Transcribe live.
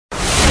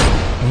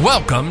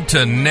Welcome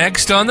to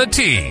Next on the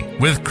Tee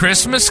with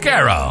Chris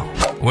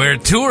Mascaro, where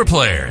tour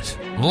players,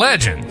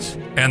 legends,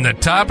 and the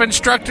top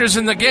instructors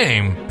in the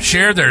game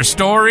share their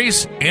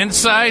stories,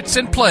 insights,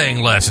 and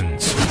playing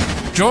lessons.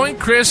 Join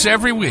Chris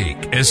every week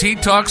as he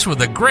talks with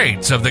the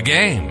greats of the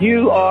game.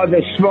 You are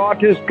the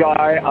smartest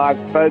guy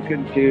I've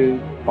spoken to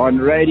on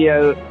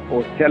radio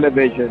or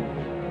television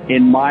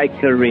in my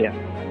career.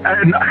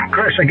 And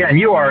Chris, again,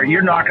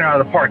 you're knocking out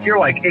of the park. You're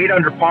like 8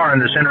 under par in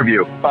this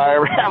interview.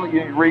 I haven't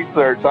any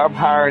research. I'm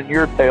hiring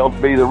your tail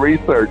to be the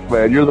research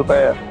man. You're the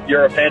best.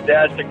 You're a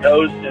fantastic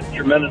host and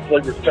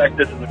tremendously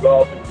respected in the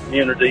golf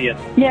community.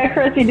 Yeah,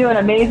 Chris, you do an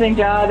amazing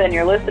job, and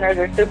your listeners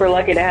are super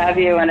lucky to have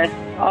you, and it's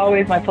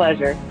always my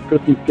pleasure.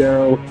 Chris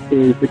Mascaro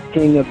is the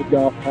king of the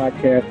golf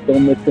podcast.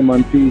 Don't miss him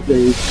on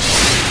Tuesdays.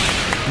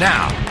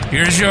 Now,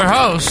 here's your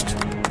host,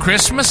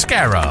 Chris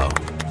Mascaro.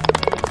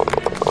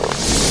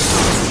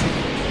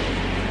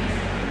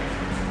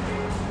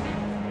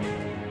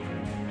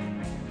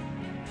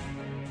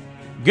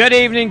 Good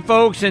evening,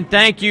 folks, and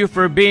thank you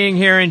for being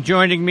here and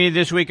joining me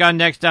this week on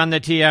Next on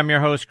the Tee. I'm your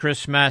host,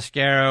 Chris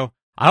Mascaro.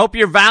 I hope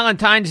your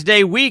Valentine's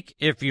Day week,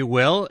 if you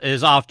will,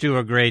 is off to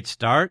a great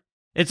start.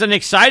 It's an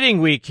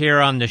exciting week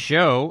here on the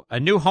show. A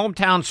new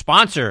hometown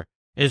sponsor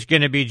is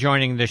going to be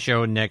joining the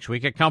show next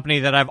week, a company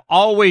that I've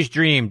always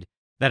dreamed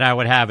that I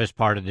would have as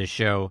part of this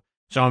show.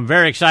 So I'm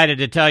very excited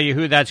to tell you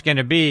who that's going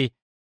to be.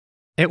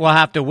 It will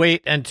have to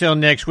wait until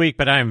next week,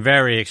 but I'm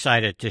very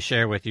excited to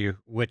share with you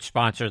which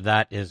sponsor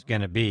that is going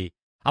to be.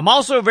 I'm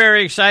also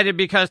very excited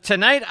because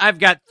tonight I've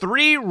got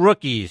 3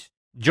 rookies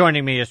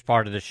joining me as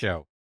part of the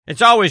show.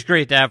 It's always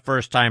great to have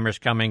first-timers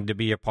coming to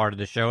be a part of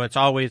the show. It's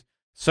always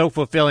so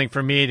fulfilling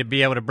for me to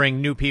be able to bring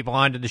new people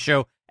onto the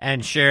show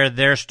and share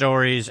their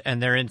stories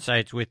and their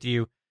insights with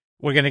you.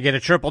 We're going to get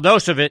a triple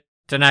dose of it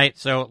tonight,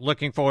 so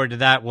looking forward to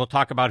that. We'll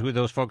talk about who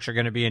those folks are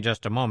going to be in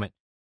just a moment.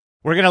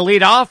 We're going to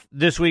lead off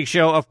this week's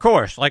show, of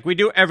course, like we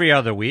do every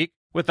other week,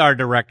 with our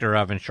Director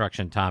of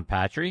Instruction, Tom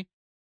Patri.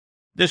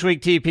 This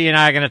week, TP and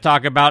I are going to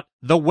talk about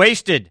the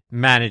Wasted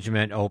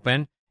Management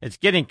Open. It's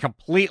getting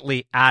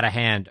completely out of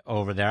hand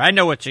over there. I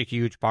know it's a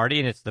huge party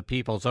and it's the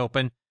People's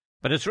Open,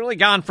 but it's really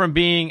gone from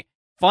being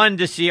fun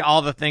to see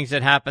all the things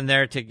that happen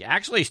there to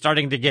actually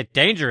starting to get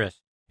dangerous.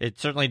 It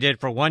certainly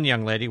did for one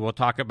young lady. We'll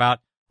talk about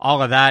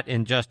all of that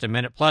in just a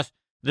minute. Plus,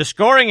 the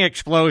scoring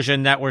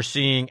explosion that we're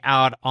seeing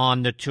out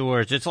on the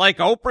tours. It's like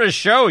Oprah's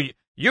show.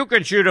 You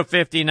can shoot a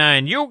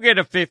 59, you get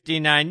a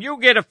 59, you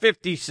get a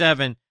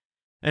 57.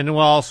 And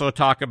we'll also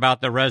talk about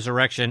the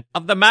resurrection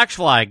of the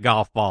Maxfli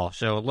golf ball.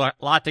 So a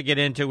lot to get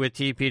into with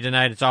TP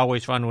tonight. It's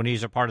always fun when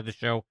he's a part of the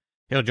show.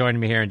 He'll join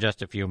me here in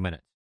just a few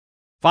minutes.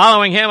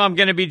 Following him, I'm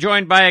going to be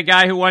joined by a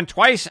guy who won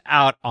twice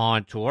out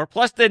on tour,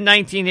 plus the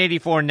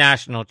 1984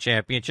 National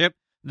Championship,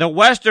 the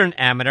Western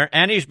Amateur,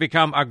 and he's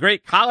become a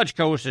great college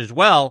coach as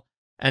well,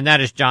 and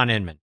that is John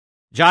Inman.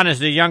 John is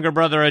the younger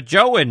brother of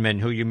Joe Inman,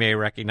 who you may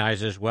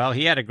recognize as well.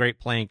 He had a great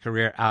playing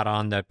career out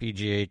on the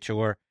PGA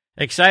Tour.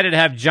 Excited to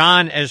have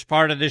John as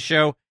part of the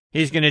show.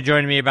 He's going to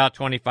join me about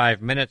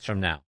 25 minutes from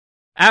now.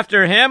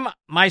 After him,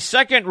 my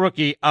second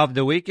rookie of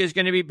the week is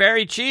going to be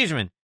Barry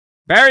Cheesman.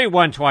 Barry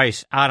won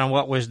twice out on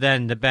what was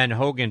then the Ben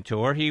Hogan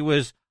Tour. He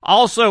was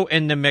also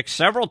in the mix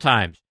several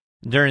times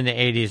during the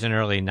 80s and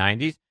early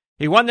 90s.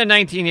 He won the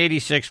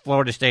 1986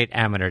 Florida State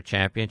Amateur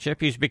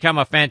Championship. He's become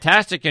a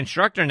fantastic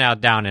instructor now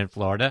down in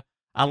Florida.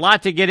 A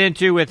lot to get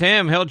into with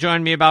him. He'll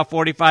join me about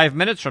 45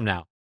 minutes from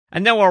now.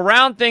 And then we'll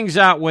round things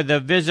out with a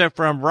visit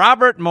from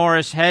Robert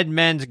Morris head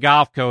men's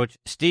golf coach,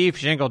 Steve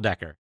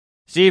Shingledecker.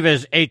 Steve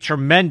is a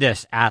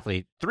tremendous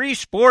athlete,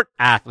 3-sport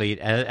athlete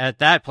at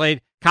that,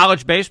 played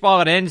college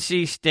baseball at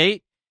NC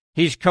State.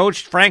 He's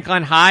coached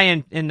Franklin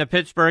High in the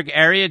Pittsburgh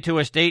area to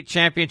a state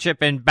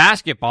championship in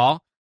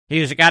basketball.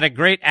 He's got a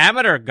great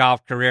amateur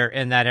golf career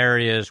in that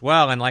area as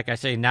well. And like I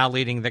say, now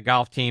leading the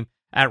golf team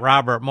at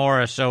Robert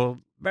Morris. So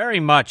very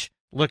much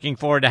looking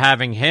forward to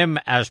having him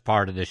as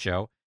part of the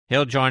show.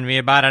 He'll join me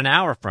about an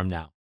hour from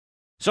now.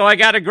 So I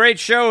got a great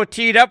show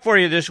teed up for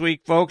you this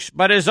week, folks.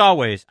 But as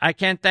always, I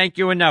can't thank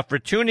you enough for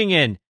tuning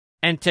in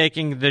and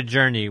taking the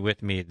journey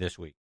with me this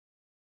week.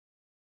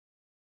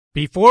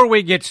 Before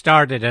we get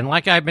started, and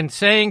like I've been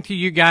saying to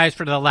you guys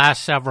for the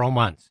last several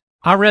months,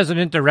 our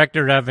resident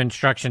director of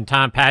instruction,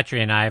 Tom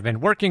Patri, and I have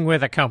been working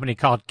with a company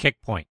called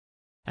Kickpoint.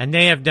 And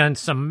they have done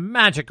some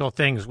magical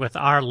things with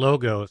our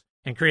logos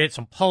and created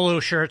some polo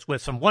shirts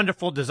with some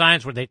wonderful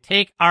designs where they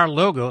take our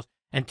logos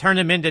and turn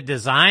them into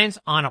designs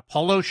on a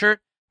polo shirt.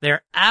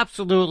 They're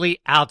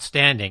absolutely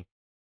outstanding.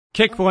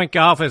 Kickpoint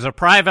Golf is a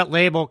private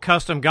label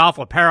custom golf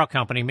apparel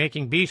company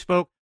making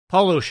bespoke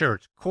polo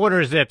shirts,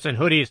 quarter zips, and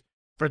hoodies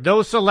for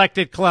those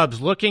selected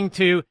clubs looking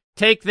to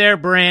take their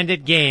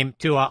branded game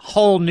to a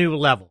whole new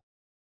level.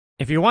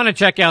 If you want to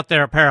check out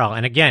their apparel,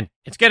 and again,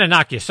 it's going to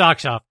knock your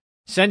socks off,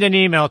 send an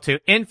email to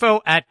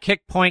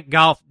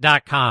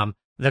info@kickpointgolf.com.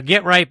 They'll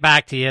get right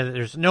back to you.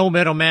 There's no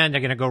middleman. They're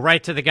going to go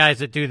right to the guys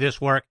that do this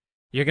work.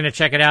 You're going to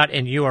check it out,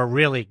 and you are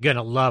really going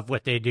to love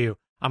what they do.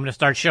 I'm going to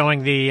start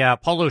showing the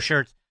polo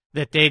shirts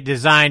that they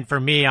designed for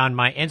me on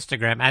my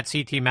Instagram,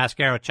 @CT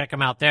Mascaro. Check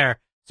them out there.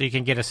 so you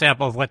can get a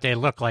sample of what they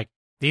look like.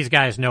 These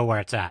guys know where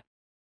it's at.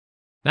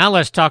 Now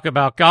let's talk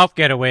about golf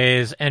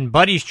getaways and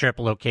buddies trip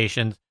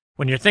locations.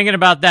 When you're thinking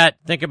about that,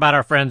 think about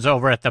our friends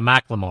over at the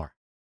Macklemore,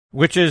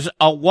 which is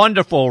a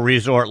wonderful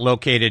resort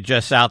located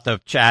just south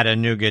of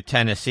Chattanooga,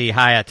 Tennessee,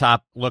 high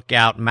atop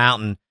Lookout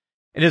Mountain.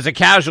 It is a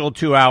casual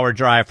 2-hour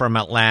drive from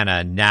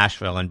Atlanta,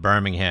 Nashville, and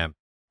Birmingham.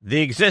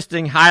 The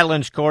existing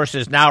Highlands course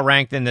is now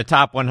ranked in the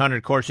top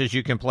 100 courses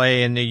you can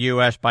play in the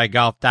U.S. by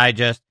Golf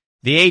Digest.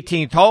 The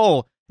 18th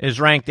hole is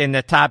ranked in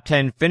the top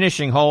 10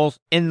 finishing holes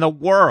in the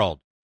world.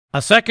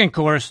 A second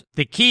course,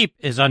 The Keep,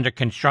 is under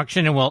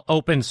construction and will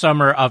open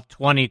summer of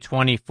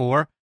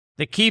 2024.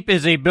 The Keep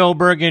is a Bill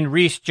Bergen,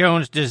 Reese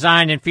Jones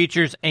design and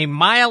features a 1.5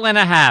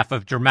 miles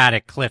of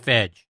dramatic cliff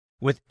edge,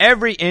 with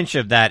every inch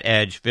of that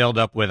edge filled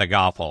up with a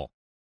golf hole.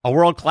 A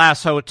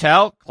world-class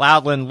hotel,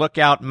 Cloudland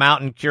Lookout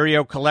Mountain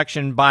Curio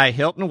Collection by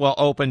Hilton, will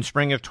open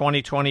spring of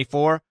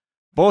 2024.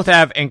 Both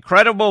have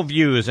incredible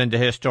views into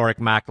historic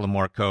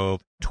Macklemore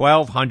Cove,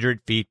 1,200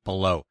 feet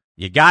below.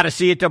 You got to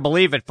see it to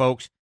believe it,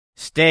 folks.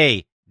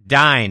 Stay,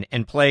 dine,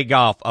 and play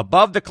golf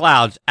above the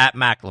clouds at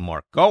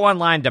Macklemore. Go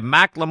online to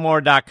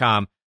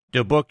macklemore.com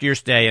to book your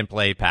stay and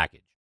play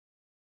package.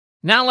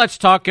 Now let's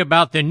talk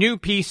about the new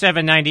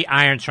P790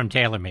 irons from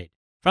TaylorMade.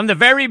 From the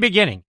very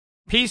beginning,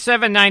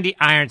 P790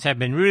 irons have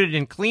been rooted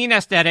in clean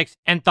aesthetics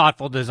and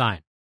thoughtful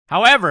design.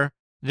 However,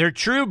 their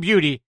true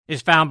beauty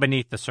is found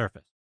beneath the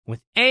surface.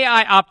 With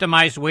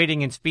AI-optimized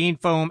weighting and speed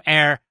foam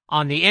air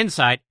on the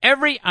inside,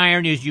 every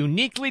iron is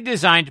uniquely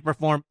designed to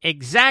perform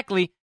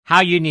exactly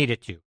how you need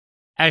it to.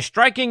 As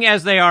striking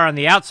as they are on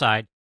the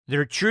outside,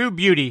 their true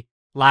beauty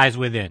lies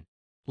within.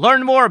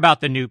 Learn more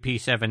about the new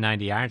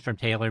P790 irons from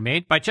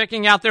TaylorMade by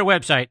checking out their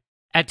website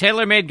at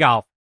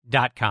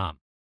TaylorMadeGolf.com.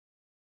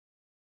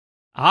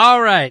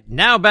 All right,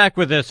 now back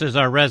with us is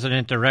our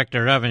resident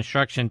director of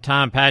instruction,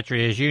 Tom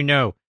Patri. As you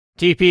know,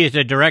 TP is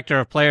the director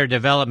of player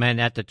development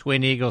at the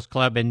Twin Eagles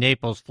Club in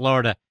Naples,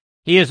 Florida.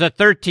 He is a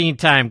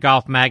 13-time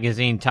Golf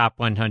Magazine Top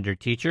 100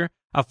 teacher,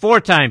 a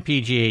 4-time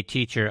PGA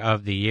Teacher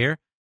of the Year,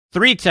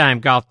 3-time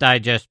Golf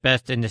Digest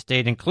Best in the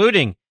state,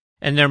 including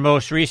in their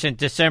most recent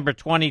December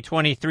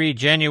 2023,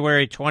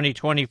 January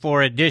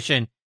 2024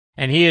 edition.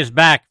 And he is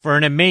back for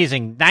an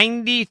amazing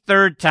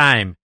 93rd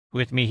time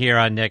with me here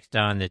on Next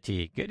on the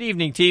Tee. Good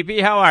evening,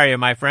 TP. How are you,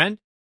 my friend?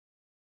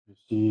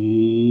 Boy!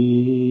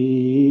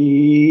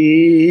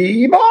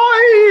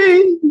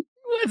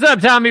 What's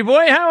up, Tommy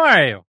boy? How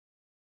are you?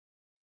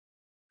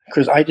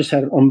 Chris, I just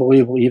had an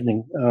unbelievable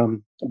evening.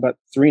 About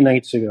 3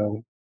 nights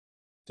ago,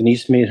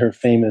 Denise made her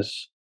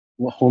famous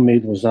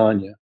homemade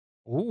lasagna,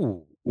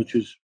 Ooh.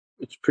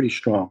 it's pretty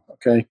strong,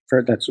 okay?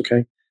 That's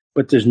okay.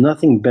 But there's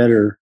nothing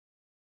better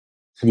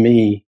to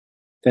me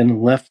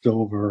than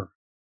leftover.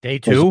 Day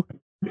 2?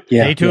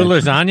 Yeah. Day 2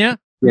 lasagna?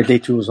 Yeah, day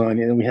 2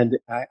 lasagna. And we had,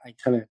 I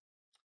kind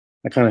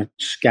of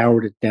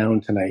scoured it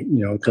down tonight,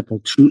 a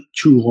couple, two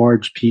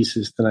large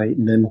pieces tonight,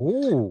 and then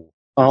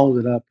followed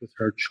it up with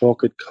her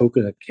chocolate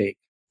coconut cake.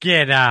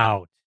 Get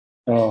out.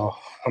 Oh,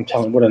 I'm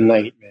telling you, what a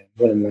night, man.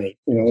 What a night.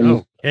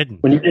 No kidding.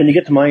 When you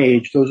get to my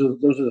age, those are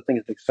the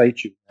things that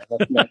excite you.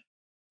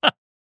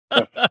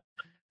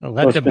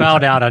 Let's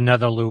about out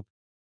another loop.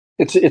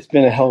 It's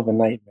been a hell of a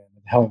night, man.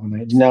 A hell of a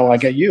night. Now I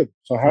got you.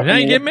 So now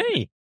you get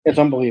me. It's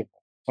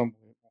unbelievable. It's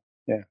unbelievable.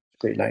 Yeah,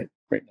 great night.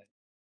 Great night.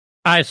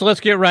 All right, so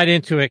let's get right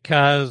into it,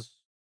 because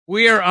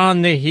we are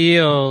on the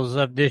heels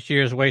of this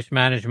year's Waste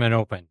Management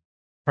Open.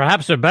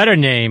 Perhaps a better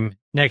name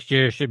next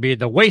year should be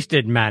the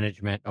Wasted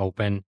Management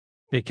Open,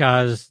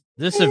 because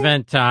this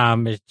event,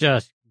 Tom, is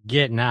just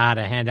getting out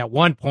of hand. At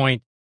one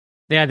point,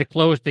 they had to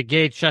close the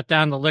gates, shut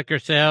down the liquor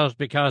sales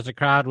because the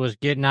crowd was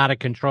getting out of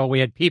control. We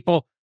had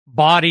people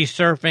body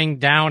surfing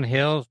down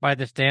hills by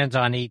the stands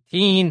on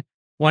 18.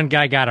 One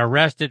guy got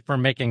arrested for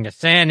making a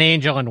sand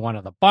angel in one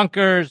of the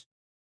bunkers.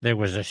 There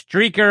was a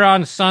streaker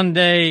on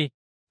Sunday.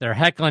 They're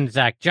heckling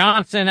Zach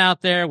Johnson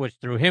out there, which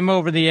threw him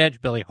over the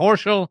edge. Billy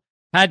Horschel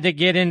had to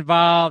get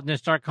involved and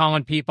start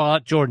calling people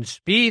out. Jordan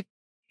Spieth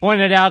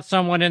pointed out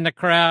someone in the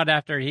crowd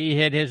after he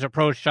hit his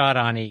approach shot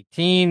on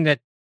 18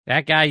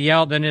 that guy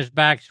yelled in his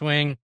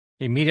backswing.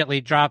 He immediately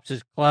drops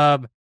his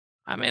club.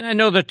 I mean, I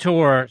know the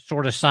tour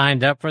sort of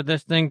signed up for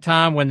this thing,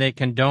 Tom, when they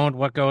condoned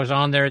what goes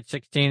on there at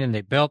 16 and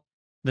they built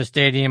the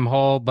stadium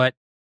hole, but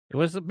it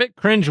was a bit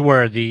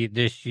cringeworthy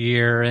this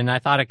year, and I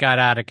thought it got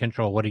out of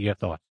control. What are your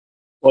thoughts?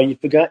 Well, you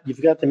forgot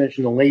to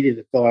mention the lady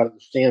that fell out of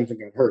the stands and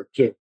got hurt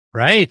too.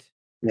 Right.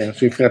 Yeah,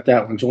 so you forgot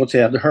that one. So let's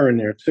add her in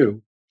there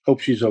too. Hope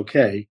she's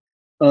okay.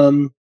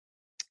 Yeah,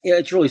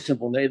 it's really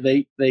simple.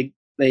 They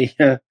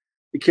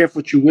be careful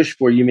what you wish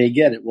for, you may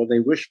get it. Well, they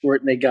wished for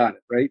it and they got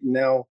it, right? And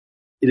now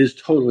it is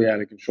totally out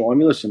of control. I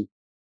mean, listen,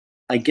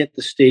 I get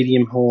the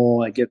stadium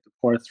hole, I get the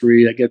par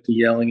 3, I get the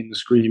yelling and the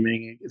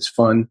screaming. It's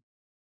fun.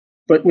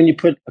 But when you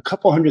put a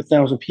couple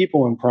 100,000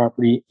 people on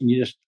property and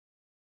you just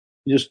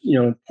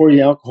pour the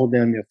alcohol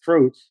down their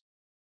throats,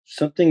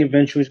 something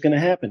eventually is going to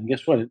happen.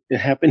 Guess what? It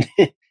happened.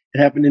 It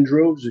happened in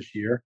droves this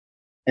year,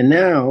 and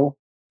now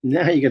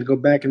you got to go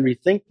back and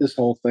rethink this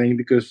whole thing,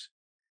 because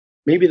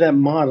maybe that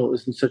model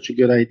isn't such a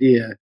good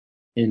idea.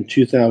 in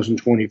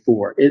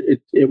 2024.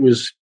 It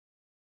was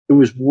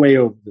way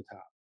over the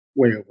top,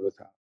 way over the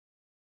top.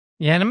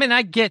 Yeah, and I mean,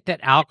 I get that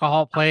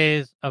alcohol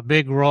plays a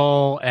big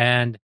role,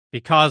 and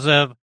because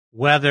of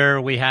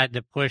weather, we had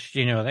to push,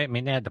 they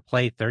had to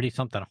play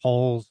 30-something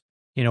holes,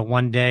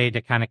 one day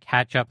to kind of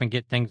catch up and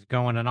get things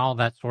going and all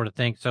that sort of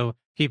thing. So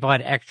people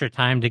had extra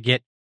time to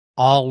get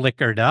all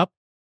liquored up.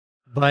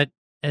 But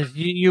as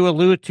you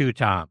allude to,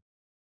 Tom,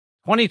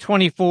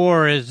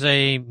 2024 is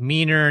a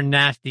meaner,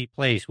 nasty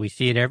place. We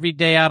see it every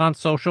day out on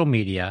social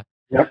media.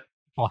 Yep.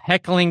 People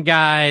heckling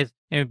guys.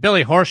 And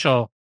Billy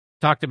Horschel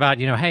talked about,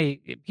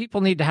 hey,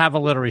 people need to have a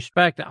little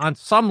respect. On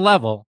some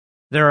level,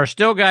 there are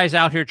still guys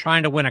out here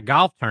trying to win a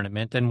golf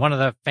tournament. And one of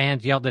the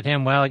fans yelled at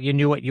him, well, you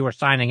knew what you were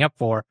signing up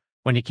for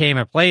when you came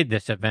and played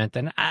this event.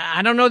 And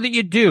I don't know that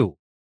you do.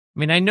 I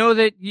mean, I know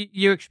that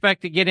you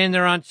expect to get in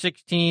there on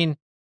 16.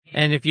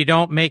 And if you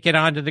don't make it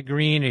onto the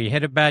green or you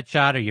hit a bad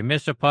shot or you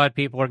miss a putt,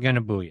 people are going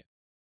to boo you.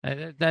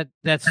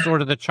 That's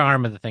sort of the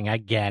charm of the thing. I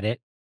get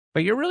it.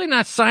 But you're really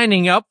not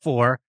signing up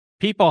for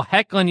people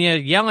heckling you,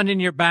 yelling in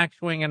your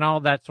backswing and all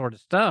that sort of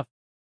stuff.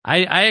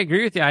 I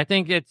agree with you. I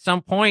think at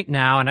some point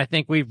now, and I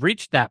think we've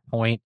reached that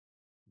point,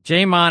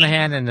 Jay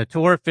Monahan and the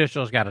tour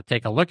officials got to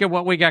take a look at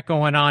what we got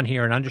going on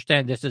here and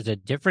understand this is a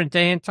different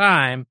day and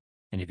time.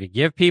 And if you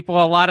give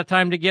people a lot of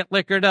time to get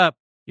liquored up,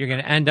 you're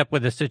going to end up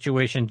with a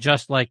situation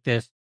just like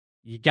this.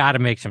 You got to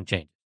make some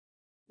changes.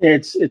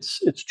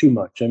 It's too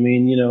much. I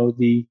mean,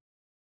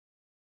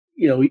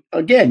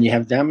 again, you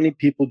have that many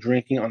people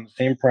drinking on the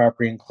same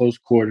property in close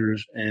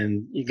quarters,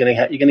 and you're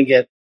gonna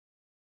get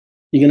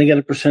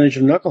a percentage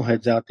of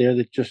knuckleheads out there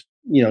that just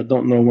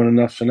don't know when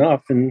enough's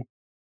enough, and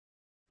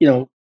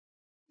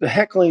the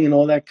heckling and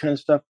all that kind of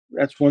stuff.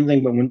 That's one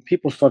thing, but when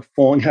people start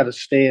falling out of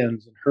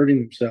stands and hurting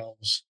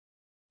themselves,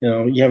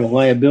 you have a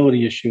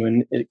liability issue,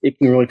 and it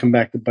can really come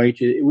back to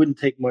bite you. It wouldn't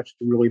take much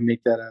to really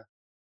make that a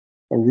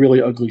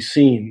really ugly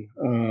scene.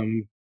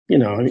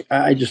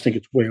 I just think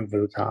it's way over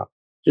the top.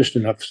 Just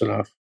enough's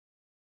enough.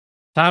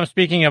 Tom,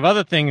 speaking of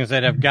other things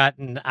that have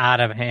gotten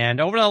out of hand,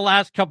 over the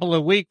last couple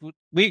of weeks,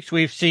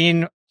 we've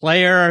seen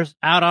players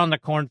out on the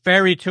Korn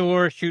Ferry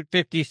Tour shoot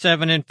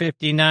 57 and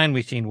 59.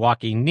 We've seen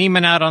Joaquin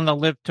Niemann out on the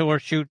Live Tour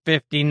shoot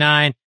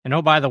 59. And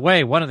oh, by the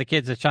way, one of the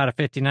kids that shot a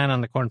 59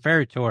 on the Korn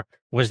Ferry Tour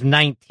was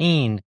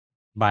 19,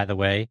 by the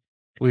way.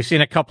 We've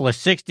seen a couple of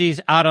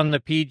 60s out on the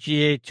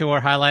PGA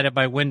Tour, highlighted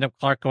by Wyndham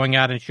Clark going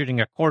out and shooting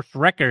a course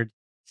record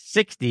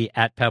 60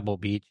 at Pebble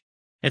Beach.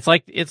 It's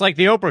like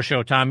the Oprah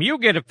show, Tom. You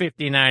get a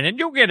 59, and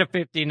you get a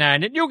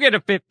 59, and you get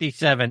a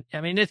 57. I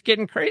mean, it's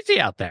getting crazy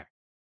out there.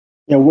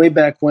 Way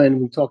back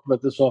when, we talked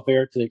about this off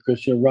air today,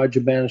 Chris,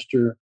 Roger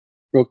Bannister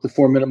broke the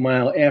 4-minute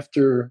mile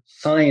after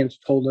science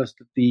told us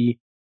that the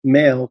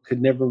male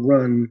could never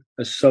run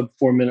a sub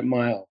 4-minute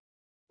mile.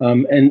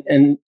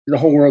 And the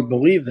whole world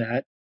believed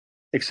that,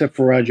 except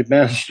for Roger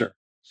Bannister.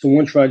 So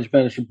once Roger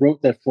Bannister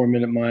broke that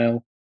 4-minute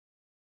mile,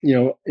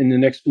 in the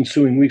next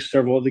ensuing weeks,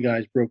 several other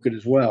guys broke it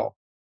as well.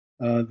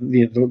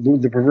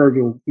 The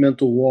proverbial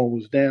mental wall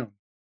was down.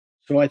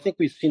 So I think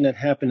we've seen that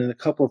happen in a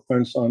couple of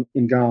fronts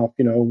in golf.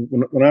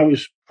 When I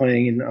was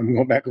playing, and I'm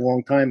going back a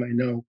long time, I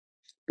know,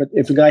 but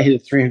if a guy hit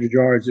it 300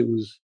 yards, it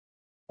was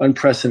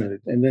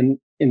unprecedented. And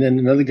then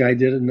another guy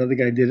did it,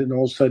 and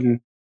all of a sudden,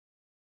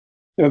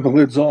 the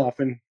lid's off,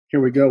 and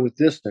here we go with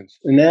distance.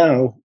 And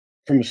now,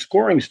 from a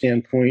scoring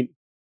standpoint,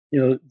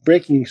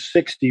 breaking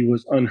 60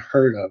 was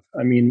unheard of.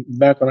 I mean,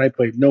 back when I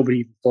played,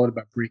 nobody even thought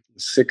about breaking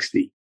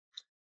 60.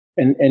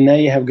 And now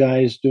you have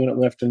guys doing it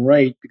left and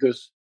right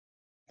because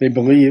they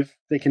believe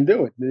they can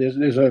do it.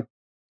 There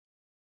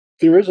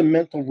is a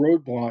mental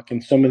roadblock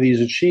in some of these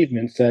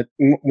achievements that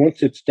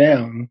once it's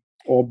down,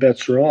 all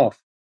bets are off.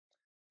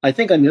 I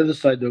think on the other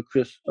side, though,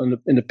 Chris, in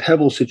the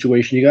Pebble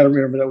situation, you got to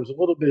remember that was a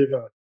little bit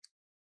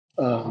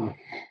of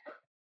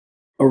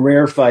a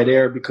rarefied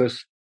air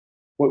because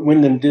what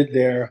Wyndham did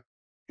there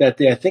that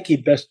day, I think he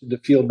bested the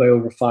field by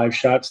over 5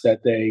 shots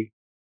that day.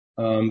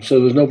 So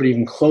there was nobody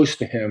even close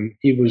to him.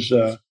 He was,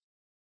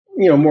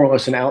 more or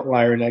less an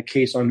outlier in that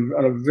case on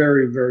a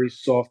very, very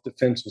soft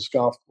defenseless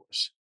golf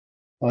course.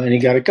 And he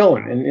got it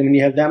going. And when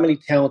you have that many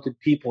talented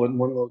people in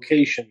one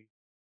location,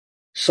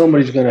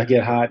 somebody's going to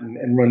get hot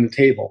and run the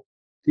table.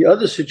 The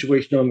other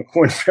situation on the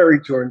Korn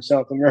Ferry Tour in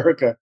South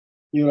America,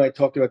 you and I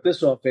talked about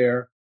this off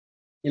air.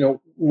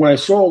 When I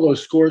saw all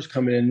those scores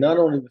coming in, not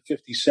only the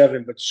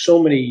 57, but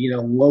so many,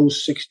 low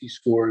 60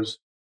 scores,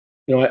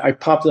 I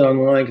popped it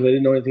online because I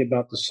didn't know anything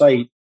about the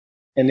site.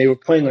 And they were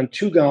playing on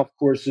 2 golf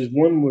courses.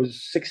 One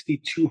was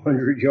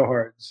 6,200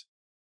 yards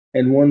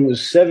and one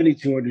was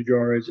 7,200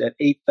 yards at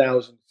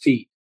 8,000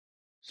 feet.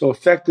 So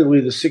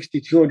effectively, the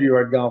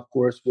 6,200-yard golf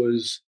course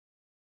was,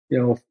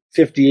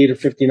 58 or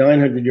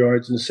 5,900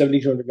 yards, and the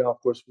 7,200 golf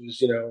course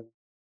was,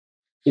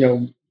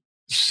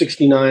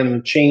 69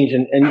 and change.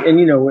 And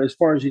as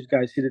far as these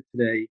guys hit it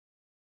today,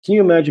 can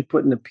you imagine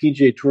putting a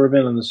PGA Tour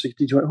event on the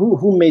 6,200?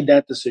 Who made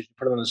that decision?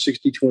 Put it on a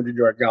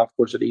 6,200-yard golf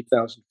course at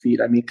 8,000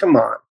 feet. I mean, come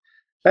on.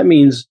 That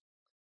means,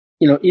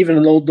 even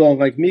an old dog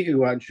like me could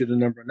go out and shoot a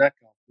number on that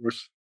golf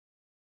course.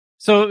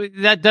 So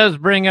that does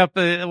bring up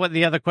what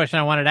the other question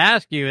I wanted to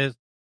ask you is,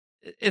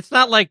 it's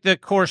not like the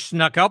course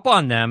snuck up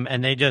on them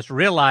and they just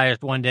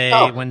realized one day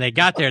when they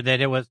got there that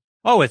it was,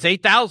 it's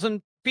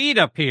 8,000 feet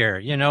up here.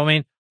 You know, I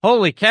mean,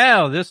 holy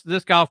cow, this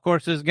golf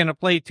course is going to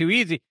play too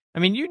easy. I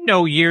mean,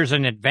 years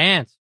in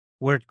advance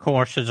where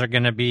courses are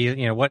going to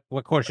be,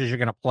 what courses you're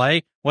going to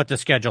play, what the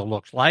schedule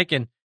looks like,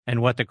 and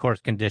what the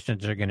course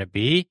conditions are going to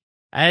be.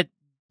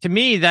 To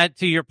me,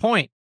 to your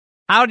point,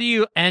 how do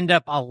you end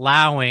up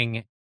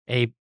allowing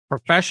a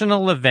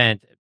professional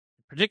event,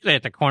 particularly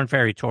at the Korn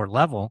Ferry Tour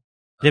level,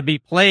 to be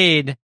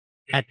played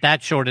at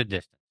that short a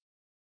distance?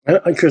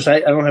 Chris, I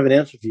don't have an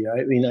answer for you.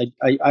 I mean,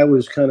 I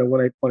was kind of,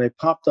 when I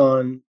popped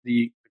on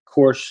the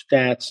course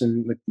stats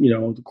and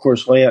the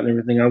course layout and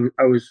everything,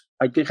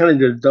 I kind of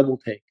did a double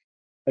take.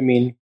 I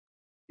mean,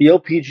 the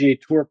LPGA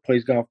Tour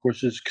plays golf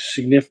courses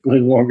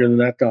significantly longer than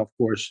that golf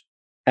course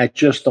at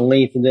just the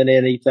length, and then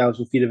add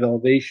 8,000 feet of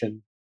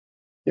elevation.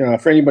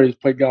 For anybody who's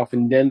played golf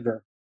in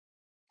Denver,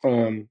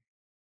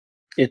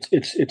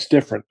 it's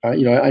different. I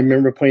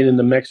remember playing in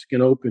the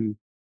Mexican Open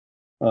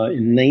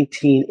in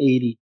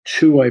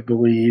 1982, I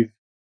believe,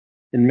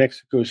 in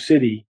Mexico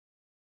City.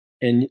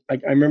 And I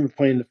remember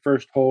playing the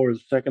first hole or the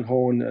second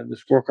hole, and the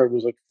scorecard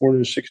was like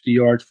 460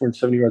 yards,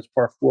 470 yards,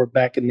 par 4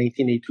 back in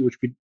 1982, which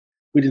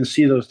we didn't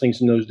see those things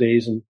in those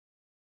days. And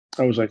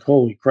I was like,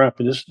 holy crap!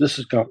 And this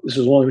is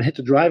long. I hit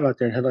the drive out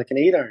there and had like an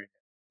 8-iron.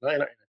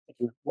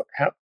 What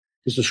happened?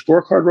 Is the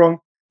scorecard wrong?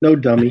 No,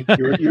 dummy.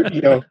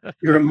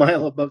 You're a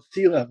mile above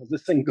sea level.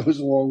 This thing goes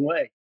a long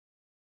way.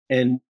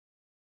 And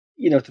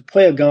to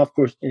play a golf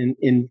course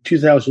in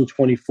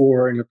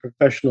 2024 in a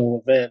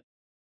professional event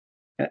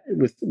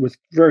with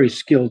very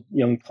skilled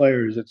young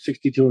players at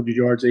 6,200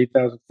 yards,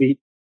 8,000 feet.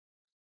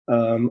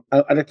 I'd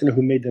like to know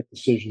who made that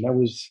decision.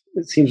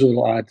 It seems a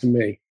little odd to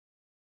me.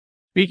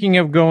 Speaking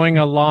of going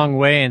a long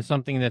way and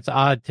something that's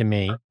odd to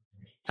me,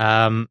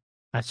 I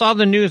saw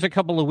the news a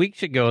couple of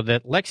weeks ago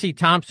that Lexi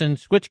Thompson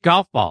switched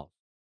golf balls.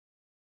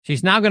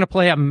 She's now going to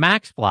play at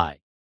Maxfli,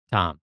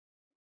 Tom.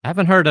 I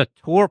haven't heard a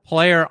tour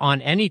player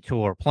on any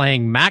tour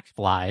playing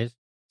Maxflies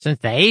since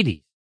the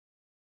 80s.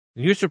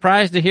 Are you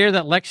surprised to hear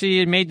that Lexi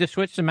had made the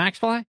switch to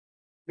Maxfli?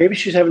 Maybe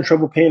she's having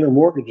trouble paying her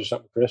mortgage or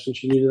something, Chris, and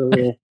she needed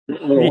a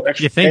little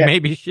extra. You think cash.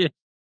 Maybe she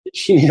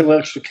needed a little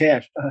extra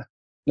cash?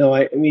 No,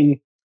 I mean,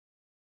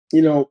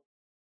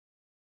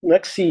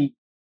 Lexi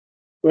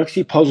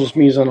puzzles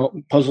me on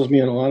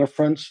a lot of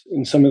fronts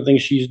in some of the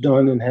things she's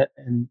done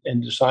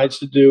and decides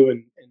to do,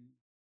 and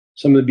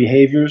some of the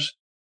behaviors.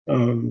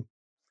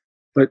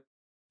 But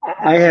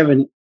I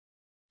don't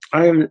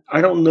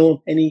know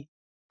of any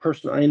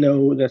person I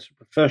know that's a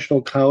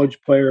professional college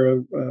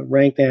player,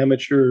 ranked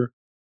amateur,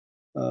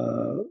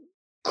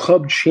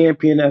 club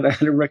champion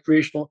at a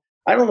recreational.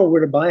 I don't know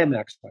where to buy a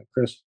Maxfli,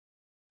 Chris.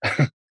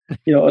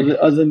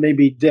 Other than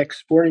maybe Dick's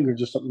Sporting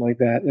Goods or something like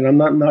that. And I'm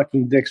not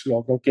knocking Dick's at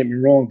all. Don't get me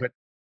wrong, but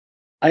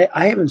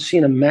I haven't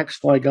seen a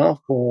Maxfli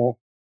golf ball.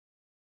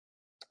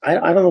 I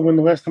don't know when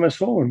the last time I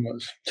saw one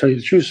was, to tell you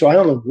the truth. So I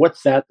don't know I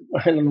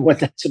don't know what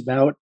that's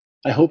about.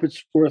 I hope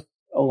it's worth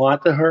a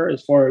lot to her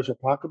as far as her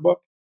pocketbook.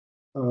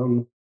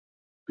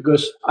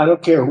 Because I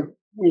don't care,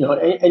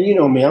 and you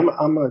know me, I'm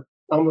a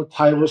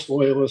Titleist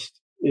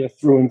loyalist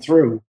through and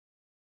through.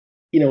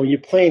 When you're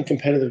playing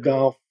competitive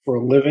golf for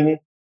a living,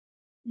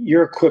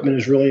 your equipment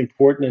is really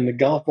important, and the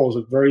golf ball is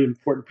a very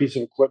important piece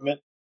of equipment.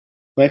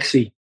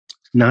 Lexi,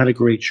 not a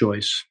great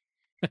choice.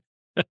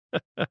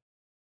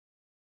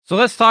 So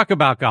let's talk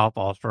about golf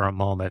balls for a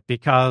moment,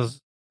 because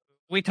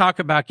we talk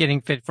about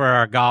getting fit for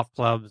our golf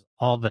clubs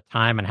all the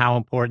time and how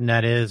important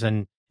that is,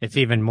 and it's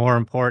even more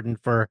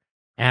important for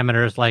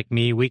amateurs like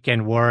me,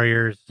 weekend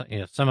warriors.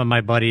 Some of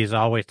my buddies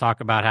always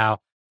talk about how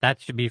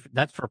that's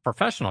for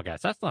professional guys.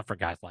 That's not for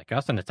guys like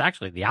us, and it's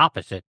actually the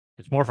opposite.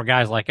 It's more for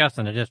guys like us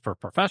than it is for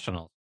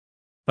professionals.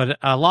 But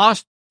a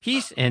lost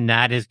piece in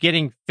that is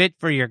getting fit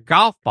for your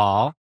golf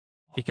ball,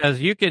 because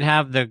you could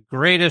have the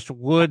greatest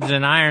woods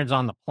and irons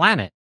on the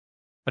planet,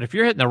 but if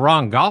you're hitting the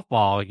wrong golf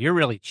ball, you're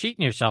really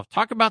cheating yourself.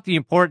 Talk about the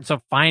importance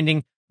of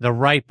finding the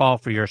right ball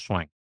for your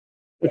swing.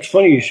 It's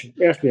funny you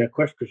should ask me that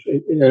question,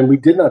 and we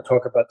did not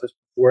talk about this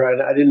before. I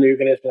didn't know you were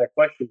going to ask me that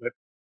question, but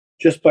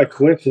just by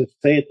coincidence,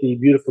 today at the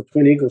beautiful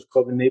Twin Eagles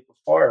Club in Naples,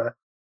 Florida,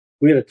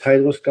 we had a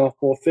Titleist golf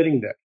ball fitting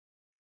day.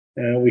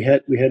 And we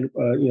had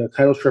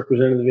Titleist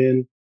representative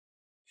in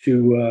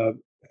to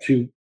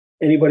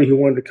anybody who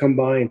wanted to come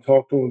by and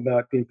talk to them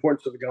about the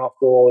importance of the golf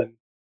ball, and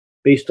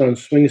based on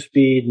swing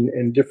speed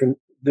and different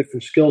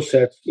skill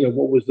sets,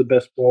 what was the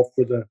best ball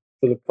for the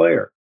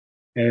player.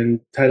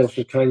 And Titleist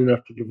was kind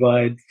enough to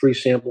provide free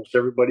samples to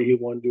everybody who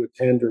wanted to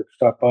attend or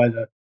stop by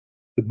the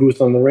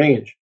booth on the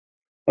range.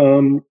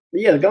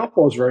 The golf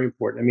ball is very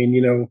important. I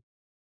mean,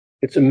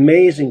 it's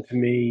amazing to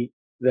me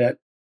that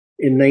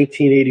in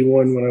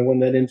 1981, when I won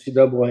that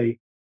NCAA,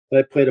 that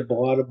I played a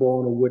balata ball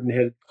and a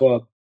wooden-headed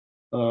club.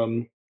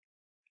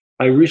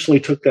 I recently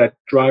took that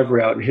driver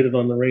out and hit it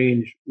on the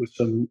range with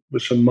some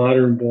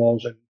modern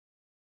balls. And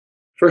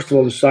first of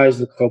all, the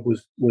size of the club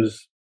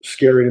was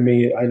scary to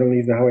me. I don't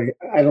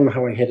know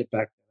how I hit it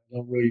back then.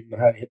 don't really even know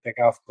how to hit that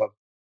golf club.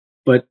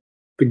 But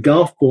the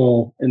golf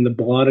ball and the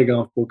balata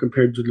golf ball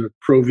compared to the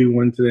Pro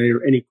V1 today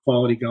or any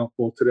quality golf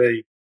ball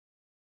today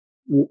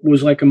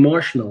was like a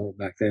marshmallow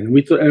back then.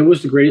 We thought it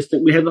was the greatest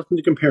thing. We had nothing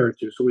to compare it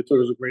to, so we thought it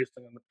was the greatest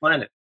thing on the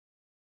planet.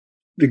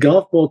 The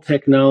golf ball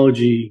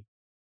technology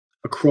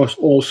across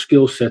all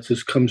skill sets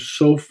has come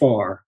so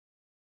far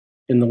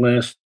in the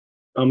last,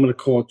 I'm going to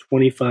call it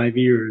 25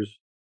 years.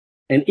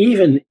 And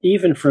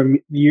even from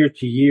year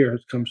to year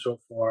has come so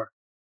far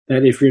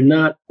that if you're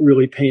not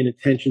really paying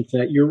attention to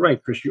that, you're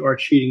right, Chris, you are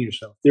cheating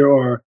yourself. There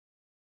are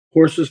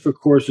horses for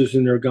courses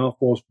and there are golf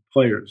balls for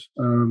players.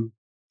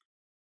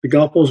 The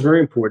golf ball is very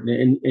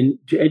important. And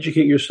to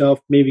educate yourself,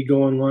 maybe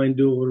go online,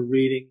 do a little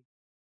reading,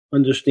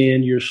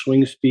 understand your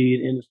swing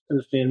speed, and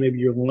understand maybe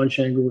your launch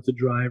angle with the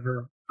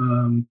driver,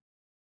 and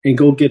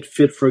go get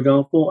fit for a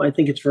golf ball. I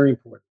think it's very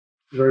important.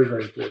 Very,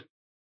 very important.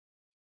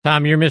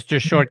 Tom, you're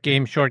Mr. Short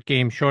Game, Short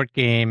Game, Short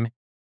Game.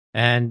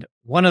 And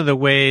one of the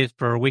ways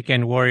for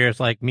weekend warriors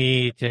like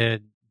me to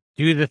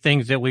do the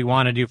things that we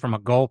want to do from a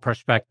goal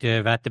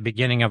perspective at the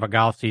beginning of a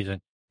golf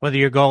season, whether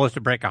your goal is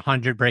to break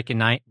 100, break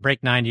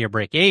 90, or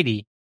break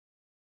 80,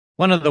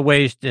 one of the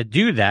ways to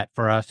do that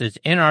for us is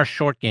in our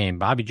short game.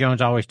 Bobby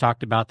Jones always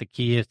talked about the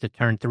key is to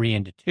turn 3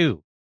 into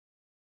 2.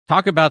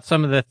 Talk about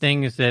some of the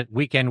things that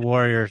weekend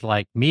warriors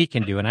like me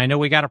can do. And I know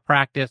we got to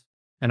practice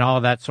and all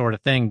of that sort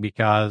of thing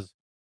because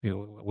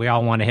we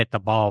all want to hit the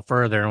ball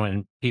further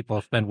when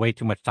people spend way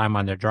too much time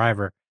on their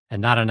driver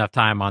and not enough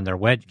time on their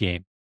wedge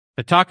game.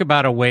 But talk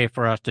about a way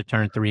for us to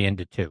turn 3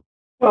 into 2.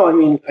 Well, I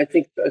mean, I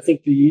think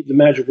the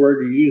magic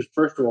word you used,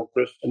 first of all,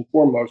 Chris, and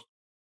foremost,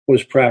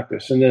 was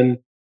practice. And then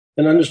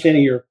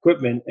understanding your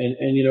equipment. And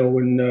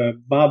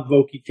when Bob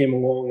Vokey came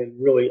along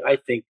and really, I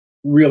think,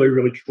 really,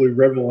 truly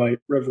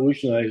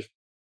revolutionized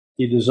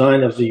the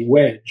design of the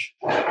wedge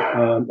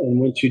and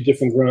went to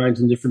different grinds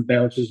and different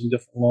bounces and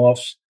different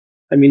lofts.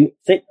 I mean,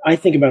 I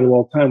think about it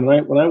all the time.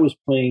 When I was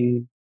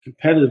playing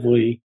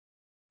competitively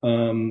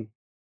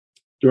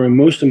during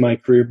most of my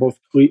career, both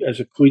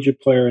as a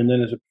collegiate player and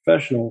then as a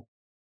professional,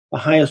 the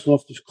highest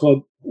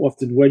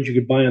lofted wedge you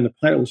could buy on the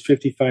planet was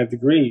 55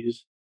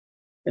 degrees.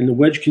 And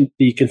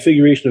the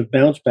configuration of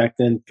bounce back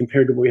then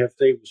compared to what we have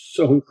today was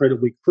so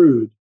incredibly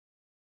crude.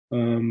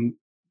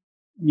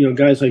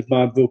 Guys like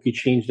Bob Vokey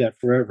changed that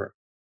forever.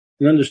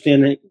 And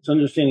understanding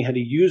how to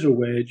use a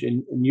wedge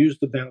and use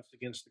the bounce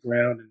against the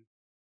ground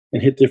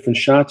and hit different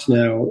shots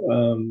now,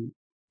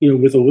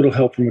 with a little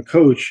help from a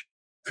coach,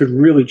 could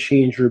really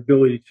change your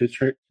ability to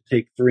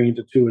take 3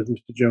 into 2, as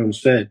Mr.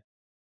 Jones said.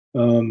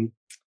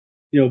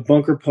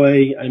 Bunker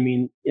play. I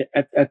mean,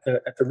 at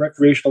the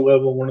recreational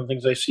level, one of the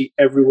things I see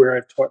everywhere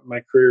I've taught in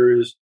my career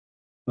is,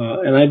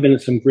 and I've been in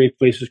some great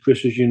places,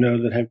 Chris, as you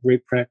know, that have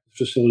great practice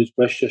facilities.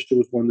 Westchester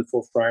was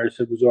wonderful. Friars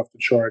Head was off the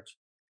charts,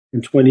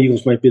 and Twin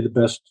Eagles might be the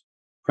best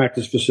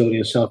practice facility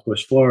in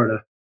Southwest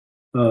Florida.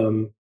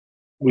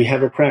 We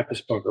have a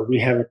practice bunker. We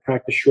have a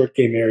practice short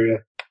game area.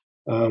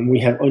 We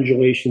have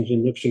undulations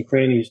and nooks and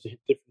crannies to hit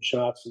different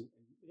shots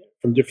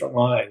from different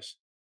lies.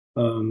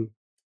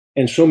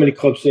 And so many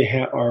clubs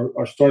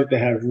are starting to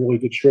have really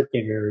good short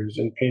game areas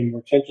and paying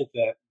more attention to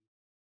that.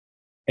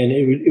 And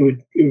it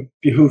would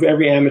behoove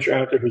every amateur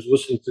out there who's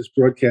listening to this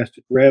broadcast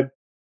to grab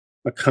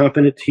a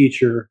competent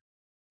teacher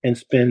and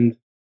spend,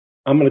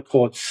 I'm going to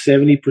call it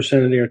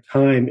 70% of their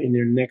time in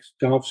their next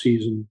golf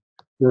season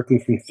working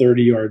from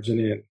 30 yards and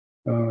in.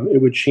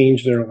 It would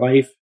change their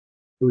life.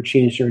 It would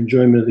change their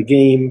enjoyment of the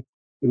game.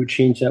 It would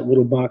change that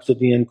little box at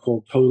the end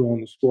called total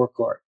on the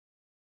scorecard.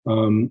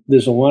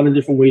 There's a lot of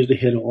different ways to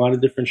hit a lot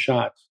of different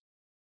shots,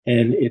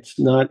 and it's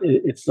not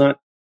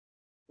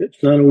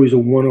always a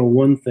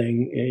 101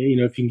 thing.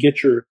 If you can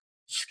get your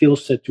skill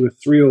set to a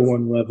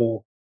 301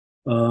 level,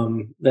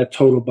 that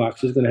total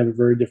box is going to have a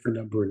very different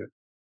number in it.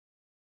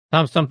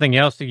 Tom, something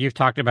else that you've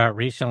talked about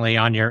recently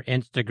on your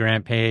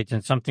Instagram page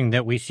and something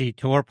that we see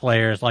tour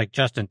players like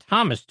Justin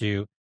Thomas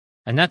do,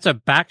 and that's a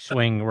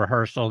backswing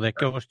rehearsal that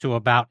goes to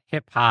about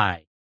hip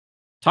high.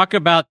 Talk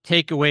about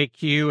takeaway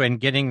cue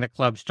and getting the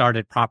club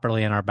started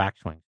properly in our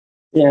backswing.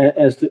 Yeah,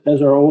 as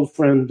our old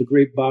friend, the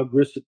great Bob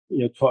Grissett,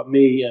 taught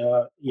me,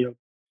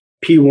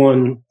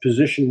 P1,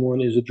 position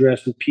 1 is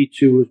addressed, and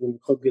P2 is when the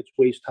club gets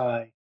waist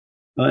high.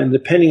 And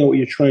depending on what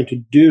you're trying to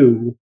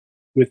do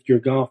with your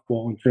golf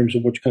ball in terms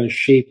of what kind of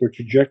shape or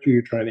trajectory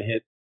you're trying to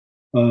hit,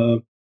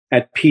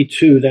 at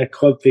P2, that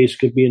club face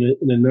could be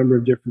in a number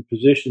of different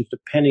positions,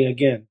 depending,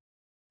 again,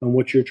 on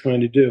what you're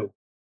trying to do.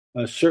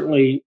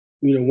 Certainly,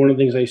 one of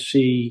the things I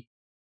see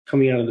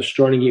coming out of the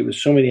starting gate with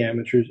so many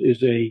amateurs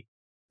is a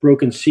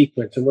broken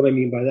sequence. And what I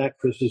mean by that,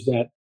 Chris, is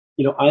that,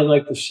 I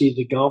like to see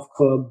the golf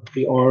club,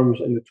 the arms,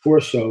 and the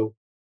torso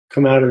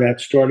come out of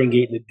that starting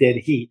gate in a dead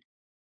heat.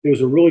 There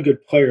was a really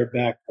good player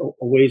back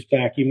a ways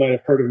back. You might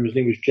have heard of him. His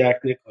name was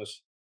Jack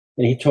Nicklaus.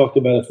 And he talked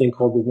about a thing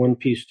called the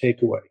one-piece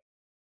takeaway.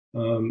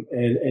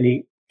 And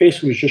he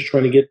basically was just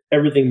trying to get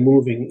everything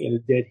moving in a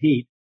dead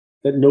heat,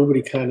 that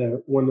nobody kind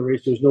of won the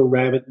race. There was no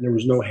rabbit and there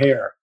was no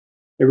hare.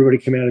 Everybody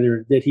came out of there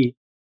in a dead heat.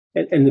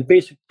 And the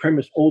basic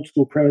premise, old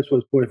school premise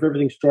was, boy, if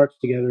everything starts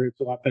together, it's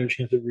a lot better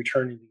chance of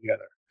returning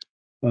together.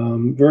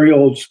 Very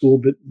old school,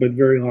 but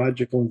very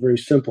logical and very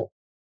simple.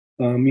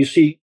 You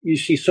see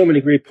so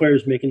many great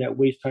players making that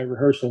waist high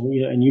rehearsal.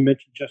 And you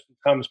mentioned Justin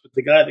Thomas, but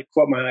the guy that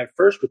caught my eye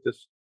first with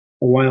this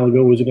a while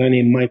ago was a guy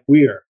named Mike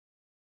Weir,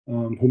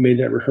 who made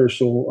that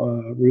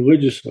rehearsal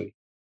religiously.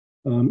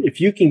 If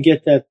you can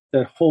get that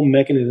whole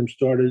mechanism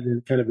started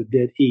in kind of a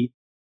dead heat,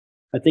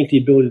 I think the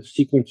ability to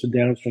sequence the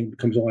downswing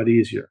becomes a lot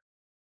easier.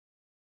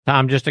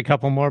 Tom, just a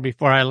couple more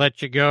before I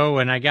let you go,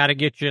 and I got to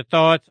get your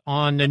thoughts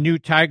on the new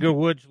Tiger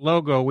Woods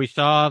logo. We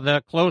saw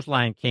the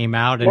clothesline came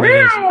out, and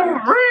it is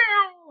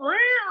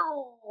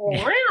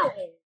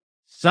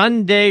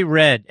Sunday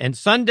Red. And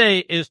Sunday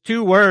is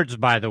 2 words,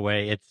 by the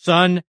way. It's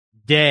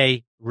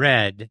Sunday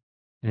Red,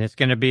 and it's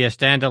going to be a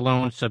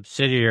standalone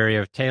subsidiary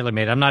of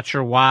TaylorMade. I'm not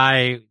sure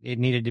why it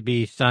needed to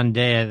be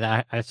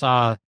Sunday. I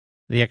saw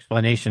the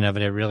explanation of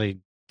it. It really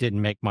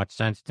didn't make much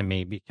sense to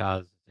me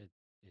because it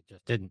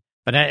just didn't.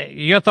 But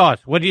your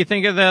thoughts? What do you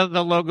think of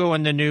the logo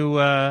and the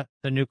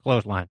new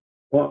clothesline?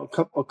 Well,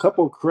 a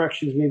couple of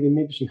corrections,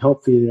 maybe some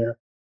help for you there.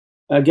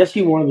 I guess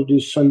he wanted to do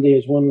Sunday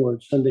as one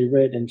word, Sunday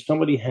Red, and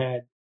somebody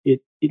had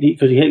it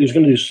because he was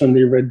going to do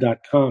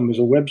SundayRed.com as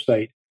a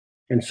website,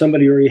 and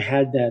somebody already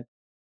had that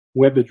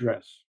web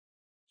address,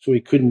 so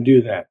he couldn't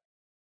do that.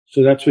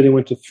 So that's why they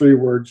went to 3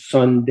 words,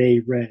 Sunday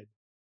Red.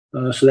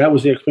 So that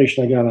was the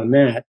explanation I got on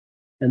that.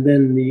 And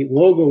then the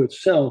logo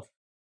itself,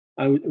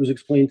 it was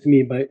explained to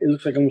me it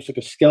looks like almost like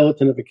a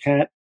skeleton of a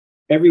cat.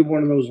 Every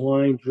one of those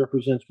lines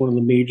represents one of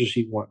the majors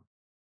he won.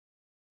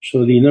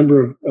 So the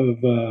number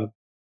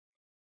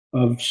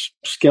of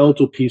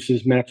skeletal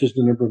pieces matches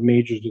the number of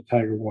majors that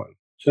Tiger won.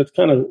 So that's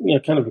kind of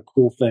a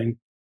cool thing.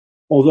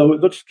 Although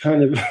it looks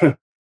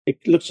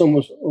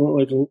almost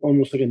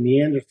like a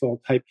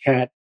Neanderthal type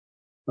cat.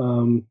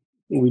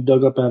 We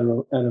dug up out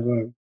of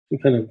some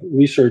kind of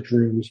research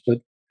rooms,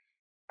 but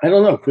I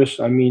don't know,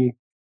 Chris. I mean,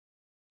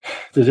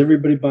 does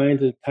everybody buy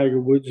into Tiger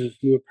Woods'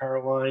 new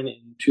apparel line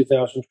in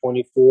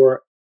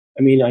 2024?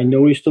 I mean, I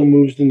know he still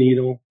moves the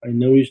needle. I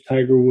know he's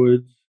Tiger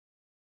Woods.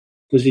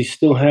 Does he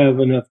still have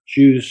enough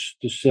juice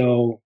to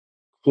sell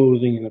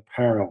clothing and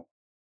apparel?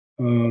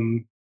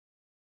 And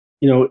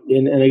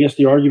I guess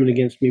the argument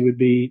against me would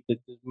be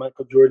that does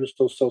Michael Jordan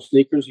still sell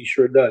sneakers? He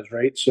sure does,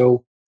 right?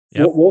 So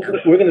yep. We're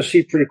going to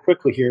see pretty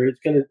quickly here. It's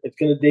going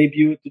to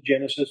debut at the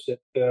Genesis at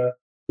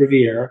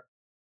Riviera.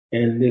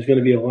 And there's going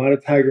to be a lot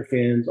of Tiger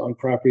fans on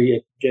property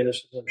at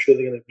Genesis. I'm sure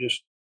they're going to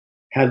just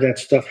have that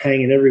stuff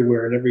hanging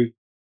everywhere in every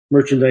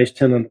merchandise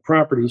tent on the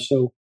property.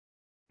 So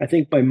I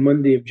think by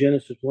Monday of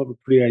Genesis, we'll have a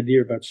pretty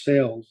idea about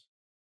sales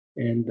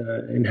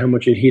and how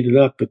much it heated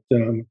up. But,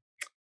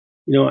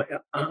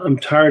 I'm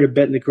tired of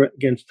betting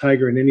against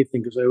Tiger in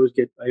anything because I always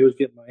get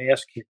my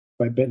ass kicked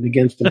by betting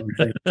against him on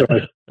things. So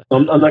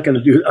I'm not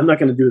going to do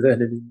that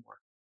anymore.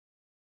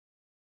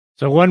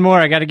 So one more.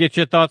 I got to get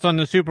your thoughts on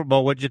the Super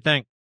Bowl. What'd you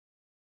think?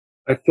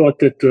 I thought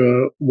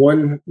that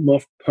one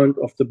muffed punt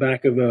off the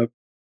back of a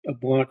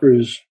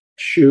blocker's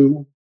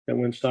shoe that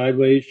went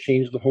sideways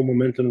changed the whole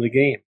momentum of the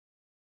game.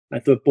 I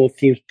thought both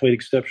teams played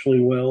exceptionally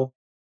well.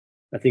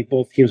 I think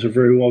both teams are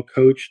very well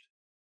coached.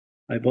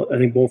 I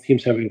think both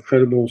teams have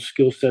incredible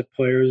skill set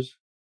players.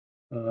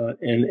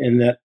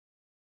 And that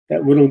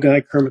little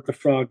guy, Kermit the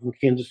Frog from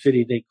Kansas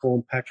City, they call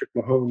him Patrick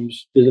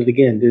Mahomes, did it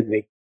again, didn't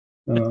he?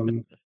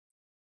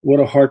 What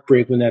a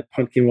heartbreak when that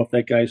punt came off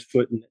that guy's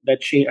foot. And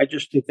that changed. I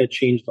just think that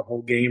changed the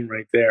whole game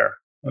right there.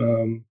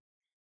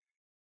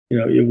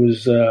 It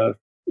was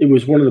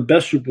one of the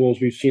best Super Bowls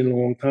we've seen in a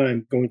long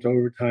time, going to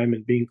overtime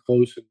and being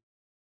close and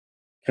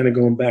kind of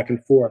going back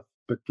and forth.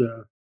 But,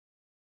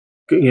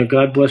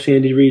 God bless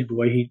Andy Reid,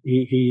 boy.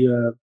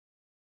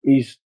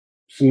 He's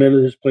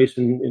cemented his place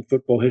in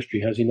football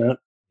history, has he not?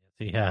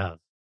 Yes, he has.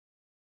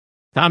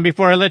 Tom,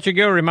 before I let you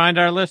go, remind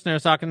our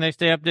listeners, how can they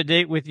stay up to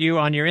date with you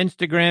on your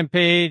Instagram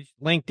page,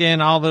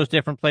 LinkedIn, all those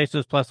different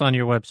places, plus on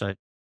your website?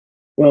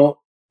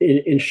 Well,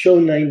 in show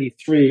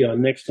 93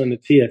 on Next on the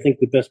Tee, I think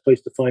the best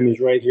place to find me is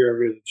right here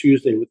every other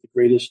Tuesday with the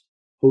greatest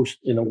host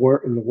in the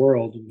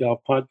world in golf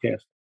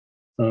podcast.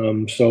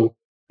 So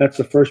that's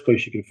the first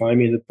place you can find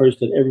me, and the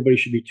person that everybody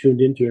should be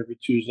tuned into every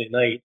Tuesday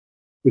night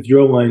with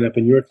your lineup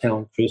and your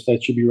talent, Chris.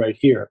 That should be right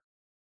here.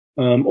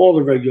 All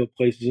the regular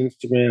places,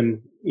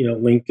 Instagram,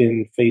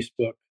 LinkedIn,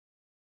 Facebook,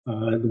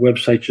 the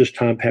website, just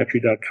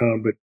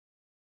tompatri.com.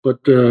 But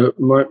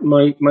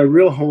my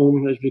real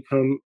home has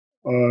become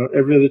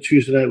every other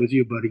Tuesday night with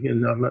you, buddy,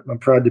 and I'm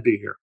proud to be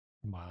here.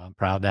 Well, I'm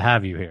proud to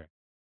have you here.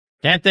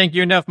 Can't thank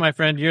you enough, my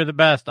friend. You're the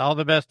best. All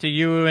the best to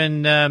you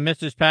and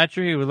Mrs.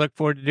 Patri. We look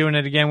forward to doing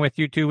it again with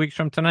you 2 weeks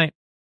from tonight.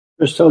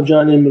 Just tell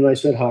John Inman I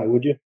said hi,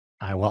 would you?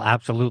 I will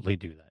absolutely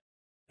do that.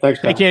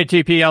 Thanks, Tom. Take care,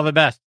 TP. All the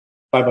best.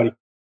 Bye, buddy.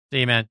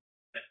 See you, man.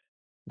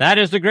 That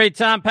is the great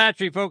Tom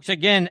Patri, folks.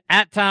 Again,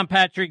 at Tom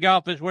Patri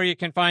Golf is where you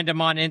can find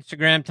him on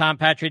Instagram.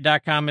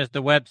 TomPatri.com is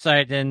the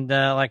website. And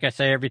like I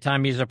say, every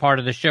time he's a part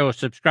of the show,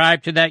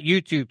 subscribe to that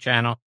YouTube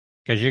channel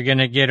because you're going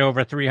to get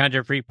over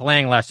 300 free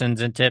playing lessons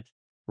and tips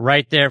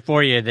right there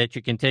for you that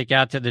you can take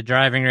out to the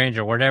driving range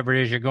or whatever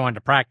it is you're going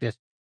to practice.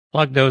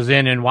 Plug those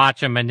in and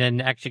watch them and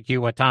then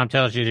execute what Tom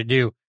tells you to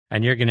do.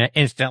 and you're going to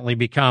instantly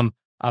become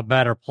a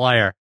better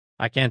player.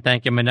 I can't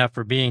thank him enough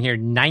for being here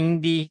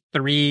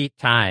 93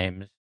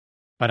 times.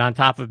 But on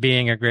top of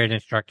being a great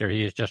instructor,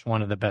 he is just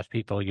one of the best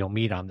people you'll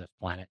meet on this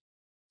planet.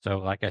 So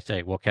like I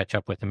say, we'll catch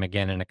up with him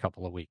again in a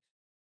couple of weeks.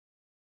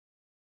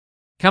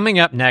 Coming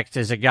up next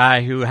is a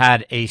guy who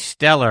had a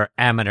stellar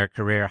amateur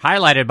career,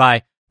 highlighted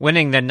by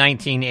winning the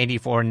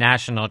 1984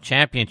 National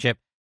Championship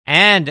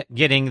and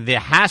getting the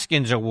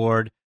Haskins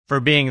Award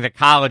for being the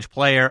College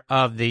Player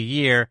of the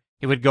Year.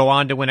 He would go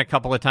on to win a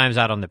couple of times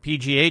out on the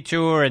PGA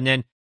Tour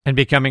and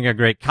becoming a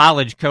great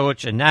college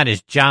coach, and that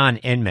is John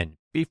Inman.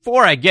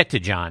 Before I get to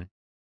John,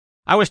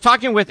 I was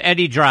talking with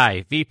Eddie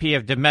Dry, VP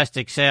of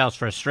Domestic Sales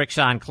for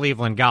Strixon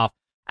Cleveland Golf,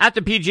 at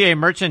the PGA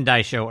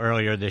Merchandise Show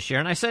earlier this year,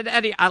 and I said,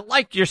 Eddie, I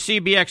like your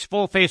CBX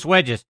full-face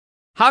wedges.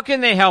 How can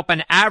they help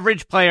an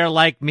average player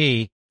like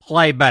me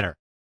play better?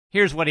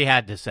 Here's what he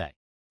had to say.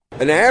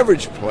 An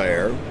average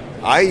player,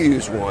 I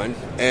use one,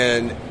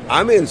 and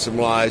I'm in some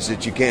lies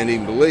that you can't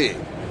even believe.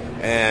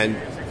 And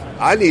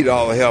I need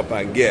all the help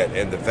I can get.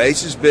 And the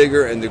face is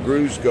bigger, and the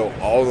grooves go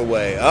all the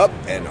way up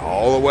and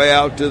all the way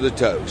out to the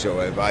toe.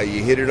 So if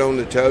you hit it on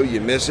the toe, you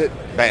miss it,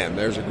 bam,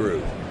 there's a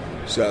groove.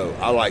 So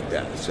I like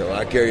that. So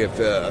I carry a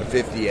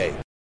 58.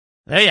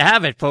 There you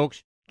have it,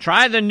 folks.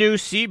 Try the new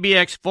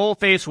CBX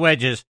full-face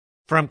wedges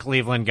from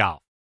Cleveland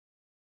Golf.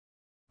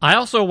 I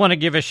also want to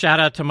give a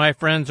shout-out to my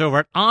friends over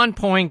at On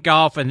Point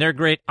Golf and their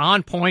great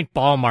On Point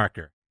ball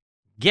marker.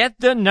 Get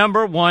the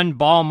 #1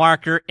 ball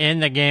marker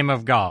in the game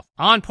of golf.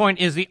 On Point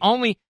is the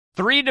only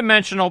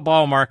three-dimensional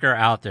ball marker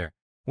out there,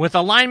 with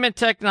alignment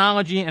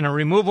technology and a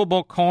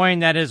removable coin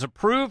that is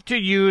approved to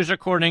use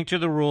according to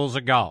the rules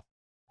of golf.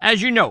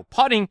 As you know,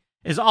 putting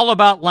is all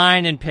about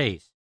line and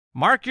pace.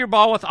 Mark your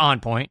ball with On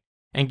Point,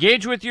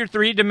 engage with your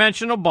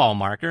three-dimensional ball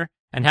marker,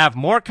 and have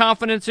more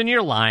confidence in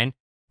your line,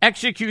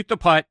 execute the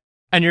putt,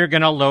 and you're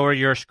going to lower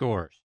your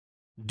scores.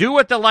 Do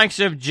what the likes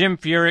of Jim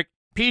Furyk,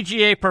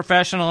 PGA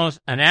professionals,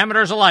 and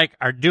amateurs alike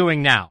are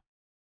doing now.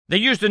 They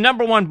use the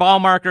 #1 ball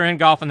marker in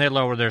golf and they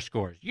lower their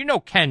scores. You know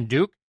Ken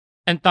Duke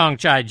and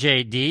Thongchai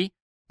JD.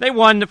 They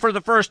won for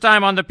the first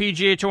time on the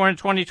PGA Tour in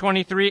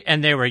 2023,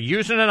 and they were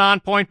using an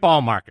On Point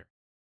ball marker.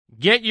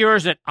 Get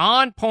yours at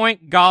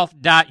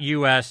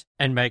onpointgolf.us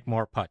and make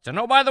more putts. And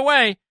oh, by the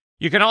way,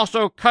 you can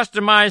also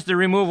customize the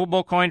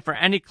removable coin for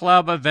any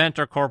club, event,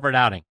 or corporate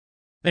outing.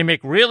 They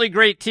make really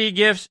great tee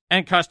gifts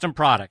and custom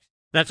products.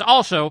 That's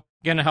also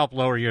going to help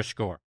lower your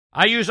score.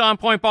 I use On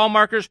Point ball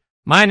markers.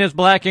 Mine is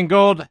black and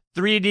gold,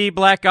 3D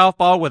black golf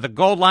ball with a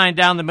gold line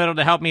down the middle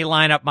to help me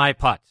line up my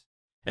putts.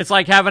 It's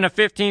like having a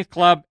 15th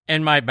club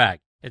in my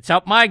bag. It's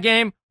helped my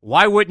game.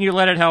 Why wouldn't you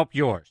let it help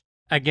yours?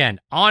 Again,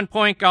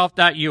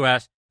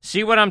 onpointgolf.us.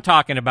 See what I'm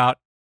talking about.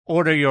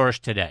 Order yours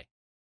today.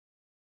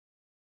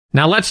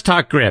 Now let's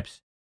talk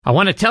grips. I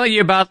want to tell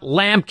you about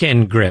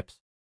Lambkin grips.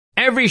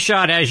 Every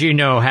shot, as you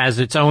know, has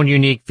its own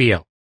unique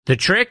feel. The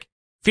trick?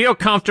 Feel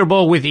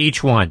comfortable with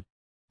each one.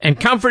 And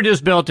comfort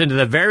is built into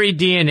the very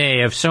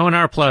DNA of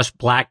Sonar Plus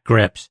Black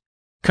grips.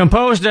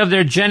 Composed of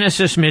their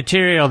Genesis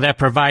material that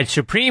provides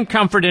supreme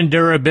comfort and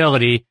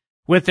durability,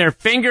 with their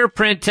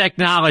fingerprint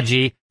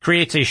technology,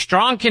 creates a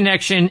strong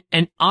connection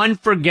and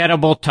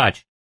unforgettable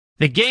touch.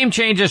 The game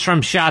changes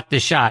from shot to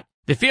shot.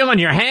 The feel in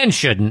your hand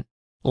shouldn't.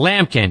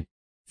 Lambkin.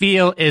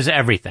 Feel is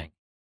everything.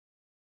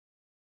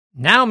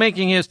 Now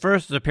making his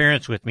first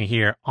appearance with me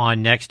here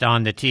on Next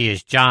on the Tee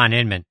is John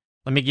Inman.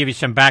 Let me give you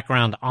some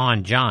background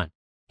on John.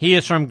 He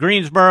is from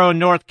Greensboro,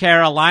 North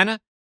Carolina,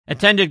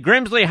 attended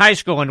Grimsley High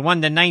School and won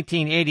the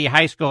 1980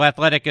 High School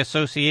Athletic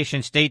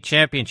Association State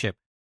Championship.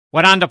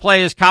 Went on to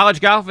play his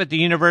college golf at the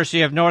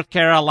University of North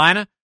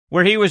Carolina,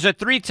 where he was a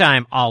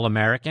 3-time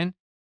All-American.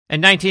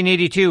 In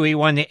 1982, he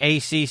won the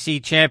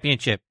ACC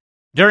Championship.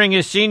 During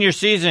his senior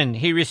season,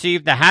 he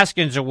received the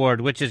Haskins Award,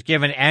 which is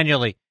given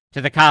annually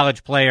to the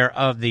College Player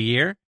of the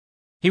Year.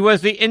 He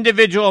was the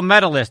individual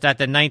medalist at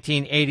the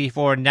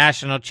 1984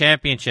 National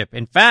Championship.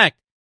 In fact,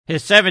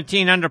 his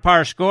 17 under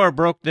par score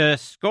broke the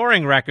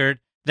scoring record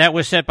that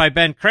was set by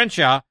Ben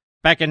Crenshaw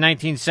back in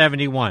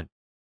 1971.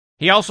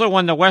 He also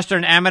won the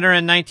Western Amateur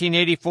in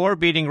 1984,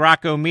 beating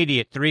Rocco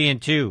Mediate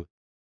 3-2.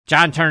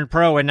 John turned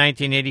pro in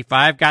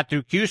 1985, got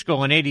through Q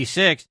School in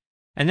 86,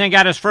 and then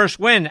got his first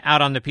win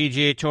out on the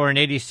PGA Tour in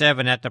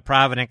 87 at the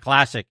Provident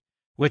Classic,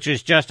 which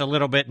is just a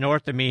little bit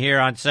north of me here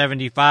on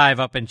 75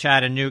 up in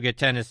Chattanooga,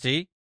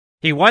 Tennessee.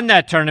 He won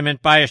that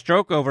tournament by a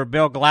stroke over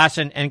Bill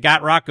Glasson and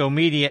got Rocco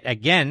Mediate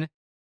again.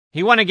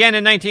 He won again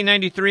in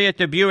 1993 at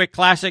the Buick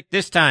Classic,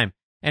 this time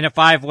in a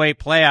 5-way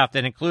playoff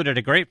that included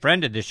a great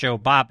friend of the show,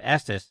 Bob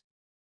Estes.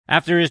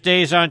 After his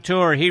days on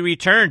tour, he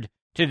returned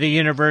to the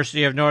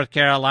University of North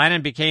Carolina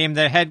and became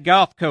the head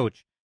golf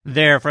coach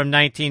there from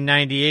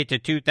 1998 to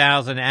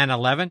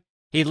 2011.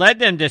 He led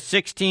them to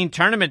 16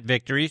 tournament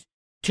victories,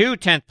 2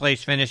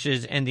 10th-place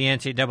finishes in the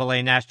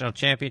NCAA National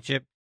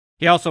Championship.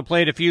 He also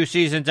played a few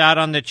seasons out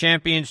on the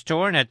Champions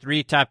Tour and had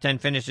 3 top 10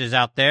 finishes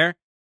out there.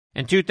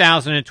 In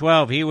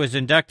 2012, he was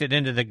inducted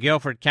into the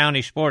Guilford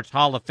County Sports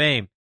Hall of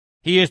Fame.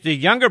 He is the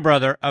younger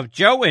brother of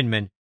Joe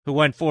Inman, who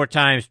won 4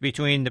 times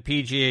between the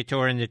PGA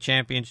Tour and the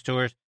Champions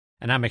Tours.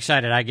 and I'm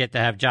excited I get to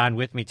have John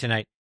with me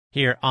tonight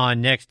here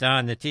on Next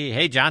on the Tee.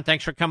 Hey, John,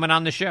 thanks for coming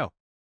on the show.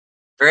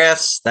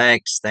 Chris,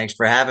 thanks. Thanks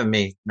for having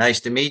me. Nice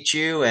to meet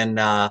you. And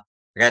I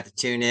got to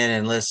tune in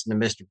and listen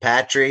to Mr.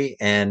 Patri,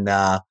 and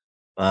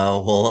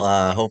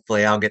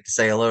hopefully I'll get to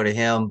say hello to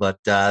him. But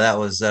that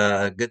was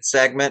a good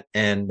segment,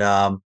 and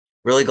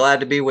really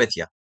glad to be with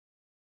you.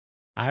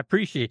 I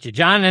appreciate you,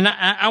 John. And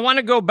I want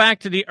to go back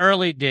to the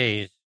early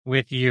days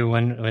with you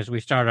as we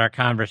start our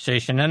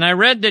conversation. And I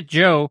read that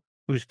Joe,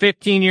 who's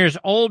 15 years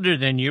older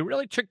than you,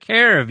 really took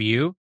care of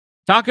you.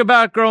 Talk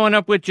about growing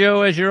up with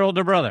Joe as your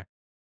older brother.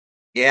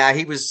 Yeah,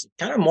 he was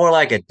kind of more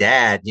like a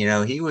dad.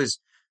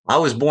 I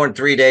was born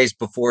 3 days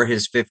before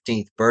his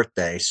 15th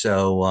birthday.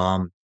 So,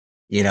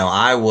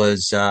 I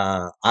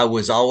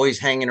was always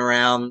hanging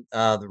around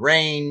the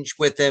range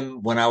with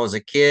him when I was a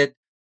kid.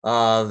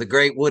 The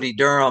great Woody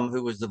Durham,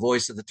 who was the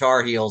voice of the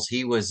Tar Heels,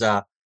 he was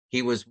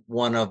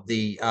one of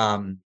the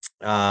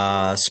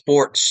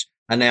sports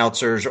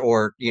announcers,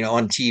 or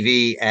on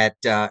TV at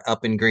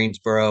up in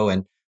Greensboro.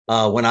 And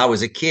when I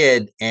was a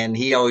kid, and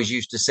he always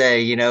used to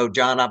say,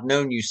 John, I've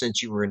known you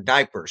since you were in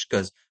diapers,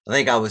 because I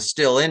think I was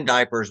still in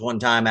diapers one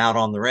time out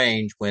on the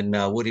range when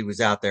Woody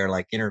was out there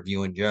like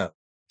interviewing Joe.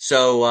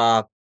 So,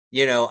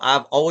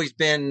 I've always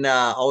been,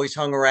 always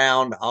hung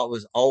around. I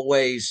was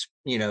always,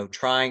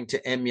 trying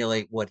to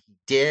emulate what he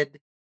did.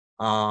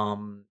 I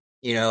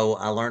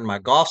learned my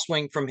golf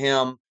swing from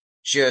him,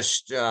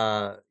 just,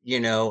 and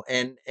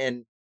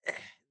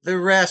the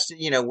rest,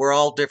 we're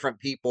all different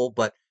people,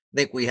 but I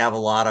think we have a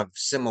lot of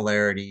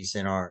similarities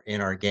in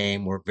our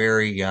game. We're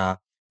very,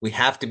 we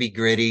have to be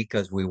gritty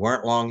because we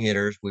weren't long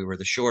hitters. We were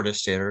the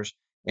shortest hitters,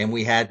 and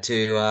we had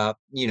to,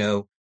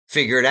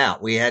 figure it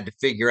out. We had to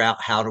figure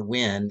out how to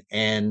win.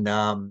 And,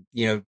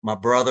 my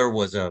brother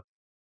was an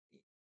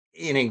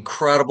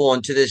incredible,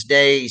 and to this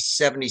day,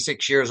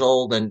 76 years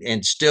old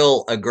and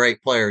still a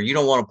great player. You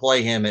don't want to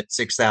play him at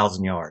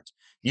 6,000 yards.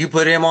 You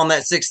put him on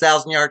that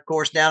 6,000 yard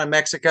course down in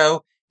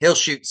Mexico, he'll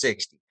shoot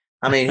 60.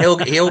 I mean,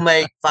 he'll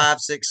make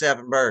 5, 6,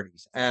 7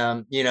 birdies.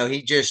 And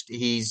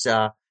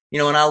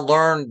I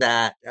learned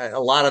that a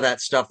lot of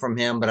that stuff from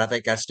him, but I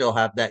think I still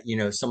have that,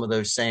 some of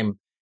those same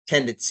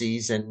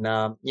tendencies. And,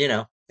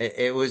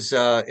 it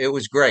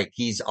was great.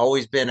 He's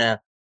always been a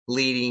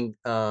leading,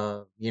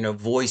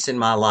 voice in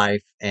my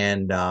life,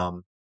 and,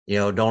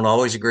 don't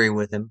always agree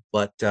with him,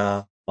 but,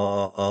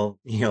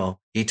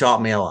 he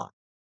taught me a lot.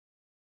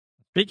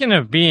 Speaking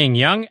of being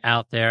young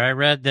out there, I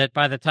read that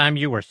by the time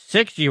you were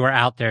 6, you were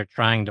out there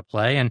trying to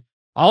play, and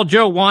all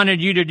Joe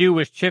wanted you to do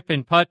was chip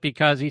and putt,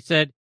 because he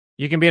said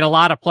you can beat a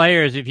lot of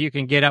players if you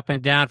can get up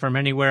and down from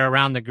anywhere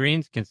around the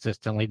greens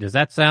consistently. Does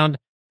that sound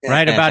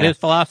right about his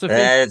philosophy?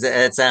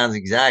 That sounds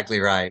exactly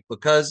right,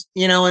 because,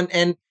 even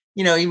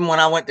when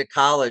I went to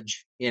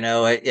college,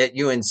 at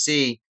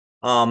UNC,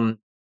 I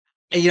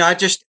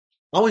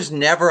was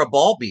never a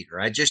ball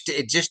beater. It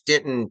just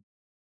didn't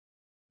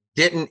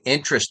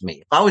interest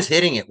me. If I was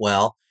hitting it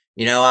well,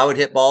 I would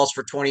hit balls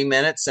for 20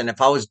 minutes. And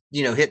if I was,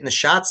 hitting the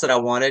shots that I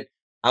wanted,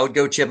 I would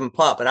go chip and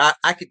putt. But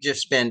I could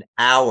just spend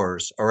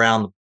hours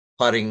around the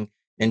putting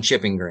and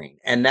chipping green.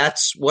 And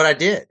that's what I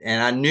did.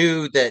 And I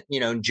knew that,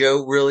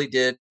 Joe really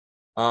did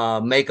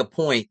make a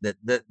point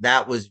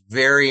that was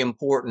very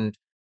important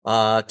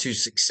to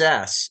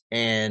success.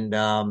 And,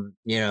 I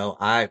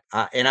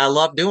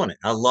love doing it.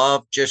 I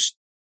love just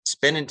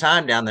spending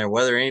time down there,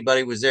 whether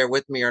anybody was there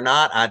with me or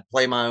not. I'd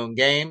play my own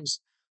games.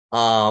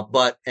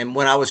 And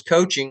when I was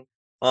coaching,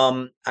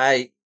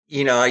 I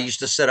used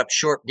to set up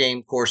short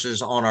game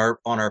courses on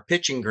our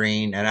pitching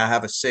green, and I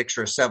have a 6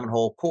 or 7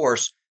 hole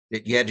course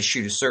that you had to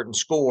shoot a certain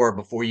score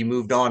before you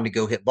moved on to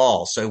go hit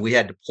balls. So we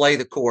had to play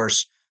the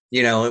course.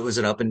 It was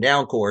an up and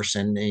down course,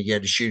 and you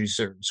had to shoot a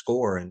certain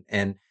score.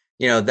 And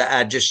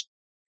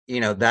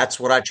that's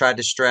what I tried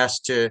to stress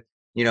to,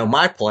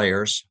 my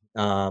players.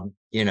 I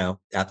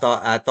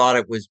thought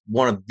it was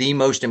one of the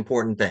most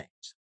important things.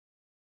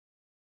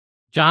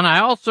 John, I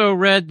also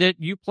read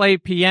that you play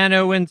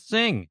piano and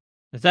sing.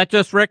 Is that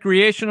just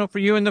recreational for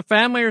you and the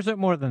family, or is it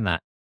more than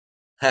that?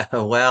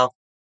 Well,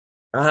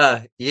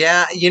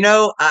 yeah,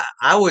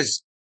 I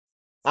was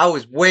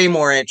way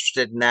more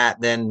interested in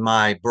that than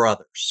my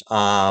brothers.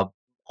 All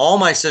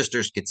my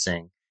sisters could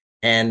sing,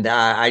 and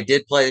I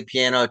did play the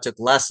piano. I took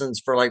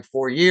lessons for like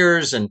 4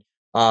 years, and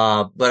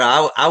but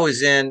I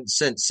was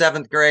since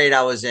 7th grade.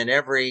 I was in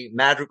every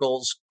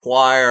madrigals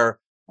choir.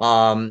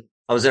 I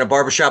was in a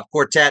barbershop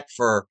quartet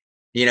for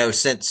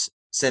since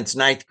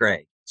 9th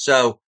grade.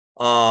 So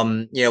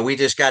we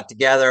just got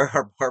together,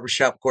 our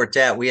barbershop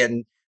quartet. We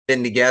hadn't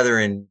been together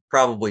in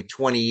probably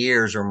 20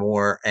 years or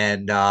more,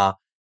 and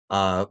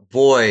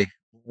boy,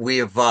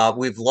 we've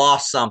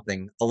lost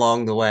something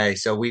along the way.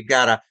 So we've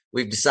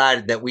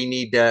decided that we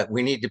need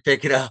to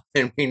pick it up,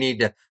 and we need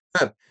to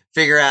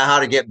figure out how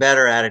to get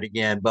better at it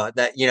again. But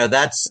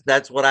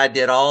that's what I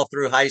did all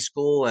through high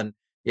school. And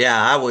yeah,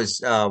 I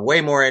was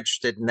way more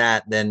interested in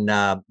that than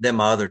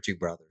my other 2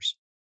 brothers.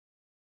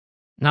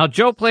 Now,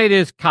 Joe played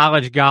his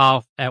college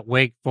golf at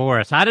Wake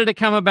Forest. How did it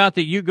come about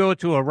that you go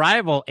to a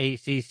rival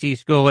ACC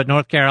school at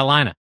North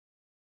Carolina?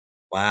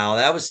 Wow.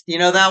 That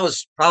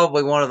was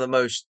probably one of the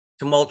most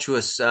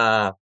tumultuous,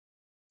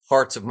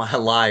 parts of my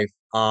life.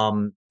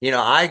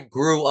 I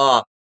grew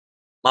up,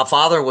 my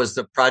father was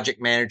the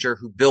project manager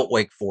who built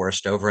Wake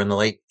Forest over in the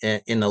late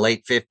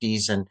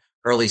 50s and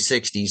early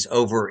 60s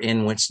over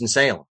in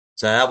Winston-Salem.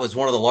 So that was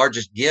one of the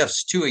largest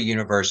gifts to a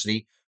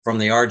university from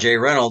the R.J.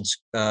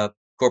 Reynolds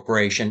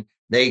Corporation.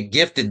 They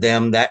gifted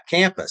them that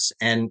campus.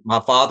 And my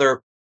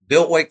father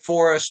built Wake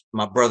Forest.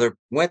 My brother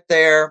went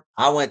there.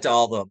 I went to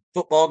all the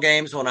football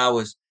games when I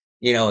was,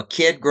 a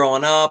kid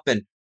growing up.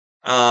 And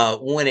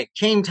when it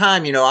came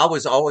time,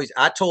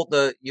 I told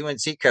the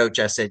UNC coach,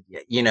 I said,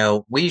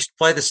 we used to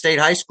play the state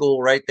high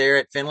school right there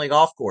at Finley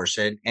Golf Course.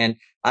 And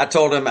I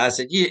told him, I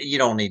said, you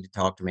don't need to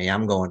talk to me.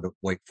 I'm going to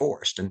Wake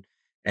Forest.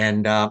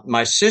 And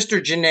my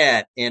sister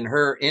Jeanette, in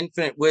her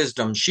infinite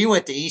wisdom, she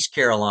went to East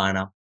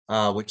Carolina,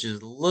 which is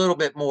a little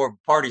bit more of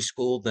a party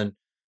school than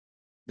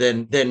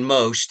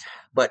most,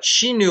 but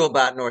she knew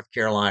about North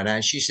Carolina.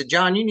 And she said,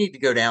 John, you need to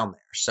go down there.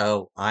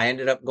 So I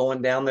ended up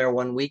going down there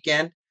one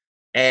weekend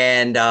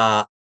and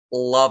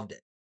loved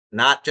it.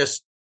 Not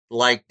just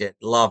liked it,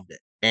 loved it.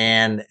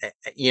 And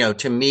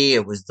to me,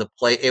 it was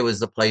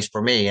the place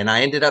for me. And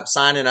I ended up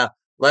signing a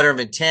letter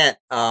of intent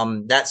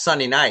that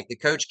Sunday night. The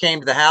coach came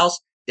to the house.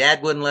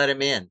 Dad wouldn't let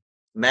him in.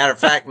 Matter of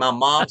fact, my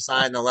mom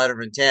signed the letter of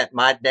intent.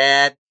 My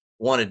dad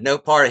wanted no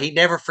part of it. He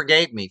never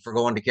forgave me for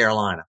going to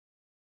Carolina.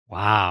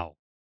 Wow.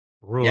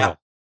 Brutal.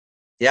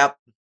 Yep.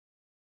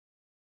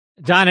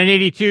 John, in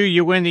 82,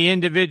 you win the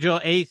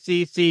individual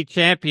ACC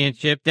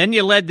championship. Then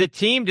you led the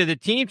team to the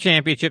team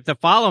championship the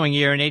following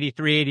year in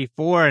 83,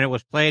 84, and it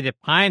was played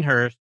at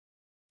Pinehurst.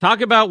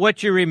 Talk about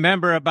what you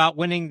remember about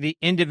winning the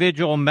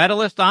individual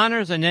medalist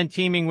honors and then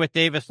teaming with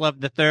Davis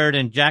Love III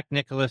and Jack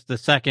Nicklaus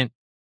II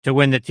to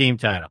win the team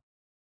title.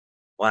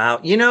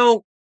 Wow.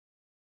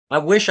 I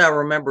wish I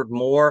remembered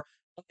more.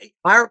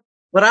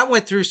 But I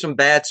went through some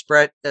bad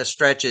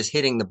stretches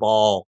hitting the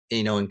ball,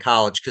 in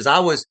college because I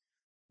was,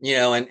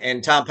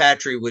 and Tom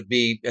Patri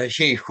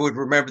he would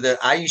remember that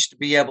I used to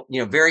be able,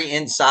 very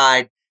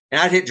inside,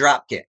 and I'd hit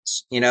drop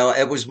kicks.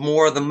 It was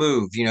more of the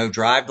move,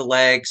 drive the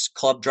legs,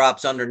 club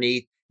drops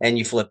underneath, and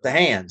you flip the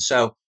hand.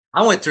 So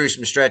I went through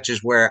some stretches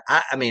where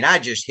I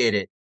just hit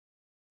it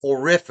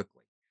horrifically.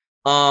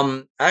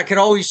 I could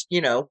always,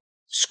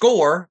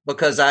 score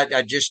because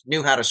I just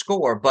knew how to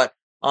score, but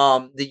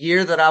the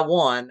year that I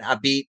won, I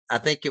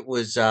think it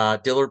was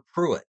Dillard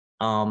Pruitt.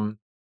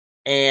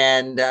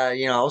 And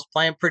I was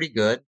playing pretty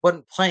good.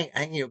 Wasn't playing,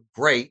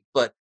 great,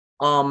 but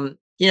and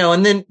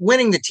then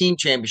winning the team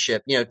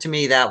championship, to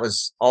me that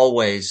was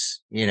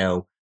always,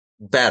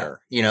 better.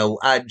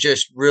 I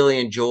just really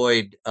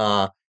enjoyed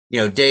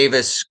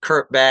Davis,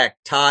 Kurt Beck,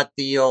 Todd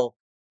Thiel,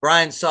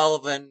 Brian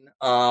Sullivan,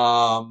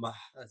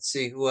 let's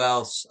see who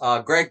else.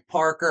 Greg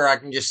Parker, I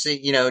can just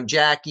see,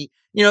 Jackie.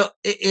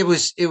 It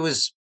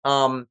was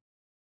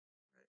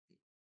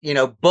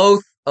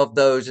both of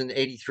those in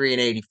 83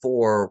 and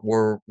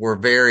 84 were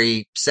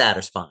very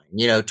satisfying,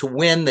 to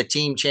win the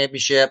team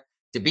championship,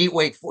 to beat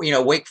Wake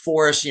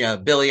Forest,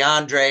 Billy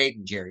Andre,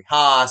 and Jerry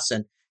Haas,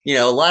 and,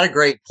 a lot of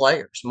great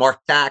players, Mark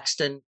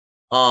Thaxton,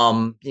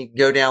 you can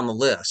go down the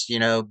list,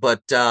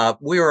 but,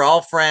 we were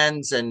all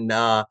friends and,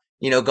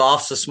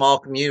 golf's a small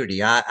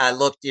community. I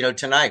looked,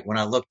 tonight when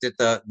I looked at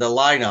the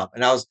lineup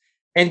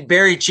and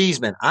Barry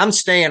Cheesman, I'm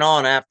staying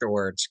on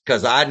afterwards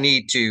because I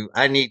need to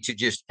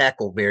just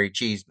heckle Barry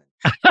Cheesman.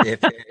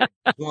 If I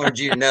wanted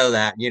you to know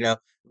that,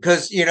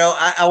 because,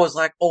 I was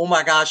like, oh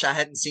my gosh, I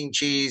hadn't seen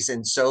Cheese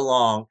in so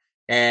long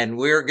and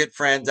we were good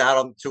friends out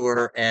on the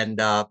tour. And,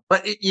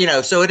 but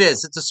so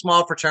it's a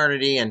small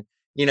fraternity and,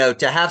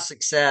 to have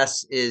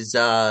success is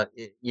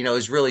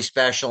really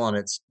special, and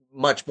it's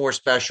much more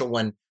special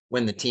when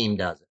the team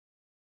does it.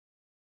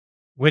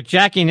 With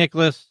Jackie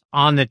Nicklaus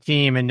on the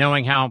team and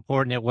knowing how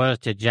important it was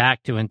to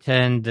Jack to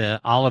attend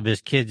all of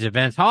his kids'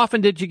 events, how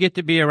often did you get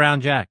to be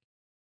around Jack?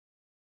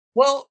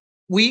 Well,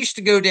 we used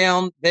to go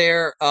down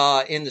there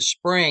in the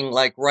spring,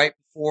 like right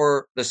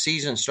before the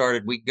season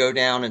started. We'd go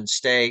down and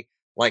stay.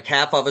 Like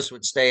half of us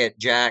would stay at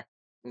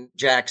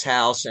Jack's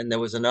house, and there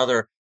was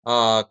another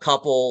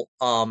couple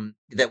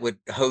that would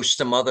host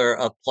some other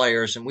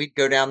players, and we'd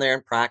go down there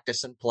and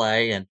practice and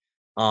play. And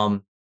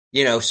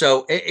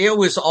so it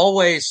was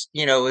always,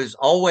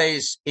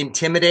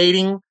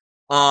 intimidating.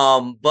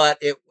 But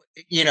it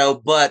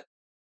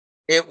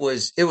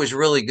was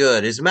really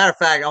good. As a matter of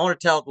fact, I want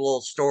to tell a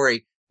little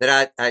story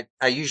that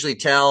I usually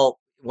tell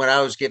when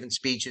I was giving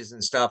speeches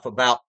and stuff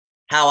about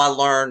how I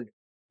learned,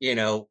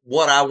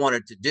 what I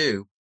wanted to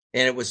do.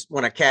 And it was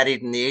when I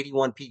caddied in the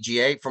 81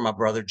 PGA for my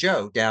brother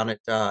Joe down at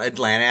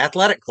Atlanta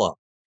Athletic Club.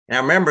 And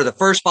I remember the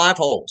first 5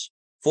 holes,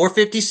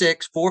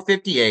 456,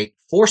 458,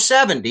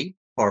 470,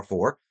 par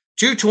 4,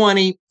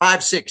 220,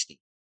 560.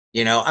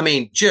 He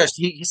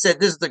said,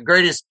 this is the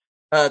greatest,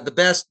 the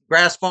best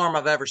grass farm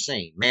I've ever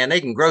seen. Man, they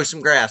can grow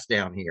some grass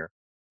down here.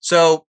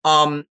 So,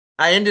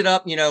 I ended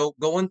up,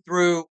 going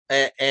through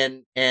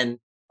and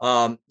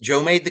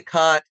Joe made the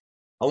cut.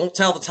 I won't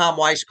tell the Tom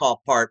Weisskopf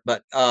part,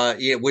 but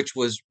which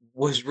was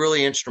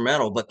really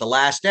instrumental. But the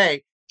last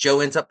day, Joe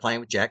ends up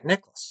playing with Jack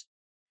Nicklaus.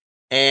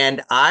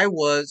 And I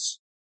was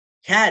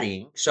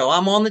caddying. So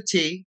I'm on the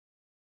tee,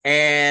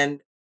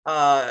 and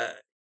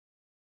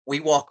we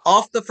walk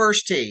off the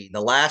first tee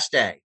the last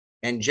day.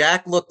 And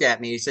Jack looked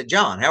at me. He said,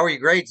 John, how are your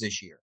grades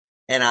this year?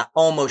 And I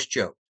almost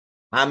choked.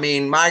 I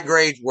mean, my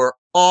grades were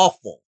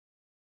awful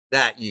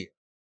that year.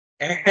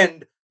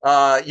 And,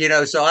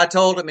 so I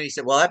told him, and he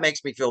said, well, that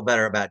makes me feel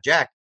better about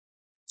Jack.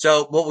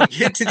 So, we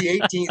get to the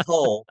 18th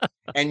hole,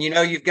 and,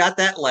 you've got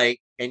that lake,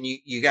 and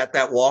you got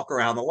that walk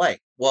around the lake.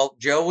 Well,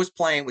 Joe was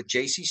playing with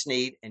J.C.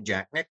 Sneed and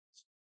Jack Nicklaus.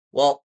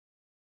 Well,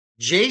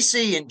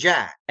 J.C. and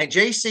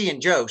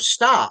Joe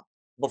stopped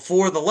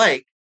before the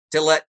lake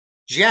to let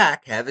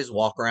Jack have his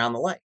walk around the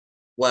lake.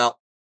 Well,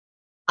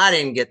 I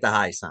didn't get the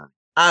high sign.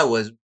 I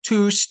was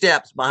 2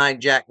 steps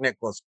behind Jack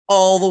Nicklaus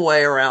all the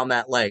way around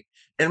that lake.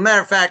 And a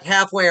matter of fact,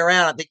 halfway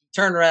around, I think he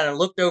turned around and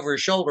looked over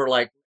his shoulder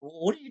like,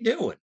 what are you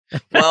doing?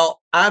 Well,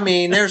 I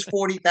mean, there's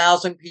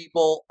 40,000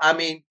 people,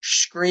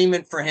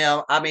 screaming for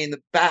him.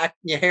 The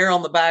hair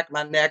on the back of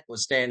my neck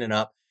was standing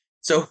up.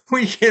 So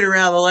we get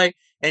around the lake,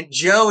 and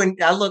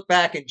I look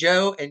back, and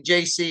Joe and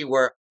JC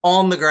were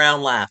on the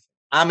ground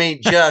laughing.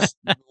 Just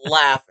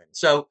laughing.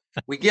 So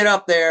we get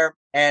up there,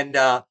 and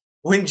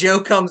when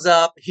Joe comes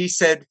up, he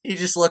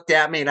just looked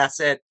at me, and I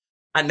said,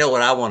 I know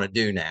what I want to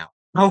do now.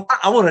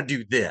 I want to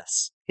do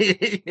this.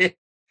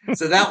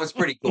 So that was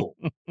pretty cool.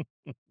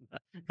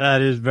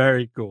 That is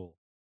very cool.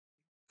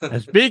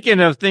 And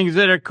speaking of things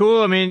that are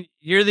cool,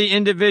 you're the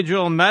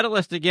individual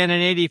medalist again in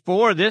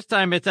 '84. This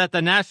time it's at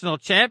the National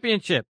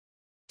Championship.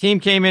 Team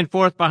came in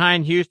 4th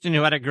behind Houston,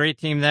 who had a great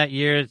team that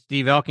year.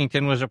 Steve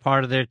Elkington was a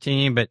part of their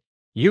team, but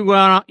you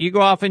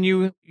go off and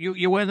you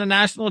win the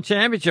National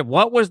Championship.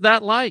 What was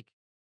that like?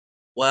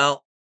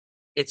 Well,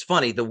 it's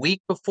funny. The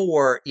week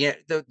before,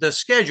 the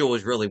schedule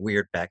was really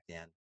weird back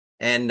then.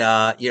 And,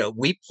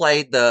 we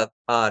played the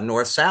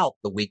North-South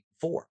the week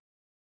before.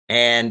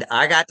 And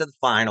I got to the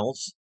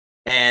finals,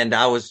 and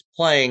I was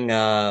playing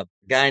a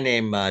guy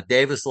named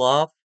Davis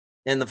Love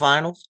in the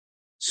finals.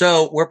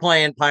 So we're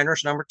playing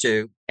Pinehurst number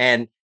 2,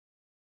 and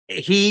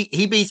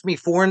he beats me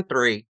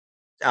 4-3.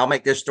 I'll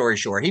make this story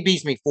short. He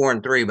beats me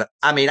 4-3, but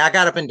I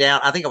got up and down.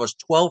 I think I was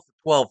 12 for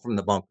 12 from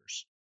the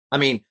bunkers.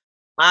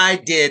 I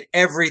did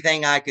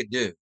everything I could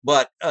do.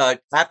 But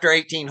after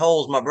 18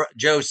 holes,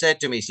 Joe said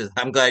to me, he says,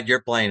 I'm glad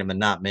you're playing him and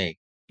not me.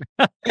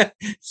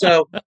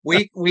 So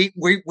we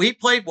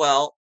played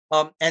well.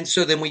 And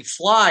so then we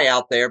fly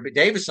out there, but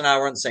Davis and I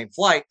were on the same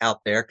flight out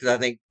there because I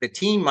think the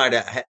team might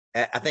have,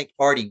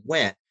 already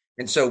went.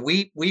 And so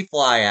we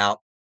fly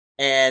out,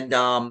 and,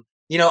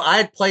 I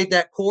had played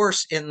that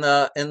course in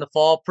the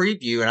fall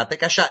preview, and I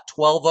think I shot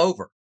 12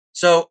 over.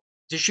 So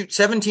to shoot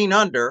 17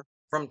 under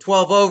from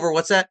 12 over,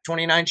 what's that?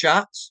 29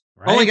 shots?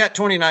 Right. Only got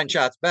 29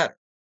 shots better,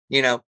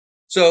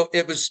 So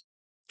it was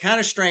kind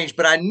of strange,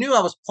 but I knew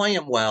I was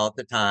playing well at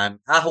the time.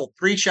 I hold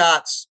 3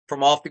 shots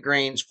from off the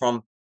greens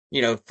from,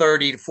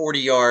 30 to 40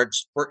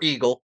 yards for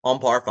eagle on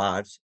par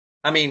 5s.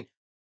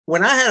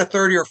 When I had a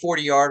 30 or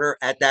 40 yarder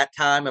at that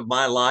time of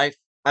my life,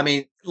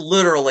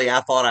 literally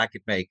I thought I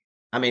could make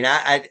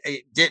it.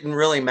 It didn't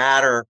really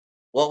matter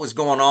what was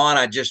going on.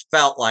 I just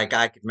felt like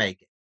I could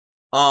make it.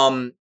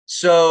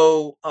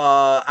 So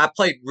I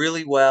played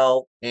really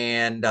well,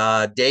 and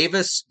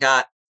Davis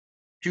got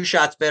 2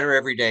 shots better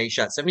every day. He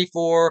shot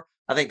 74,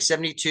 I think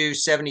 72,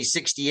 70,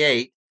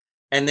 68.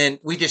 And then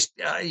we just,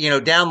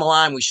 down the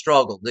line, we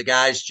struggled. The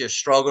guys just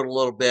struggled a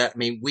little bit.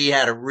 We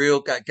had a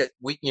real,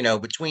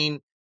 between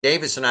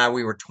Davis and I,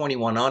 we were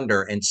 21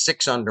 under, and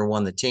 6 under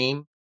won the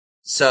team.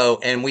 So,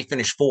 and we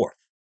finished 4th.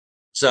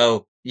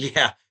 So,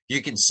 yeah,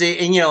 you can see,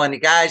 and the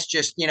guys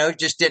just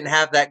didn't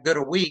have that good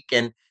a week.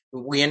 And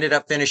we ended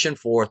up finishing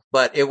 4th,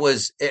 but it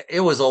was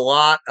a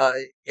lot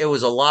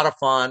of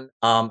fun.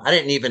 I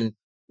didn't even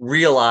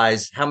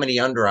realize how many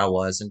under I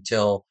was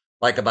until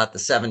like about the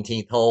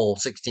 17th hole,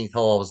 16th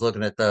hole. I was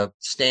looking at the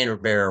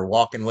standard bearer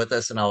walking with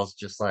us, and I was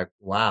just like,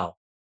 wow,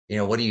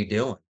 what are you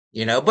doing?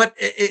 But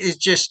it's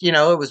just,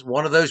 it was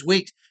one of those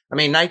weeks.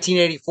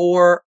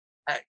 1984,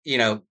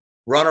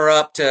 runner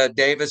up to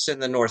Davis in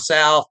the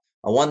North-South.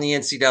 I won the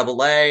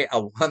NCAA. I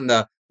won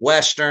the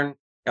Western.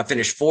 I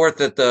finished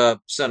 4th at the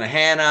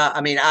Susquehanna.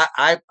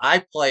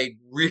 I played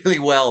really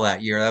well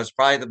that year. That was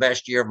probably the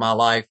best year of my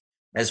life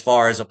as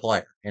far as a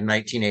player in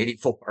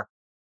 1984.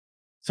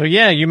 So,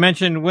 yeah, you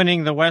mentioned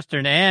winning the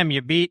Western Am.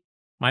 You beat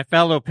my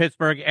fellow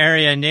Pittsburgh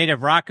area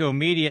native Rocco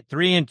Mediate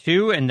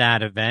 3-2 in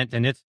that event.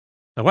 And it's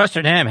the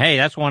Western Am. Hey,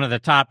 that's one of the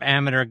top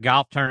amateur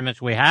golf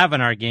tournaments we have in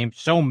our game.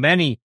 So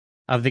many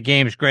of the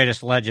game's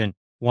greatest legend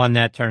won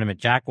that tournament.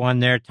 Jack won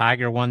there.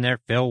 Tiger won there.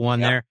 Phil won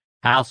there.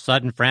 Hal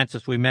Sutton,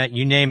 Francis, we met.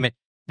 You name it.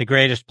 The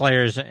greatest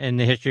players in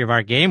the history of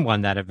our game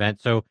won that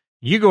event. So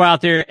you go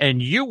out there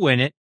and you win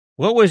it.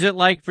 What was it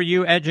like for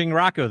you edging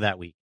Rocco that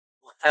week?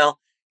 Well,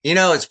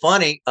 it's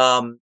funny.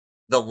 The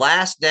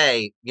last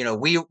day,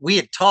 we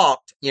had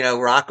talked,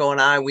 Rocco and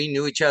I, we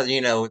knew each other,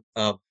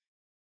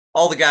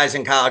 all the guys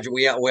in college,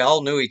 we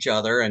all knew each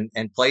other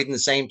and played in the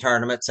same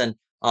tournaments. And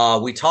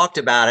we talked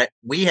about it.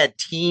 We had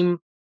team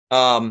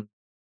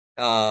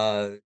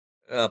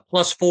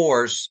plus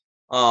fours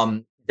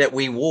that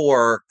we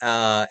wore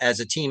as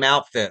a team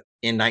outfit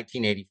in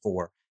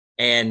 1984.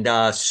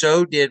 And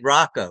so did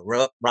Rocco.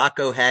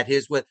 Rocco had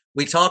his with.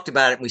 We talked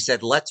about it and we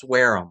said, let's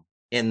wear them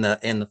in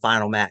the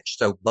final match.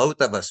 So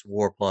both of us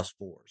wore plus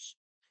fours.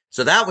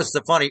 So that was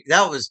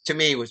to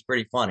me was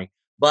pretty funny.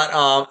 But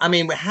I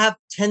mean, we have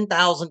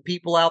 10,000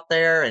 people out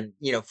there and,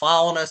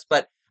 following us.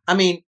 But I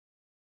mean,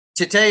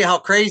 to tell you how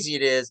crazy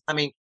it is, I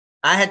mean,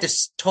 I had to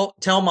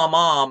tell my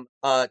mom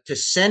to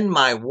send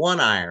my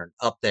 1-iron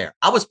up there.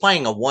 I was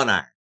playing a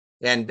 1-iron,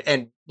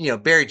 and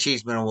Barry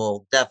Cheesman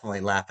will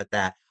definitely laugh at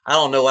that. I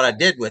don't know what I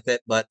did with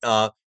it, but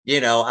I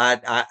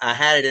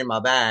had it in my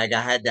bag.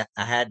 I had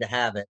to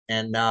have it,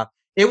 and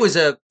it was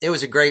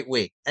a great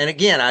week. And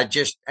again,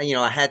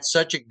 I had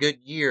such a good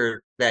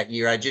year that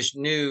year. I just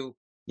knew,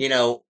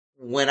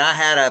 when I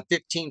had a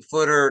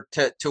 15-footer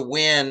to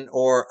win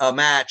or a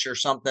match or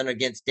something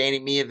against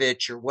Danny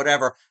Mijovich or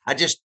whatever, I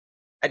just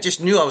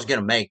knew I was going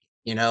to make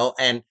it,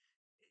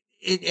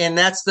 and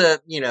that's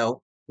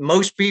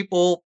most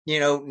people,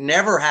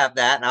 never have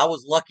that. And I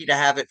was lucky to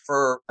have it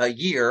for a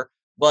year,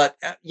 but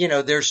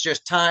there's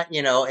just time,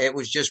 it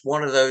was just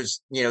one of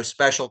those,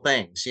 special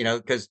things,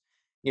 because,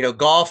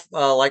 golf,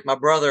 like my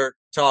brother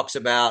talks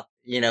about,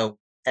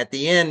 at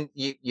the end,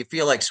 you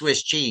feel like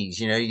Swiss cheese,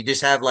 you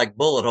just have like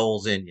bullet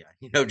holes in you,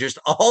 just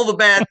all the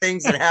bad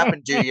things that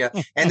happen to you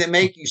and that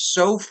make you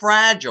so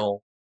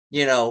fragile,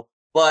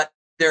 but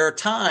there are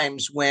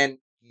times when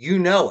you're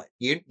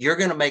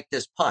going to make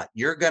this putt.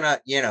 You're going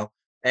to,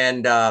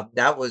 and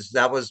that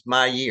was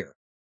my year.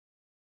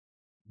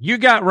 You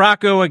got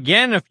Rocco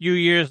again a few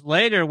years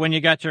later when you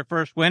got your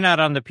first win out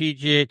on the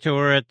PGA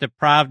Tour at the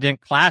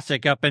Provident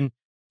Classic up in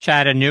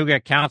Chattanooga,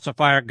 Council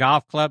Fire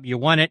Golf Club. You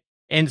won it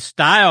in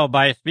style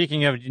by,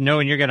 speaking of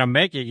knowing you're going to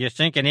make it, you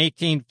sink an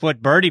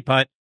 18-foot birdie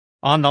putt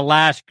on the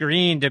last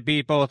green to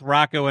beat both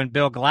Rocco and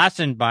Bill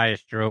Glasson by a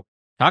stroke.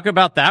 Talk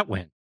about that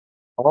win.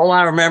 All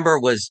I remember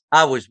was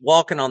I was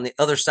walking on the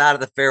other side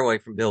of the fairway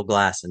from Bill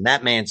Glasson.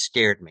 That man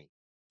scared me.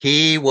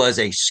 He was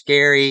a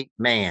scary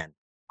man.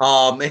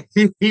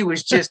 He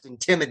was just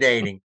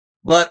intimidating.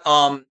 But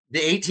the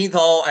 18th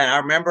hole, and I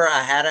remember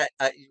I had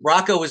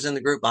Rocco was in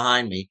the group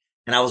behind me,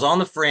 and I was on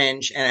the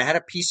fringe, and I had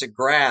a piece of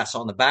grass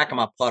on the back of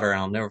my putter, and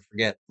I'll never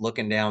forget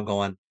looking down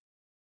going,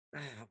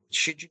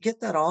 should you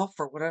get that off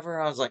or whatever?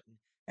 I was like,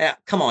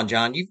 come on,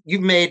 John,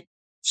 you've made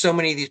so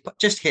many of these,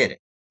 just hit it.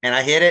 And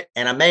I hit it,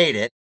 and I made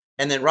it.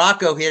 And then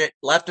Rocco hit it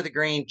left of the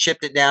green,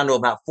 chipped it down to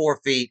about 4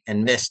 feet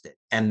and missed it.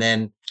 And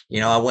then,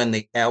 I win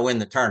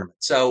the tournament.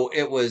 So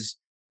it was,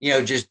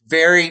 just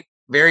very,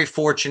 very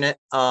fortunate,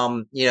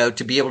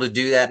 to be able to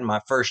do that in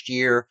my first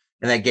year.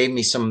 And that gave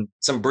me some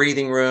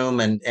breathing room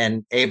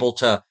and able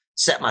to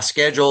set my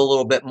schedule a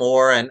little bit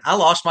more. And I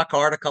lost my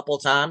card a couple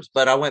of times,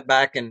 but I went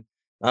back and,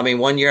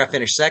 one year I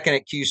finished second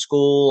at Q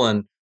School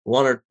and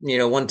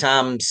one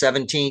time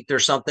 17th or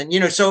something,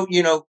 so,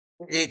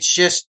 it's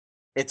just,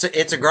 it's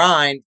a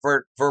grind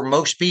for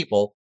most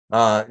people,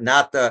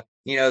 not the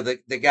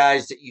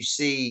guys that you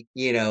see,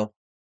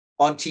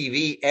 on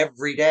TV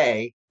every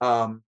day.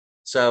 That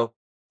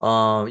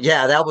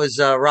was,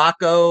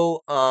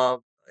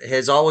 Rocco,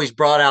 has always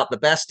brought out the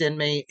best in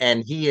me.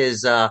 And he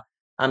is,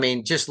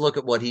 just look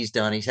at what he's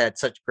done. He's had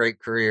such a great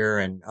career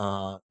and,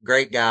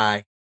 great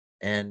guy.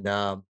 And,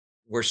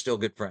 we're still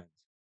good friends.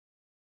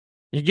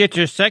 You get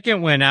your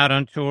second win out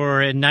on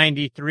tour in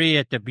 93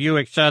 at the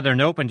Buick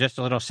Southern Open, just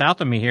a little south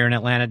of me here in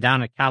Atlanta,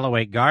 down at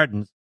Callaway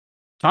Gardens.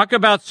 Talk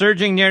about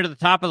surging near to the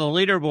top of the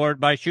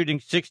leaderboard by shooting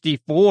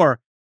 64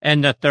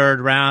 in the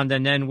third round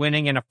and then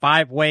winning in a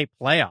 5-way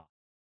playoff.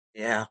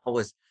 Yeah, I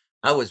was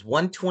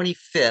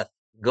 125th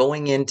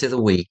going into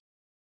the week.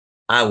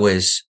 I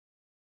was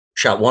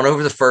shot 1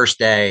 over the first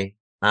day.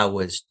 I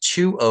was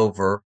 2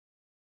 over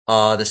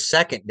the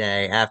second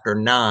day after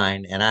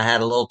 9, and I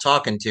had a little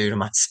talking to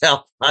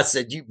myself. I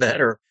said,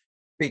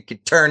 we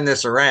could turn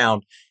this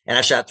around. And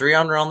I shot 3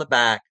 under on the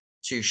back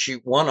to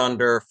shoot 1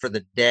 under for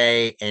the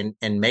day and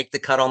make the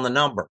cut on the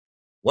number.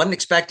 Wasn't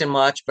expecting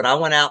much, but I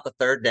went out the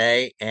third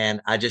day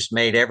and I just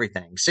made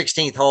everything.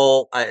 16th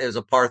hole, it was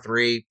a par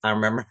 3. I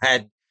remember I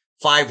had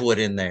 5-wood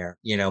in there.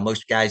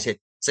 Most guys hit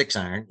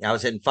 6-iron. I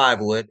was hitting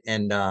 5-wood,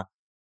 and I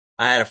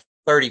had a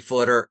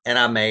 30-footer and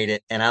I made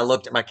it. And I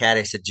looked at my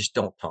caddy. I said, just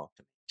don't talk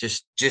to me.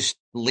 Just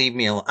leave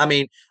me alone.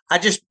 I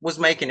just was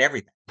making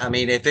everything.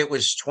 If it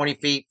was 20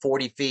 feet,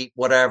 40 feet,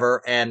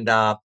 whatever. And,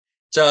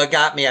 so it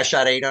got me, I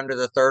shot 8 under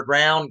the third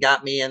round,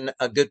 got me in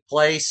a good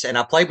place. And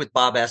I played with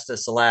Bob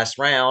Estes the last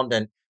round,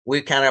 and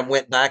we kind of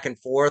went back and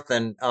forth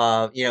and,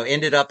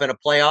 ended up in a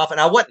playoff.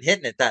 And I wasn't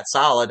hitting it that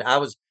solid.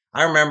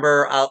 I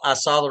remember I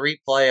saw the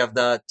replay of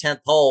the 10th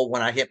hole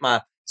when I hit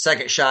my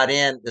second shot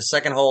in the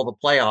second hole of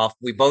the playoff.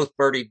 We both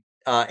birdied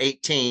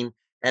 18.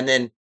 And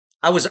then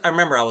I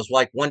remember I was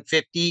like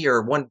 150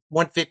 or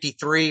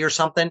 153 or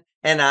something.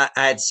 And I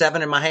had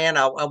 7 in my hand.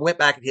 I went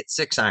back and hit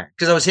 6-iron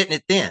because I was hitting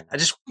it thin. I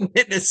just wasn't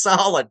hitting it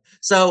solid.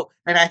 So,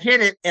 and I hit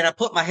it and I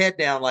put my head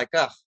down like,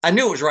 I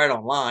knew it was right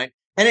on line,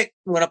 and it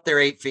went up there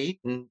 8 feet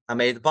and I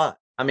made the putt.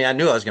 I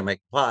knew I was going to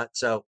make the putt.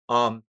 So,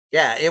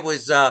 it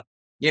was,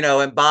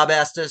 and Bob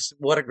Estes,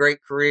 what a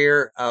great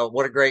career,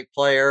 what a great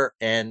player.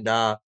 And,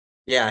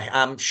 yeah,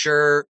 I'm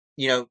sure,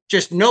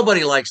 just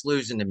nobody likes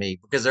losing to me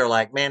because they're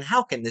like, man,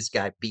 how can this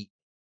guy beat?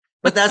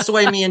 But that's the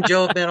way me and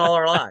Joe have been all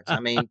our lives. I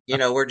mean,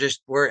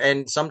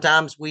 and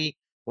sometimes we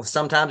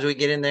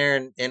get in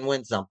there and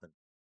win something.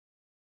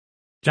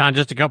 John,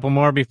 just a couple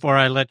more before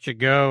I let you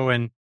go.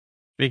 And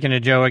speaking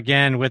of Joe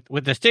again, with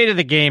the state of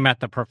the game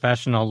at the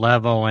professional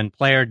level and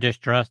player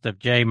distrust of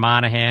Jay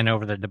Monahan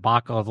over the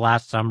debacle of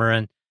last summer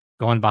and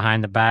going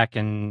behind the back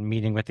and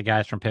meeting with the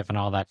guys from PIF and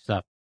all that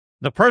stuff,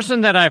 the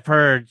person that I've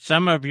heard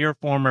some of your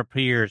former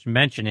peers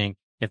mentioning,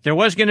 if there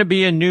was going to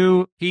be a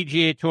new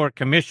PGA Tour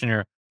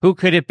commissioner, who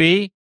could it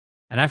be?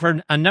 And I've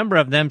heard a number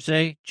of them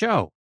say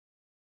Joe.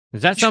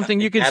 Is that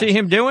something you can see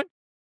him doing?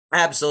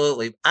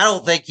 Absolutely. I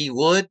don't think he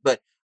would, but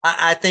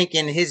I think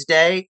in his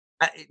day,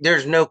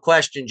 there's no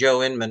question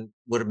Joe Inman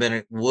would have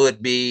been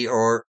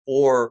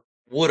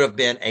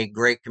a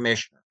great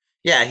commissioner.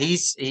 Yeah,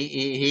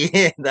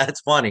 he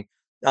that's funny.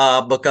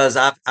 Because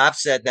I've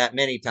said that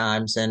many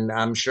times, and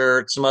I'm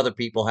sure some other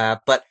people have.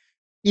 But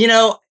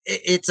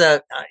it's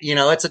a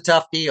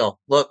tough deal.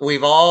 Look,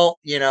 we've all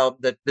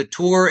the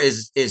tour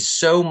is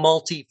so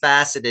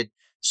multifaceted.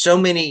 So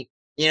many,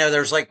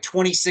 there's like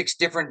 26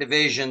 different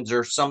divisions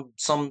or some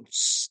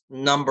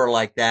number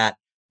like that.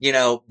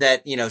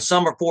 That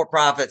some are for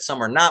profit,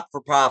 some are not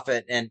for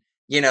profit, and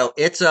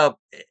it's a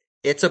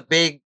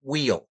big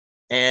wheel.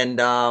 And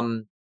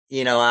I'm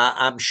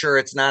sure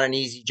it's not an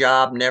easy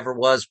job. Never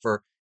was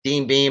for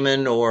Dean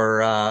Beeman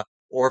or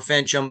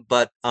Fincham,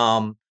 but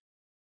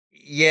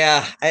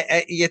yeah,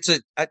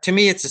 to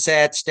me it's a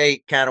sad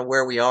state, kind of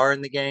where we are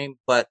in the game.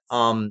 But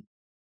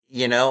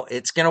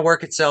it's going to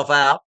work itself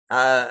out.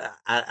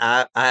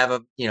 I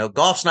have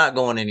golf's not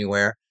going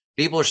anywhere.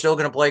 People are still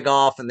going to play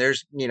golf, and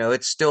there's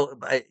it's still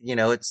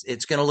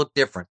it's going to look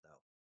different though.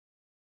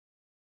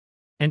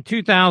 In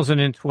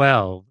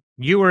 2012,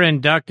 you were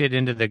inducted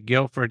into the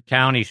Guilford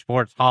County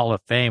Sports Hall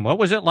of Fame. What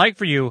was it like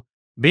for you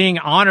being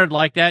honored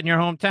like that in your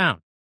hometown?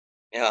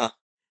 Yeah,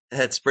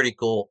 that's pretty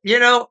cool.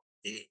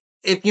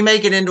 If you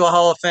make it into a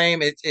Hall of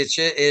Fame, it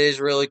is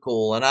really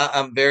cool. And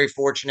I'm very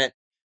fortunate,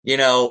 then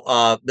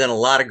a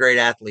lot of great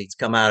athletes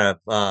come out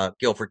of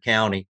Guilford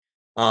County.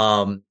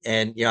 And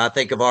I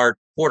think of our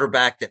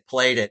quarterback that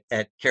played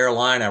at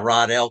Carolina,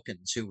 Rod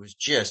Elkins, who was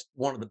just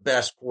one of the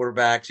best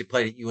quarterbacks. He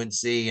played at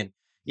UNC. And,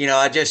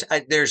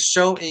 there's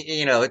so,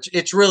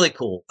 it's really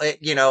cool.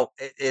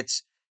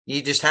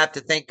 You just have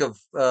to think of,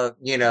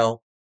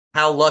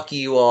 how lucky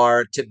you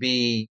are to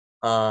be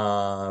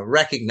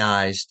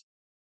recognized,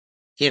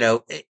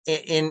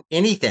 in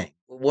anything,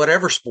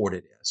 whatever sport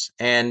it is.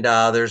 And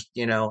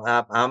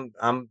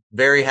I'm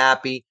very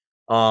happy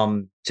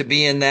to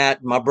be in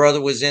that. My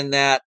brother was in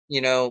that,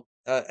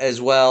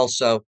 as well.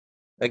 So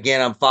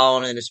again, I'm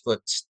following in his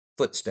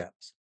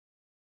footsteps.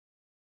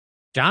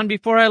 John,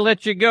 before I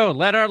let you go,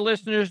 let our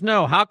listeners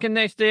know, how can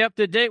they stay up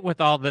to date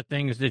with all the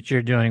things that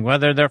you're doing,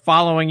 whether they're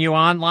following you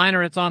online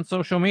or it's on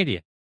social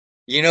media?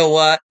 You know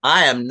what?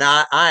 I am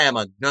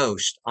a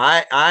ghost.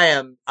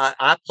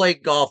 I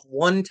played golf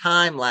one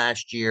time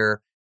last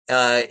year,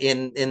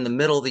 in the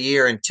middle of the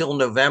year until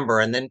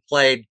November, and then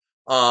played,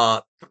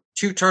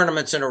 2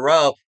 tournaments in a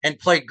row and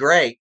played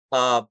great,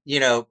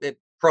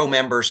 pro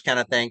members kind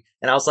of thing.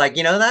 And I was like,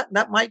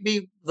 that might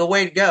be the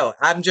way to go.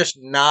 I'm just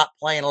not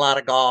playing a lot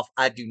of golf.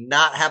 I do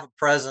not have a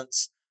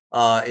presence.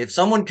 If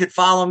someone could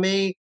follow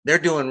me, they're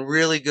doing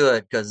really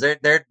good because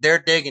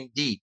they're digging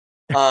deep.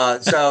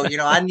 So,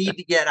 I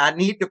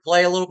need to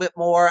play a little bit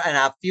more, and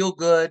I feel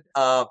good.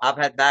 I've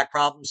had back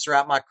problems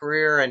throughout my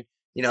career, and,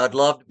 I'd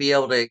love to be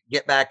able to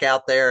get back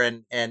out there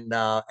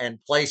and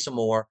play some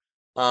more.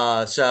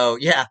 So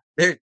yeah,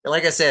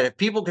 like I said, if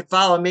people could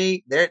follow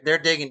me, they're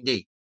digging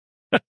deep.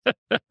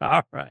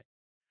 All right.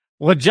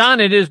 Well, John,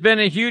 it has been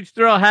a huge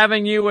thrill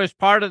having you as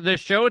part of the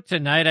show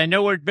tonight. I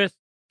know we're just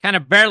kind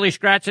of barely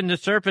scratching the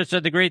surface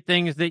of the great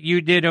things that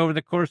you did over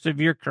the course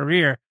of your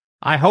career.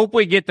 I hope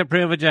we get the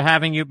privilege of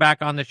having you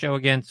back on the show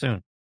again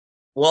soon.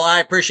 Well, I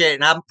appreciate it.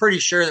 And I'm pretty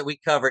sure that we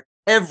covered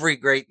every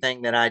great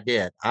thing that I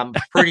did. I'm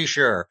pretty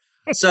sure.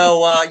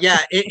 So, yeah,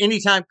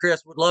 anytime,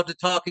 Chris, would love to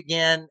talk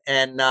again.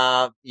 And,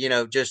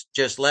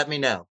 just let me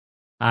know.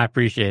 I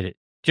appreciate it.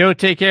 Joe,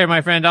 take care,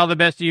 my friend. All the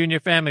best to you and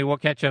your family. We'll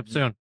catch up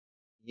soon.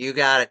 You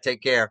got it.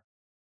 Take care.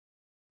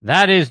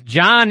 That is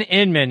John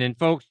Inman. And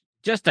folks,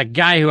 just a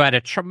guy who had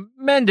a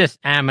tremendous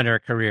amateur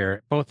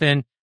career, both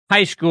in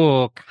high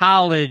school,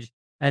 college,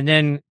 and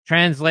then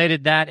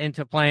translated that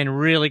into playing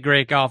really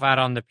great golf out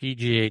on the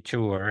PGA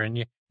Tour. And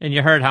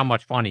you heard how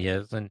much fun he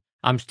is. And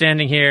I'm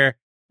standing here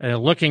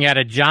looking at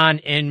a John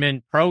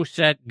Inman Pro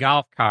Set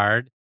golf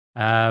card,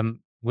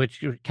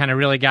 which kind of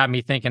really got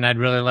me thinking I'd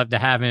really love to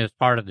have him as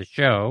part of the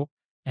show.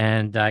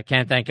 And I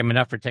can't thank him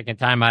enough for taking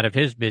time out of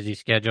his busy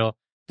schedule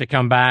to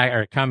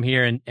come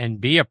here and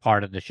be a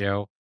part of the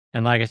show.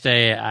 And like I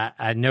say,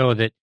 I know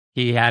that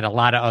he had a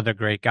lot of other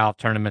great golf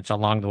tournaments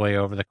along the way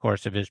over the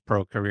course of his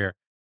pro career.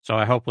 So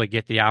I hopefully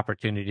get the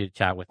opportunity to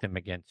chat with him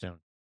again soon.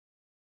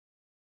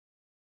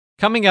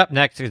 Coming up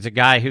next is a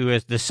guy who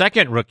is the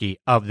second rookie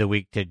of the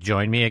week to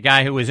join me, a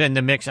guy who was in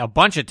the mix a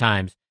bunch of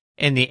times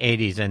in the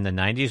 80s and the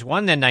 90s,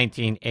 won the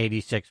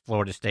 1986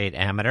 Florida State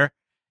Amateur,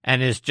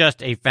 and is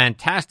just a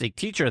fantastic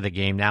teacher of the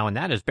game now, and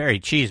that is Barry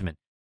Cheesman.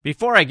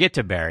 Before I get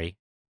to Barry,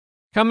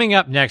 coming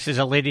up next is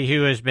a lady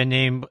who has been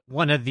named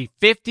one of the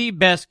 50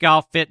 best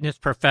golf fitness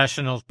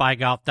professionals by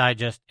Golf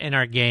Digest in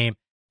our game,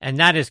 and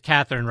that is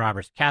Catherine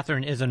Roberts.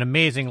 Catherine is an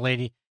amazing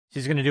lady.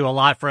 She's going to do a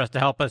lot for us to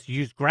help us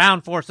use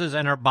ground forces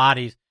and our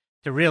bodies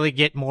to really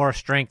get more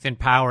strength and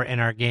power in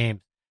our games.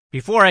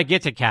 Before I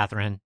get to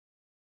Catherine,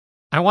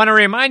 I want to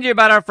remind you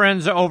about our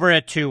friends over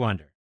at 2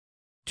 Under.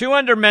 2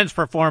 Under men's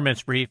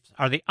performance briefs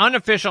are the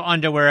unofficial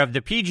underwear of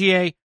the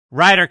PGA,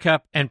 Ryder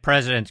Cup, and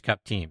President's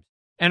Cup teams,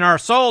 and are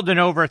sold in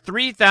over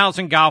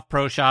 3,000 golf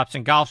pro shops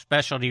and golf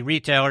specialty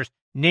retailers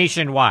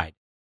nationwide.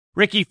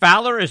 Ricky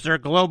Fowler is their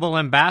global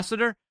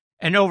ambassador,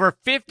 and over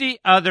 50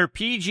 other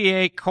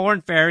PGA,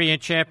 Korn Ferry,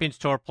 and Champions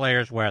Tour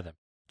players wear them.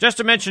 Just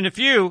to mention a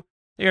few,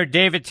 they are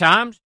David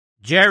Toms,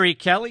 Jerry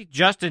Kelly,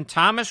 Justin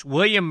Thomas,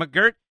 William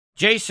McGirt,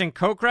 Jason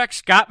Kokrak,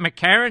 Scott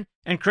McCarron,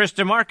 and Chris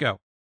DeMarco.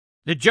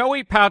 The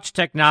Joey Pouch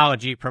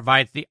technology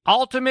provides the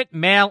ultimate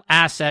male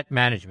asset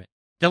management,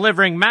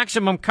 delivering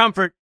maximum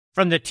comfort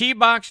from the tee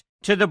box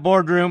to the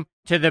boardroom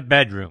to the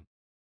bedroom.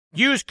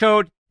 Use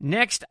code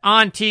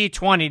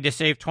NEXTONT20 to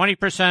save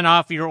 20%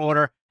 off your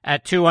order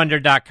at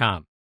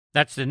 2under.com.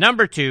 That's the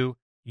number 2,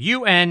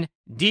 UNDR.com.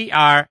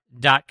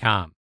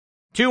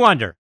 2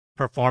 Under,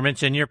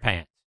 performance in your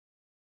pants.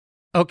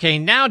 Okay,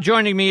 now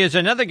joining me is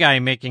another guy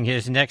making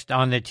his next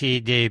on the tee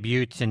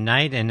debut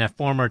tonight, and a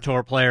former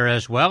tour player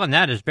as well, and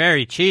that is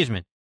Barry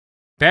Cheesman.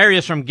 Barry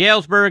is from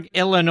Galesburg,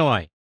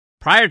 Illinois.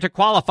 Prior to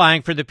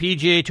qualifying for the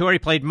PGA Tour, he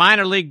played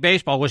minor league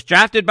baseball, was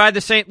drafted by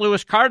the St.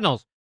 Louis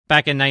Cardinals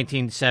back in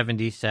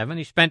 1977.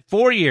 He spent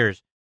 4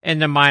 years in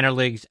the minor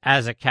leagues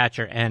as a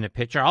catcher and a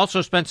pitcher.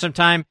 Also spent some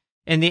time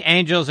in the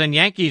Angels and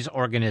Yankees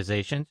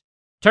organizations.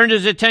 Turned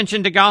his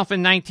attention to golf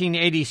in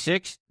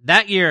 1986.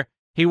 That year,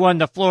 he won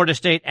the Florida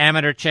State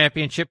Amateur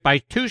Championship by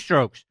 2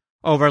 strokes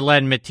over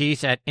Len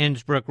Matisse at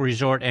Innsbruck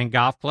Resort and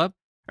Golf Club.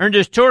 Earned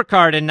his tour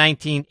card in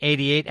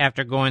 1988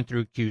 after going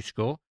through Q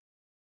School.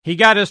 He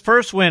got his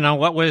first win on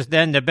what was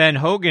then the Ben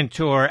Hogan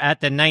Tour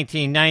at the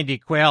 1990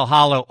 Quail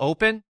Hollow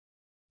Open.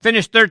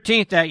 Finished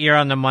 13th that year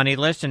on the money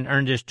list and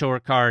earned his tour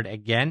card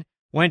again.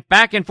 Went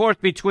back and forth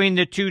between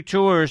the 2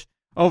 tours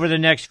over the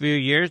next few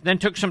years, then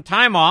took some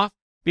time off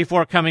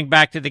before coming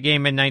back to the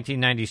game in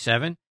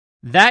 1997.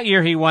 That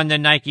year he won the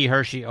Nike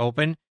Hershey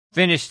Open,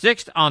 finished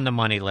 6th on the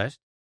money list.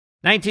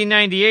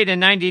 1998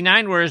 and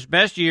 99 were his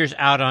best years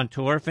out on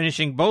tour,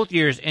 finishing both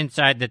years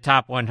inside the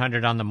top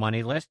 100 on the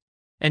money list.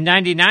 In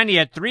 99 he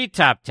had 3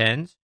 top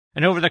 10s,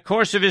 and over the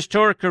course of his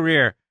tour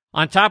career,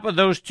 on top of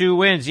those 2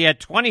 wins, he had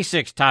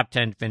 26 top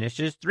 10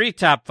 finishes, 3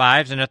 top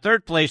 5s, and a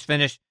 3rd place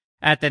finish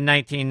at the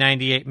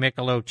 1998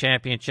 Michelob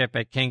Championship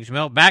at Kings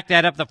Mill. Backed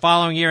that up the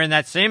following year in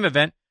that same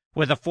event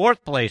with a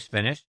 4th place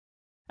finish.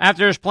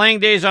 After his playing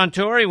days on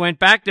tour, he went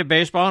back to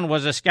baseball and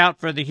was a scout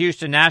for the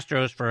Houston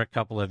Astros for a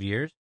couple of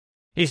years.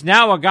 He's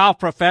now a golf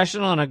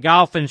professional and a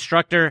golf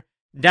instructor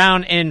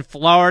down in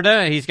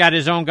Florida. He's got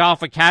his own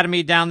golf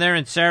academy down there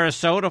in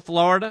Sarasota,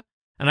 Florida,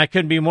 and I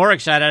couldn't be more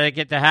excited to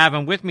get to have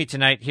him with me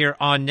tonight here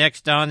on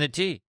Next on the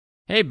Tee.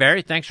 Hey,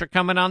 Barry, thanks for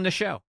coming on the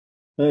show.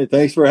 Hey,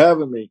 thanks for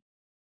having me.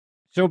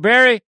 So,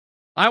 Barry,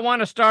 I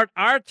want to start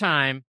our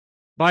time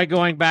by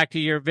going back to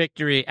your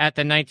victory at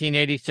the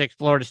 1986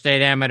 Florida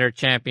State Amateur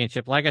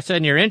Championship. Like I said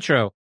in your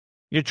intro,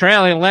 you're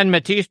trailing Len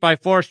Matisse by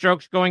 4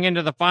 strokes going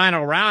into the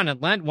final round,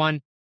 and Len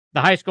won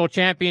the high school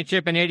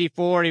championship in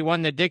 84. He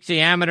won the Dixie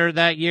Amateur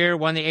that year,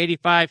 won the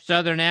 85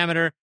 Southern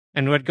Amateur,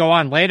 and would go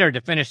on later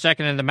to finish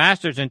 2nd in the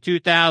Masters in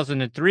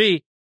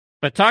 2003.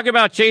 But talk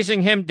about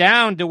chasing him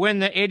down to win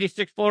the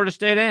 86 Florida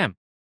State Am.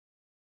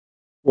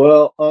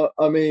 Well,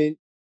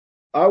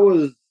 I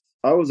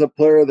was a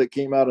player that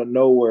came out of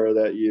nowhere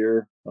that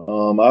year.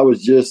 I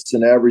was just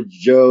an average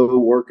Joe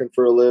working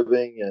for a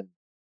living,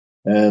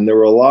 and there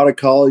were a lot of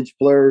college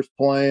players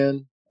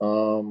playing.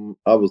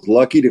 I was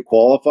lucky to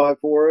qualify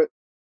for it.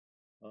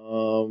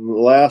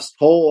 Last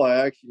hole,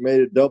 I actually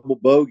made a double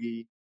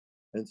bogey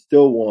and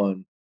still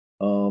won.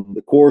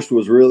 The course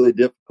was really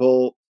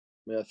difficult.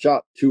 I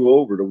shot 2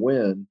 over to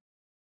win.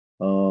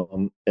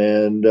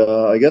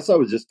 I guess I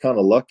was just kind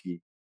of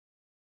lucky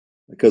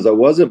because I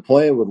wasn't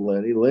playing with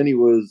Lenny. Lenny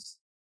was,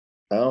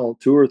 2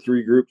 or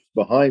 3 groups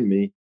behind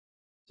me.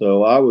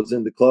 So I was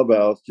in the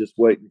clubhouse just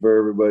waiting for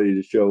everybody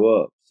to show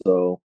up.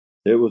 So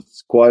it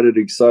was quite an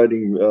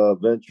exciting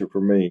venture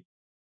for me.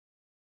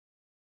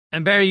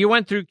 And Barry, you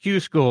went through Q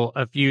School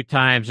a few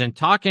times, and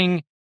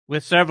talking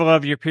with several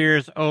of your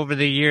peers over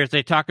the years,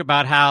 they talk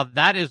about how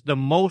that is the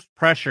most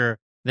pressure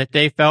that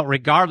they felt,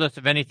 regardless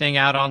of anything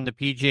out on the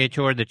PGA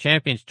Tour, the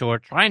Champions Tour.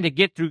 Trying to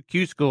get through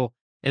Q School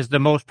is the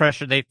most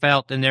pressure they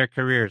felt in their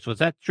careers. Was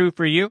that true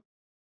for you?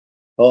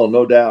 Oh,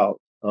 no doubt.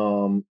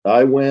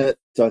 I went,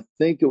 I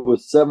think it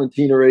was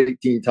 17 or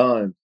 18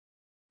 times.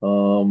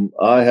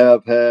 I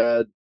have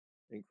had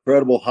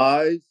incredible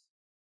highs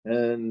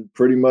and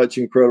pretty much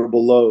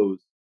incredible lows.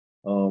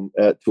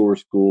 at tour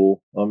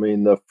school. I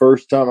mean, the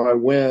first time I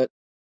went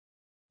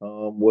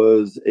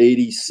was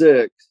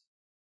 86.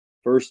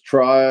 First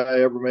try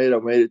I ever made, I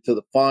made it to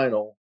the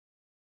final.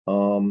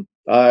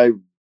 I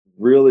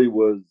really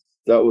was,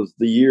 that was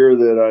the year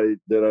that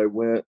I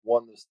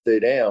won the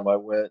state am. I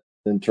went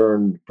and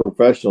turned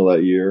professional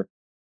that year.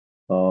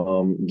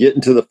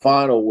 Getting to the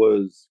final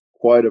was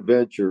quite a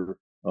venture.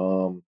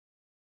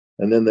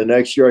 And then the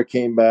next year I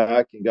came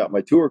back and got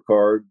my tour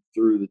card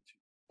through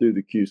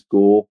the Q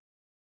school,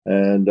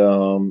 and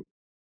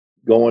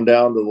going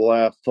down to the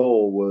last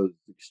hole was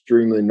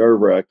extremely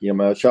nerve wracking. I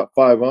mean, I shot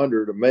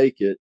 500 to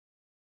make it,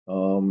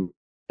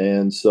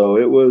 and so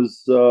it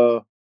was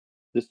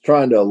just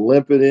trying to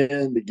limp it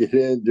in to get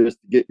in, just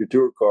to get your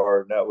tour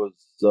card, and that was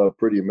a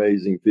pretty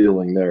amazing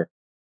feeling there.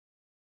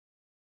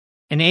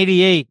 In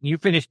 '88, you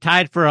finished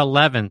tied for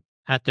 11th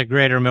at the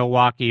Greater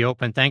Milwaukee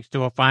Open, thanks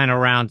to a final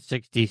round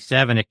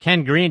 67. If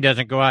Ken Green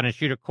doesn't go out and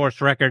shoot a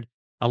course record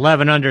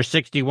 11 under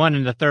 61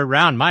 in the third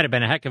round, might have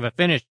been a heck of a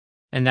finish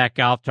in that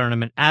golf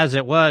tournament. As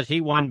it was,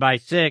 he won by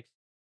 6.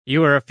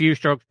 You were a few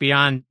strokes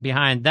behind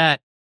that.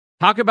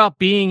 Talk about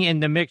being in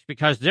the mix,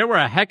 because there were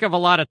a heck of a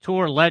lot of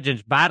tour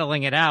legends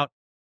battling it out,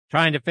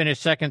 trying to finish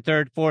second,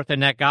 third, fourth in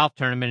that golf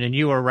tournament, and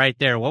you were right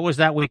there. What was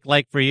that week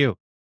like for you?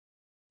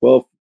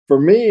 Well, for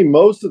me,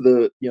 most of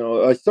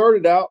I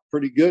started out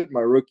pretty good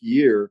my rookie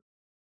year.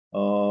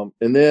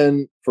 And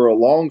then for a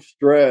long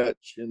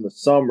stretch in the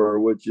summer,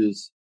 which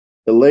is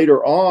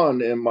later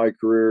on in my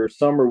career,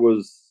 summer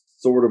was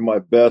sort of my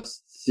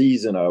best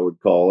season, I would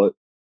call it.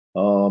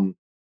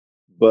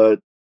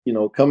 But,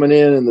 coming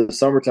in the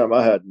summertime,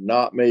 I had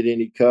not made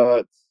any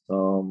cuts.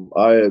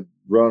 I had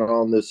run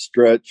on this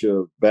stretch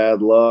of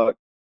bad luck.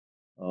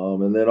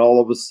 And then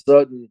all of a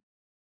sudden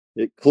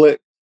it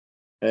clicked.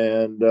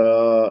 And,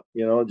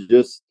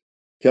 just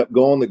kept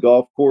going. The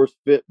golf course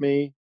fit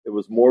me. It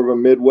was more of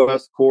a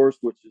Midwest course,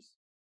 which is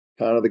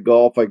kind of the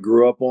golf I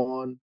grew up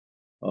on.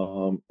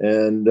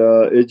 And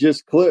it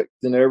just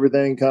clicked and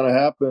everything kind of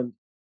happened.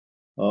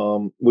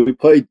 We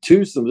played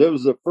twosomes. It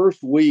was the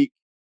first week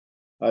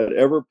I'd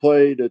ever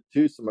played a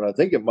twosome. And I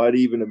think it might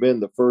even have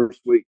been the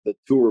first week the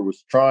tour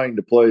was trying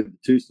to play the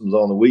twosomes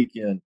on the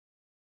weekend.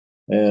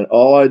 And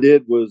all I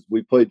did was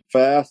we played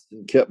fast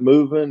and kept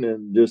moving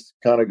and just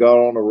kind of got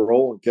on a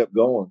roll and kept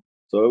going.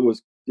 So it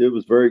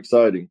was very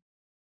exciting.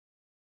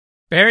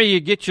 Barry, you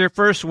get your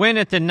first win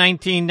at the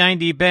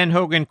 1990 Ben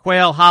Hogan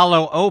Quail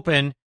Hollow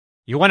Open.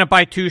 You won it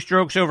by 2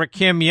 strokes over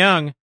Kim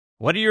Young.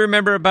 What do you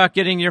remember about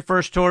getting your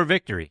first tour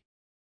victory?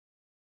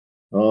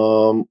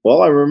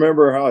 Well, I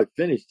remember how I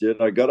finished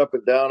it. I got up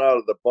and down out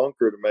of the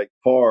bunker to make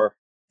par.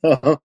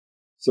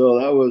 So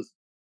that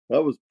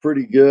was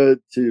pretty good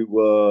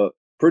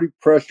pretty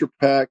pressure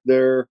packed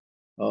there.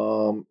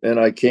 And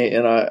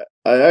I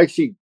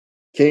actually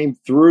came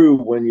through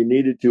when you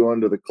needed to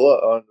under the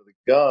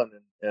gun,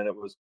 and it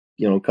was,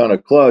 kind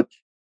of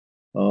clutch.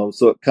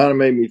 So it kind of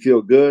made me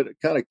feel good. It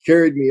kind of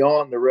carried me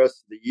on the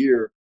rest of the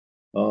year.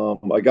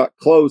 I got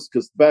close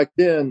because back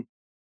then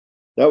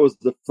that was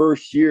the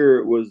first year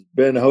it was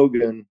Ben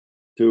Hogan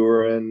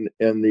Tour, and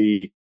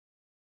the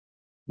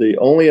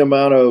only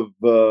amount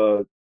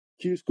of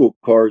Q school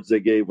cards they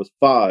gave was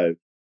 5.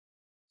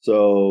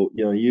 So,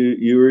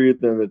 you were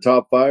either in the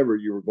top 5 or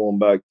you were going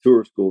back to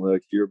tour school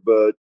next year,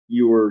 but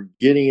you were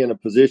getting in a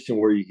position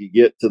where you could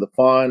get to the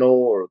final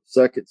or the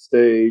second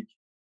stage.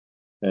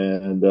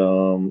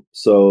 And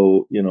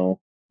so,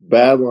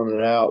 battling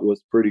it out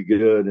was pretty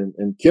good.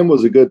 And Kim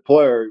was a good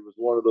player. He was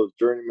one of those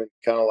journeymen,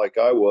 kind of like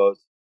I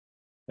was.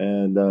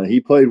 And he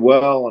played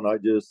well, and I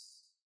just,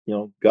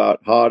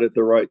 got hot at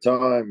the right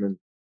time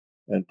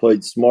and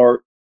played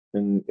smart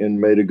and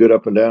made a good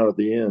up and down at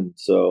the end.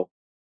 So.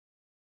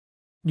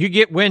 You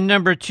get win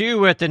number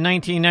 2 at the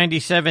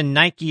 1997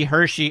 Nike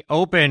Hershey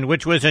Open,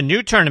 which was a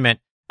new tournament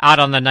out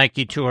on the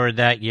Nike Tour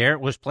that year. It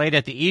was played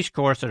at the East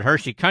Course at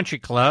Hershey Country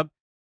Club.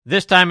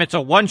 This time it's a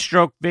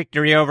 1-stroke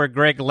victory over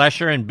Greg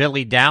Lesher and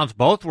Billy Downs.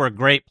 Both were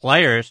great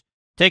players.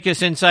 Take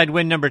us inside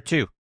win number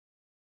 2.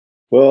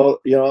 Well,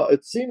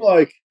 it seemed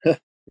like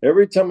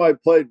every time I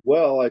played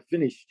well, I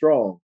finished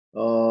strong.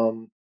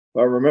 If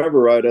I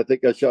remember right, I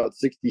think I shot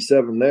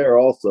 67 there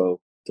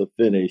also to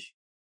finish.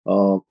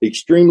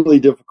 Extremely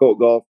difficult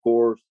golf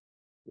course.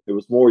 It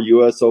was more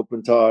U.S.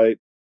 Open type.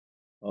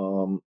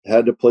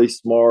 Had to play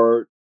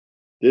smart.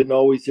 Didn't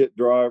always hit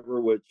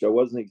driver, which I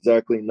wasn't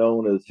exactly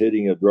known as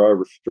hitting a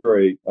driver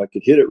straight. I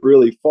could hit it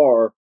really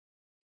far.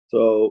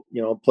 So,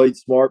 played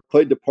smart,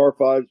 played the par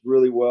 5s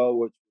really well,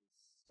 which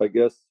I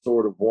guess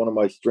sort of one of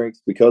my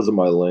strengths because of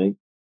my length.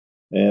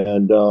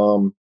 And,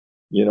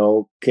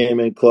 came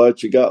in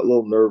clutch. It got a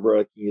little nerve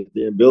wracking at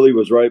the end. Billy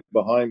was right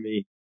behind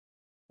me.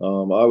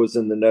 I was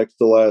in the next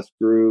to last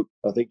group.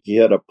 I think he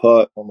had a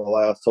putt on the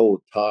last hole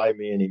to tie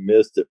me, and he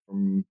missed it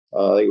from,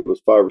 I think it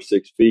was 5 or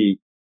 6 feet.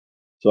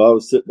 So I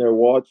was sitting there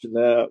watching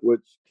that,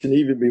 which can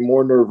even be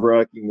more nerve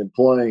wracking than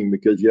playing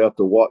because you have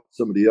to watch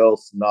somebody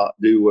else not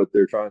do what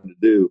they're trying to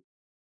do.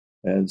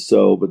 And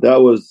so, but that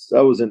was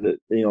a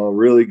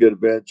really good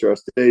adventure. I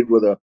stayed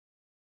with a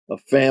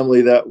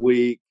family that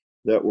week.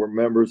 that were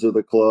members of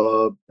the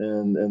club,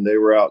 and they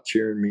were out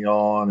cheering me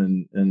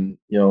on. And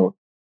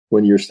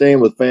when you're staying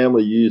with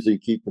family, you usually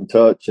keep in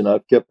touch, and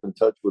I've kept in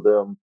touch with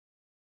them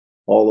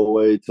all the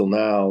way till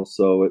now.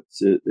 So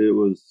it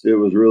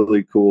was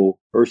really cool.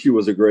 Hershey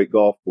was a great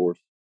golf course.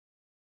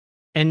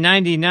 In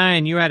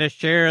 99, you had a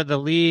share of the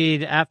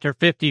lead after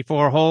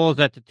 54 holes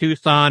at the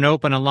Tucson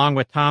Open, along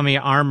with Tommy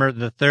Armour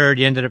III.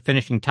 You ended up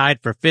finishing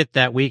tied for fifth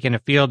that week in a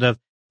field of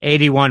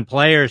 81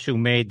 players who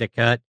made the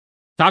cut.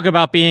 Talk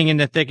about being in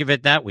the thick of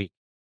it that week.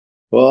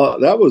 Well,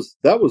 that was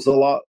a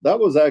lot. That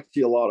was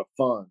actually a lot of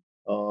fun.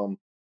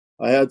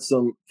 I had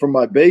some from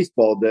my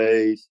baseball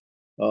days.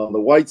 The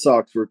White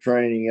Sox were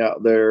training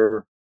out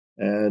there,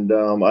 and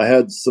I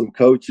had some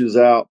coaches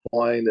out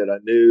playing that I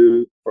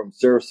knew from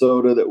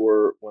Sarasota that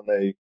were when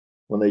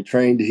they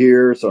trained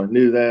here, so I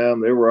knew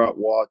them. They were out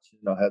watching.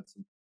 I had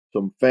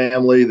some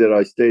family that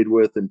I stayed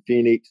with in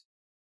Phoenix.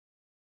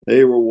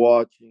 They were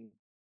watching.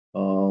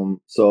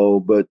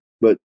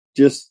 But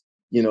just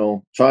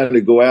trying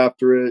to go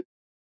after it.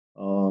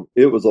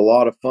 It was a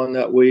lot of fun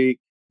that week.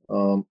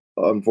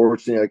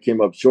 Unfortunately, I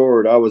came up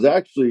short. I was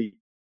actually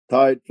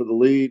tied for the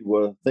lead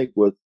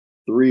with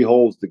 3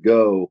 holes to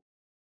go,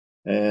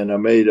 and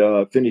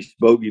I finished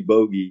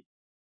bogey,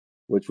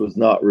 which was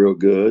not real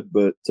good.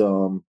 But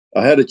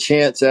I had a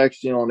chance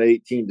actually on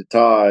 18 to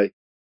tie,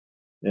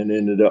 and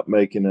ended up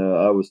making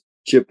I was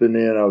chipping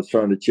in. I was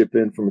trying to chip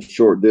in from a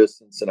short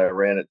distance, and I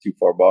ran it too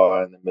far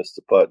by, and then missed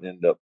the putt and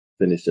ended up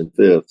finishing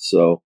fifth.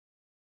 So.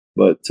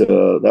 But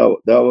that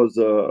was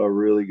a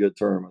really good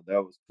tournament.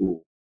 That was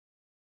cool.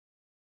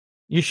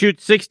 You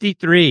shoot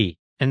 63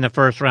 in the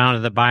first round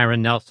of the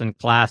Byron Nelson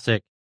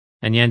Classic,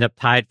 and you end up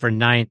tied for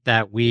 9th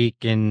that week.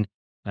 And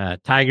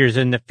Tiger's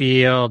in the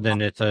field,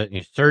 and it's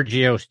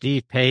Sergio,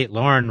 Steve Pate,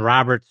 Lauren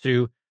Roberts,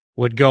 who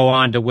would go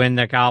on to win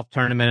the golf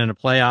tournament in a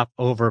playoff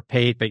over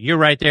Pate. But you're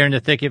right there in the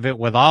thick of it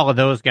with all of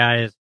those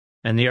guys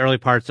in the early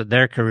parts of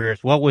their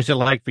careers. What was it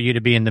like for you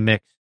to be in the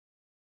mix?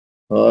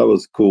 Well, that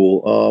was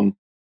cool.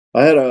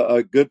 I had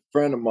a good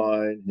friend of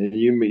mine, and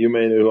you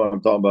may know who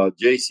I'm talking about,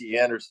 J.C.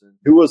 Anderson,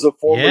 who was a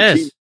former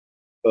teammate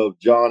of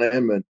John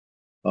Inman.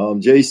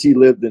 J.C.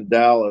 lived in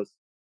Dallas,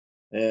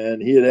 and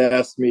he had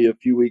asked me a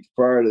few weeks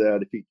prior to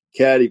that if he could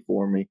caddy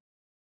for me.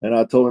 And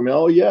I told him,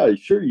 oh, yeah,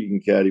 sure you can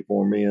caddy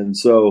for me. And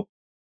so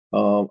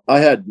I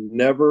had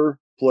never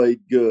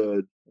played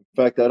good. In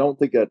fact, I don't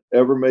think I'd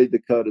ever made the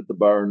cut at the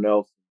Byron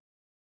Nelson.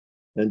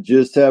 And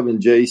just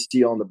having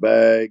J.C. on the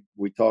bag,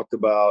 we talked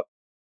about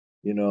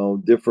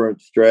different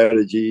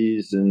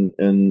strategies,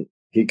 and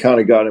he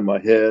kind of got in my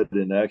head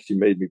and actually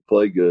made me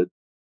play good.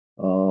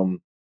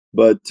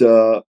 But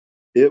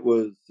it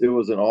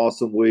was an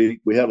awesome week.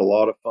 We had a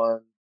lot of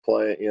fun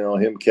playing,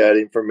 him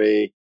caddying for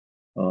me.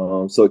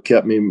 So it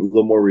kept me a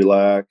little more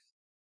relaxed.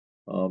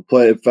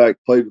 Played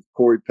with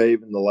Corey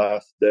Pavin the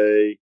last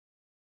day,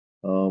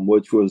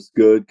 which was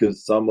good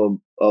because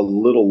I'm a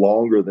little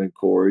longer than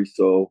Corey.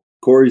 So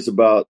Corey's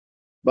about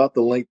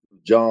the length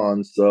of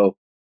John. So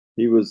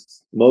he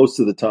was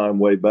most of the time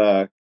way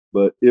back,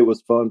 but it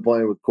was fun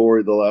playing with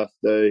Corey the last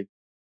day.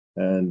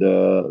 And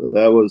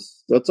that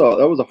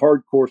was a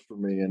hard course for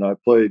me, and I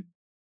played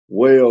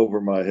way over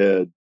my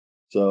head.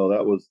 So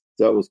that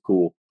was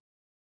cool.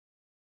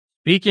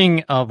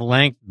 Speaking of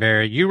length,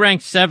 Barry, you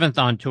ranked 7th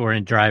on tour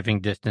in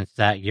driving distance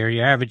that year.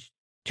 You averaged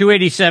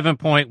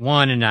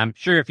 287.1, and I'm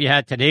sure if you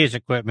had today's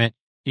equipment,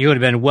 you would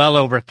have been well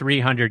over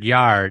 300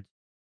 yards.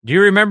 Do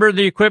you remember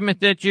the equipment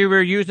that you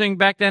were using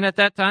back then at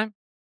that time?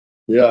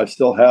 Yeah, I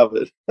still have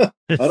it.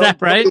 Is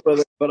that right?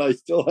 But I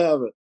still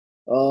have it.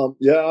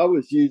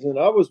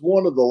 I was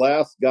one of the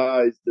last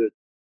guys that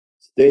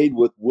stayed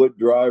with wood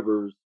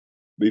drivers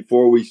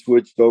before we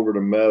switched over to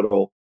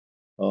metal.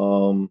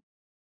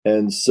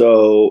 And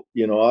so,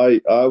 I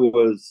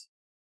was,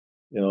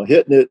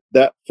 hitting it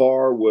that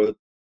far with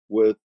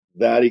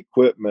that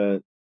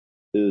equipment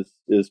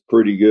is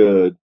pretty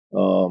good.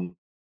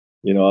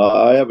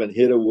 I haven't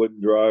hit a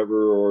wooden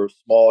driver or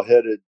small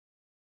headed,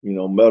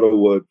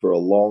 metal wood for a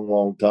long,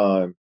 long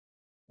time.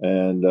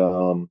 And,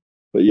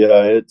 but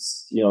yeah,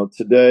 it's,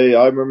 today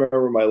I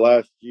remember my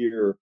last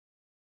year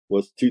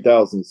was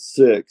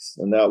 2006,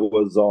 and that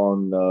was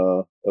on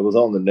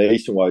the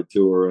Nationwide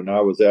Tour, and I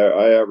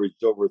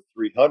averaged over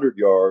 300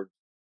 yards,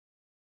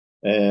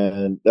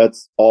 and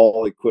that's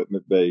all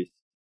equipment based.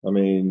 I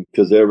mean,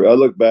 because I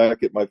look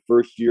back at my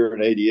first year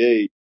in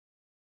 '88,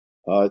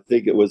 I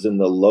think it was in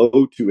the low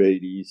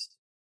 280s,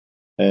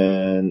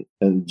 and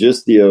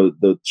just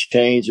the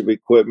change of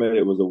equipment.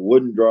 It was a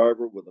wooden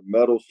driver with a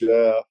metal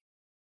shaft,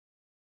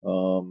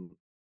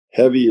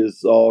 heavy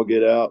as all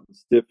get out and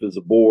stiff as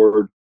a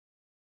board.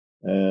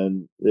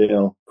 And,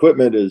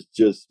 equipment has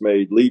just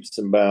made leaps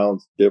and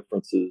bounds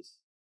differences.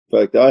 In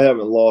fact, I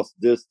haven't lost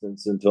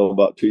distance until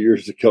about 2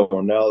 years ago,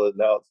 and now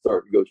it's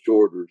starting to go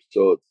shorter.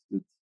 So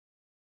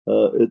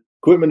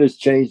equipment has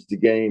changed the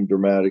game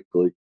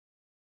dramatically.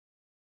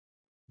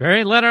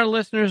 Barry, let our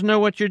listeners know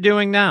what you're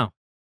doing now.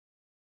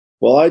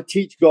 Well, I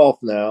teach golf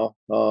now.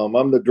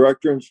 I'm the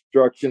director of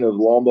instruction of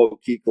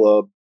Longboat Key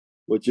Club,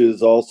 which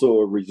is also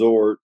a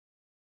resort.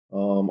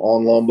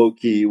 on Longboat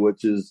Key,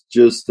 which is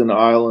just an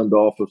island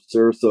off of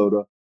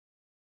Sarasota.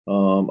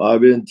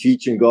 I've been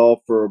teaching golf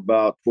for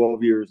about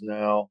 12 years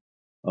now.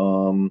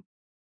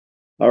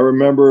 I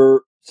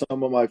remember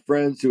some of my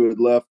friends who had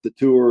left the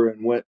tour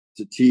and went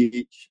to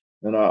teach,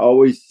 and I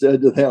always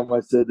said to them, I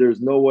said,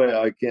 there's no way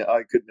I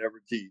could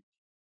never teach.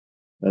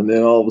 And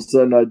then all of a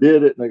sudden I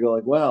did it, and I go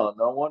like, wow,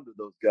 no wonder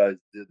those guys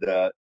did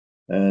that.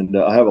 And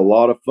I have a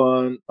lot of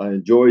fun. I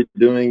enjoy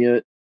doing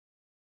it.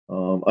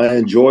 I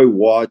enjoy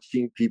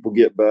watching people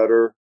get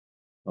better.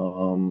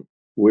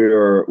 We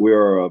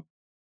are a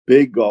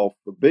big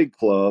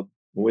club.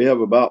 We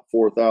have about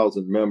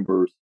 4,000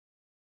 members.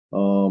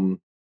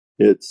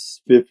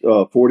 It's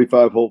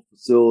 45 hole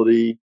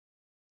facility,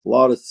 a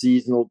lot of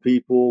seasonal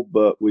people,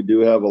 but we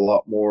do have a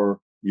lot more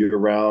year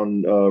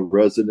round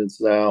residents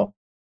now.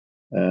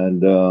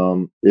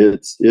 And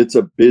it's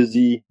a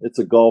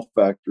golf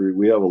factory.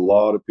 We have a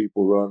lot of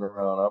people running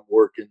around. I'm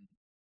working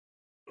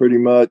pretty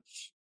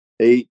much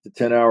 8 to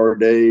 10 hour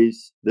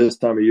days this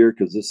time of year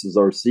because this is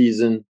our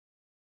season.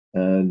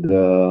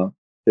 And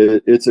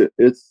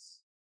it's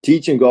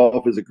teaching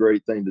golf is a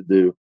great thing to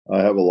do.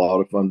 I have a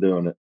lot of fun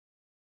doing it.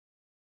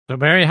 So,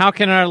 Barry, how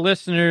can our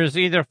listeners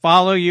either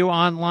follow you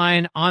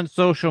online on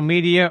social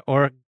media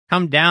or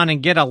come down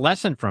and get a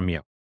lesson from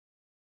you?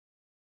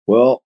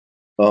 Well,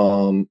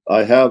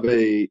 I have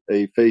a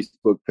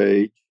Facebook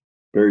page,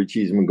 Barry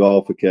Cheesman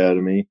Golf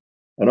Academy.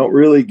 I don't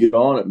really get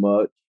on it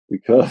much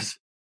because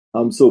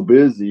I'm so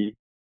busy.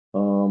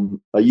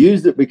 I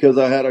used it because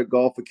I had a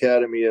golf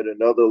academy at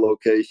another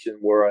location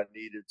where I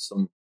needed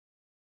some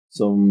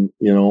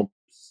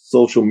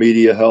social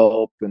media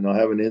help, and I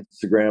have an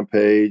Instagram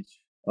page.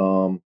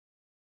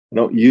 I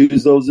don't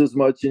use those as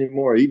much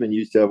anymore. I even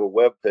used to have a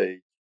web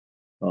page,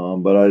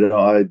 but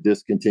I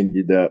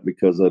discontinued that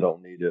because I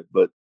don't need it.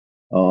 But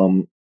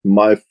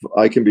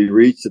I can be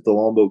reached at the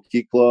Longboat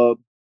Key Club.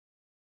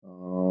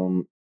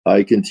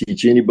 I can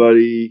teach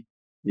anybody.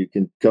 You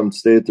can come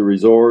stay at the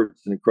resort.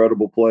 It's an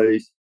incredible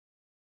place.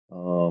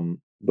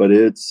 But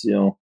it's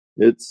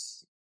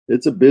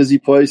a busy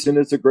place, and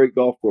it's a great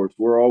golf course.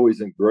 We're always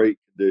in great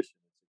condition. It's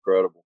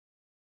incredible.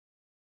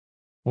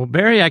 Well,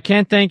 Barry, I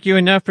can't thank you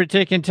enough for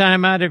taking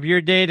time out of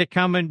your day to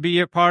come and be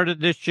a part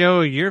of this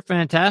show. You're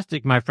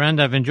fantastic, my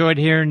friend. I've enjoyed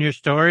hearing your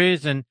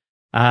stories, and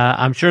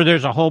I'm sure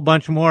there's a whole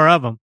bunch more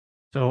of them.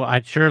 So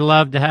I'd sure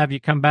love to have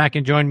you come back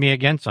and join me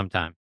again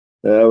sometime.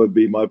 That would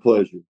be my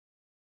pleasure.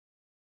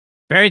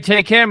 Barry,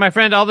 take care, my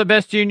friend. All the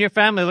best to you and your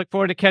family. Look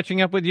forward to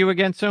catching up with you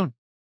again soon.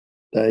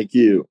 Thank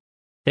you.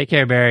 Take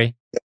care, Barry.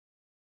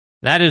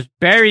 That is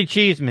Barry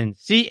Cheesman.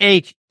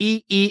 Cheesman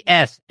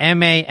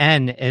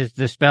is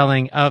the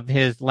spelling of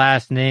his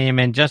last name.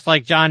 And just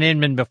like John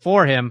Inman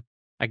before him,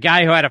 a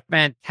guy who had a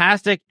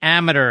fantastic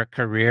amateur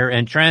career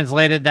and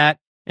translated that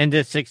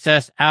into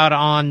success out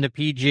on the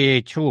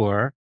PGA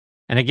Tour.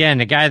 And again,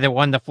 the guy that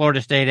won the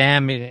Florida State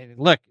Am.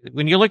 Look,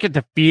 when you look at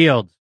the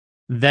fields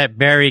that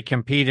Barry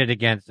competed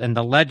against and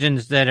the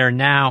legends that are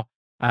now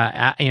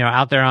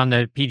out there on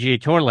the PGA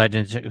Tour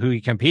legends who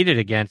he competed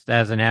against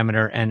as an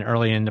amateur and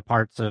early in the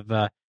parts of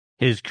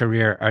his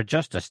career are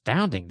just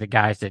astounding. The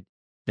guys that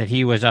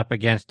he was up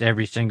against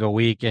every single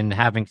week and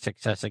having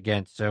success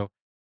against. So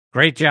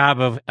great job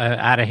of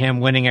out of him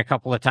winning a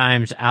couple of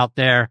times out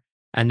there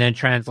and then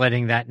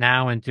translating that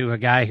now into a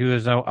guy who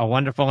is a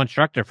wonderful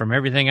instructor. From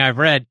everything I've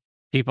read,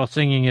 people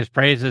singing his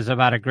praises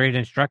about a great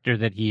instructor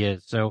that he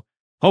is. So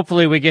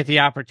hopefully we get the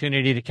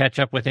opportunity to catch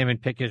up with him and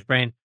pick his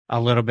brain a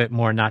little bit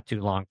more not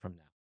too long from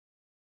now.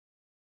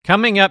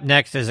 Coming up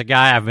next is a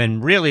guy I've been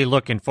really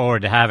looking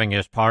forward to having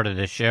as part of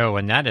this show,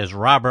 and that is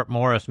Robert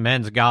Morris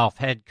men's golf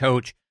head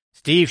coach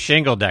Steve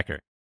Shingledecker.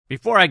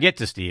 Before I get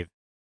to Steve,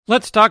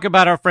 let's talk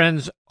about our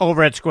friends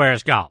over at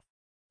Squares Golf.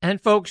 And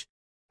folks,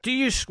 do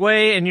you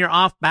sway and you're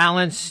off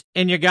balance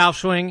in your golf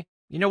swing?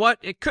 You know what?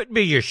 It could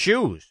be your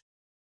shoes.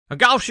 A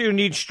golf shoe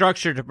needs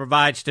structure to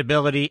provide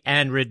stability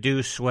and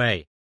reduce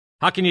sway.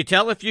 How can you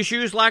tell if your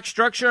shoes lack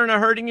structure and are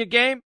hurting your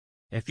game?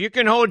 If you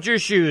can hold your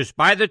shoes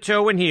by the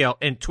toe and heel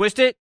and twist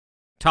it,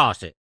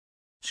 toss it.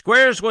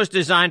 Squares was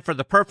designed for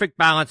the perfect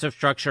balance of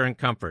structure and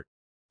comfort.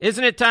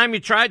 Isn't it time you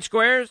tried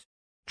Squares?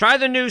 Try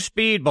the new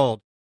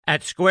Speedbolt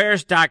at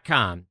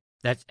squares.com.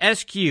 That's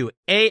SQAIRZ.com.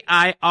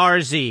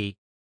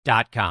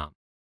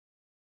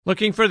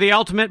 Looking for the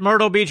ultimate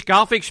Myrtle Beach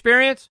golf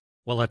experience?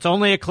 Well, it's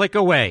only a click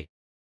away.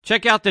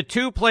 Check out the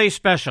two-play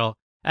special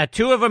at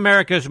two of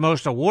America's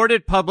most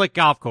awarded public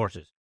golf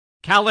courses,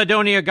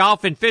 Caledonia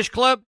Golf and Fish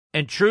Club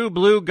and True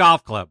Blue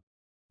Golf Club.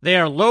 They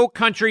are low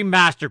country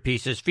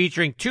masterpieces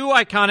featuring two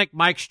iconic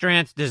Mike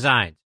Strantz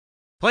designs.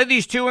 Play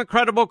these two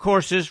incredible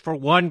courses for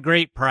one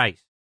great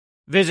price.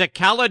 Visit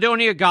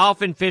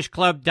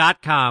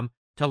CaledoniaGolfandFishClub.com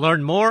to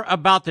learn more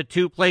about the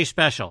two-play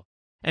special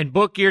and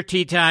book your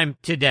tee time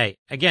today.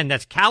 Again,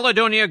 that's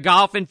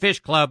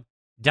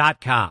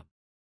CaledoniaGolfandFishClub.com.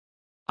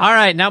 All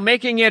right, now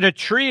making it a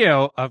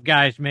trio of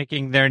guys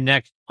making their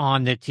next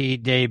On the Tee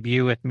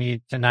debut with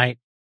me tonight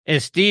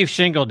is Steve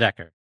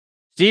Shingledecker.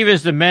 Steve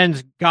is the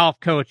men's golf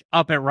coach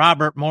up at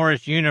Robert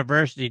Morris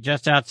University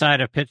just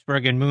outside of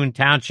Pittsburgh and Moon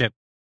Township.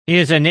 He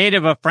is a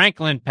native of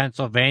Franklin,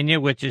 Pennsylvania,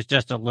 which is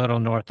just a little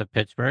north of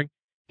Pittsburgh.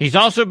 He's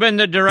also been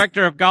the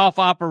director of golf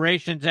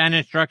operations and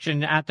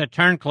instruction at the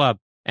Turn Club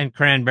in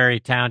Cranberry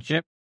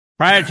Township.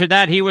 Prior to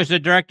that, he was the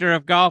director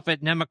of golf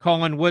at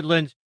Nemacolin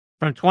Woodlands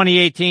from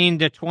 2018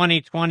 to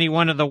 2020,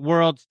 one of the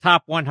world's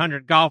top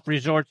 100 golf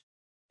resorts.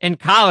 In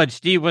college,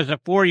 Steve was a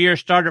 4-year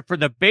starter for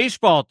the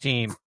baseball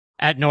team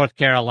at North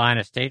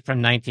Carolina State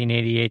from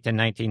 1988 to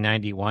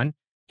 1991.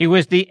 He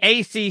was the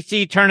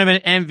ACC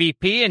Tournament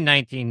MVP in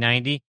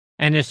 1990,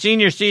 and his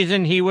senior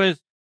season, he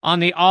was on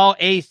the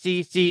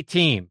All-ACC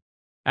team.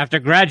 After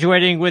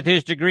graduating with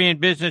his degree in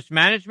business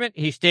management,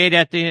 he stayed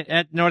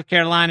at North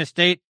Carolina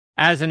State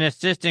as an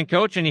assistant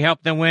coach, and he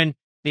helped them win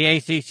the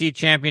ACC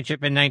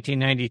Championship in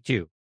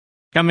 1992.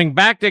 Coming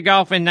back to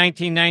golf in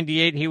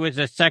 1998, he was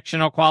a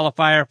sectional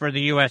qualifier for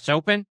the U.S.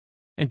 Open.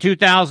 In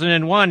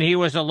 2001, he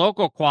was a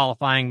local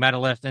qualifying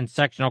medalist and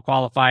sectional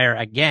qualifier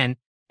again,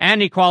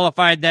 and he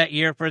qualified that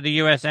year for the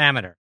U.S.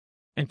 Amateur.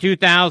 In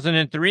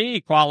 2003,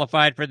 he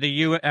qualified for the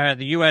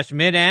U.S.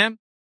 Mid-Am.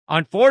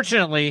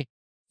 Unfortunately,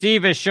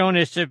 Steve has shown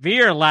a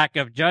severe lack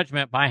of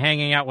judgment by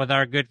hanging out with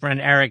our good friend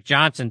Eric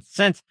Johnson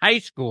since high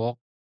school,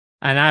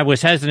 and I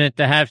was hesitant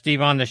to have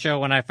Steve on the show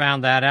when I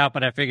found that out,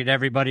 but I figured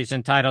everybody's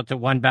entitled to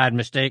one bad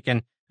mistake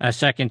and a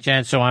second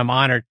chance, so I'm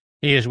honored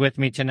he is with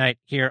me tonight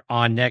here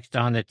on Next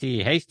on the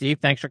Tee. Hey, Steve,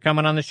 thanks for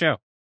coming on the show.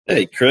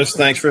 Hey, Chris,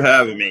 thanks for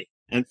having me.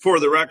 And for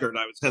the record,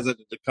 I was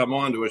hesitant to come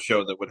on to a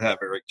show that would have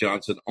Eric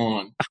Johnson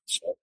on.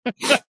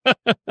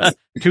 So.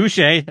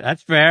 Touche.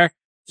 That's fair.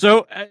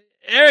 So,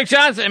 Eric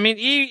Johnson, I mean,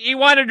 he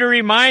wanted to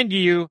remind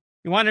you,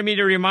 he wanted me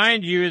to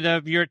remind you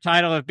of your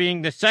title of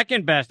being the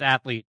second best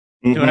athlete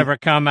to ever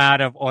come out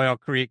of Oil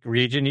Creek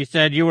region. He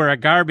said you were a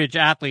garbage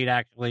athlete,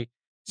 actually.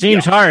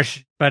 Seems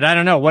harsh, but I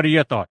don't know. What are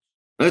your thoughts?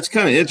 That's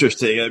kind of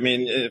interesting. I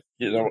mean,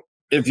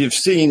 if you've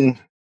seen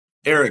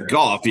Eric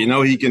golf, you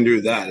know he can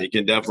do that. He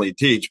can definitely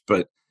teach,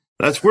 but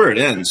that's where it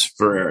ends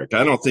for Eric.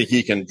 I don't think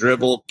he can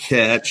dribble,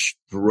 catch,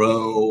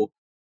 throw,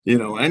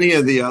 any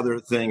of the other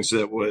things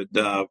that would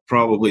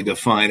probably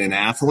define an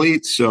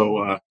athlete.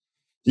 So,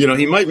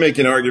 he might make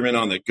an argument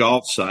on the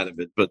golf side of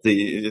it, but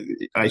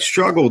I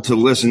struggle to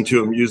listen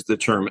to him use the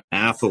term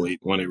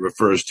athlete when he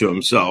refers to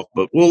himself,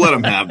 but we'll let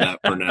him have that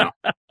for now.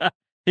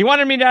 He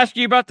wanted me to ask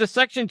you about the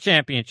section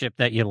championship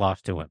that you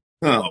lost to him.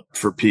 Oh,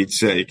 for Pete's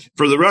sake.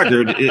 For the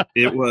record,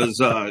 it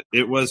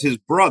was his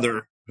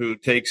brother who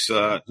takes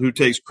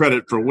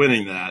credit for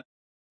winning that,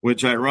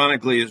 which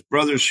ironically his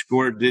brother's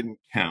score didn't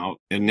count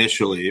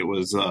initially. It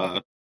was,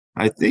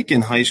 I think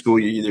in high school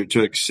you either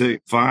took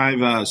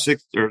 5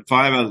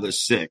 out of the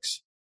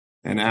 6.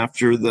 And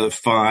after the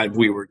 5,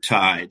 we were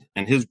tied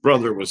and his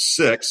brother was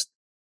 6th.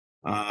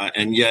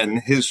 And yet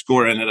his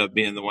score ended up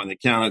being the one that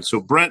counted. So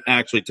Brent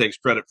actually takes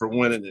credit for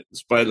winning it, in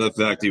spite of the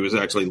fact he was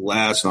actually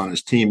last on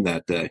his team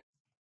that day.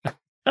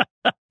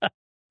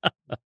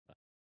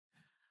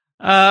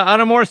 On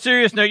a more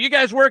serious note, you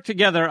guys work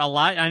together a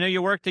lot. I know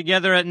you work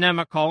together at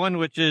Nemacolin,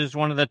 which is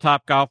one of the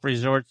top golf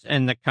resorts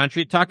in the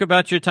country. Talk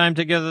about your time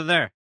together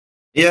there.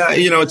 Yeah,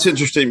 it's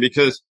interesting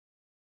because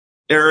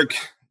Eric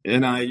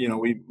and I,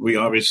 we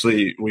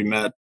obviously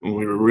met when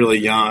we were really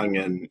young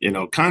and,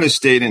 kind of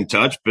stayed in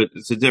touch, but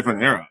it's a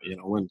different era.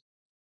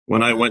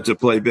 When I went to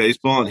play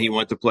baseball and he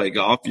went to play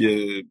golf,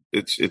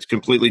 it's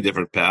completely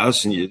different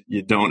paths, and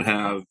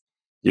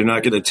you're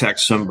not going to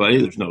text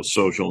somebody. There's no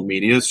social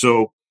media.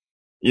 So,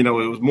 it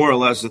was more or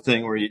less a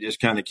thing where you just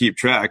kind of keep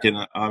track. And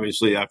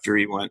obviously after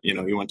he went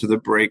to the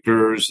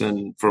Breakers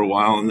and for a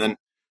while. And then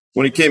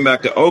when he came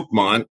back to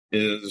Oakmont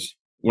is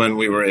when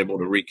we were able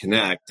to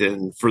reconnect.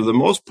 And for the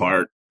most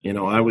part,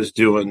 I was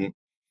doing,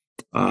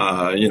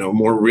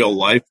 more real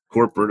life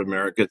corporate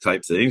America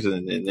type things.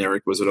 And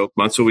Eric was at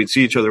Oakmont. So we'd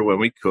see each other when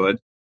we could.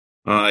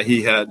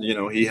 He had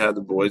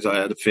the boys. I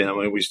had a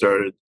family.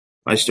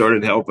 I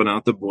started helping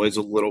out the boys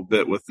a little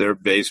bit with their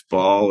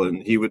baseball,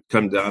 and he would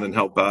come down and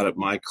help out at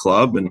my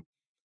club. And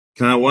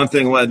kind of one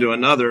thing led to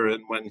another.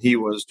 And when he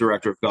was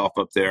director of golf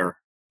up there,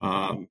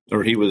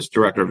 or he was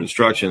director of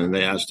instruction, and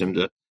they asked him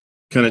to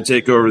kind of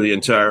take over the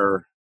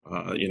entire,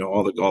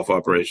 all the golf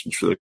operations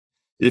for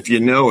if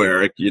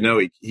Eric,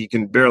 he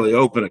can barely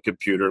open a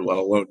computer, let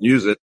alone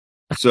use it.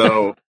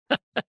 So,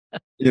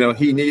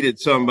 he needed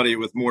somebody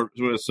with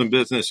some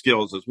business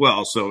skills as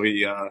well. So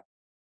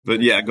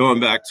but yeah, going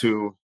back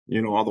to,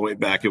 all the way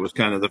back, it was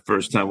kind of the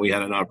first time we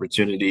had an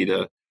opportunity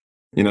to,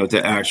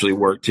 to actually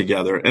work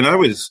together. And I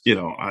was,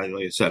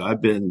 like I said,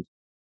 I've been,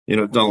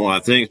 done a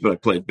lot of things, but I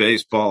played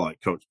baseball, I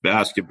coached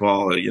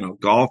basketball,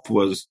 golf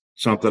was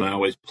something I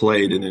always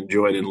played and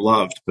enjoyed and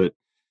loved, but,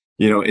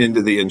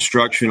 into the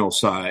instructional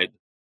side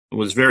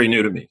was very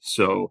new to me.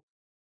 So,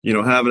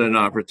 having an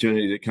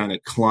opportunity to kind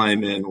of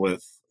climb in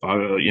with,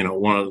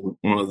 one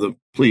of the,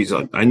 please,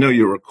 I know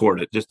you record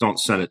it, just don't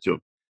send it to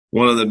him.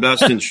 One of the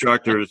best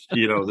instructors,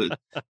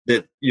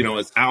 that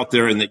is out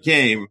there in the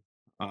game,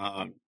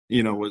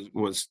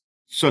 was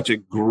such a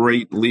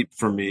great leap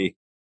for me,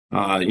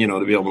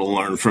 to be able to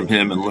learn from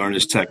him and learn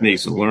his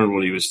techniques and learn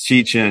what he was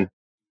teaching.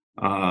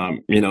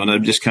 And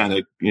I've just kind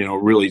of,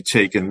 really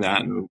taken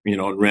that and,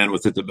 ran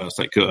with it the best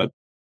I could.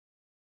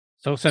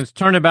 So since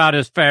turnabout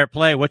is fair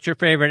play, what's your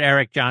favorite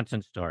Eric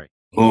Johnson story?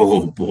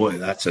 Oh boy,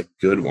 that's a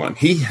good one.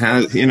 He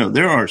has,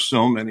 there are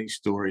so many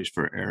stories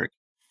for Eric.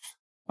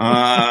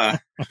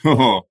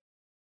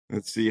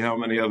 Let's see how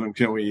many of them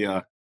can we,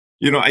 I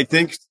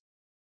think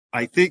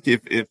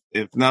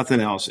if nothing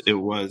else, it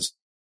was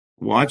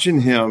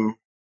watching him.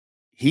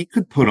 He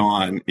could put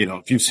on,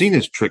 if you've seen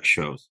his trick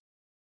shows,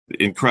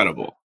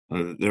 incredible.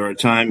 There are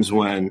times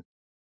when,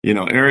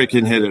 Eric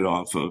can hit it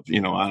off of,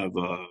 out of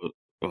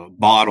a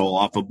bottle,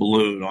 off a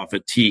balloon, off a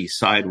tee,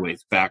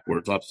 sideways,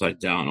 backwards, upside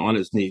down, on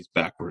his knees,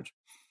 backwards.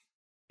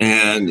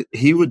 And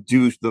he would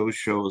do those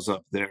shows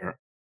up there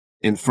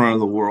in front of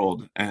the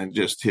world and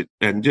just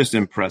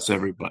impress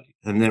everybody.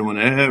 And then when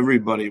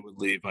everybody would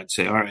leave, I'd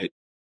say, all right,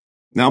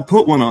 now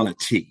put one on a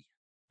tee.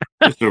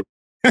 Just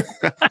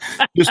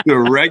a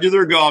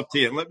regular golf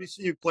tee. And let me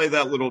see you play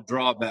that little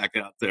drawback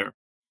out there.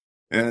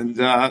 And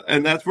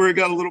that's where it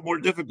got a little more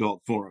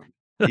difficult for him.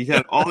 He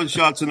had all the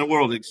shots in the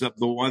world except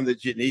the one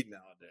that you need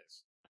nowadays.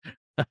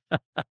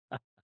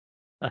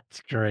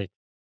 That's great.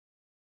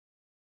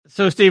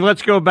 So, Steve,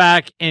 let's go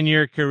back in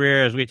your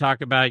career as we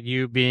talk about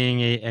you being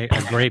a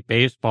great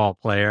baseball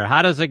player.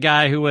 How does a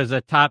guy who was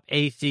a top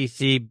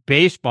ACC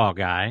baseball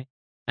guy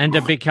end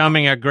up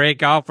becoming a great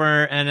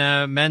golfer and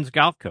a men's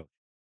golf coach?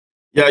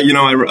 Yeah,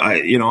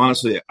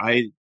 honestly,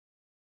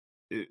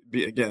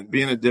 again,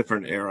 being a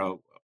different era,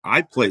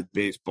 I played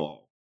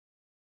baseball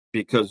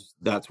because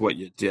that's what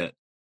you did.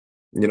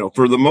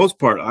 For the most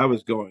part, I thought I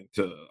was going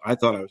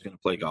to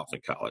play golf in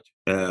college.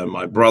 And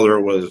my brother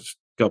was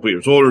a couple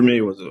years older than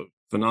me, was a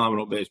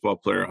phenomenal baseball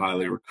player,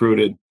 highly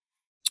recruited,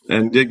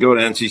 and did go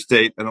to NC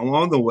State. And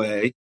along the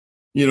way,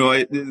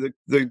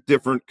 the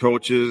different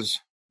coaches,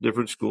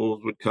 different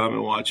schools would come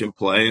and watch him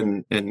play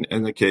and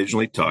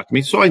occasionally talk to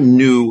me. So I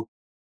knew,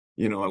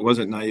 I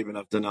wasn't naive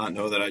enough to not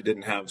know that I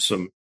didn't have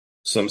some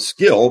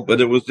skill,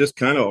 but it was just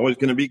kind of always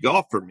going to be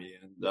golf for me.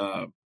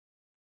 And,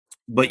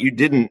 but you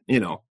didn't,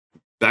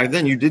 back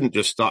then you didn't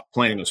just stop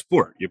playing a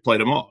sport. You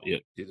played them all. You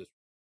just,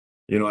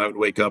 I would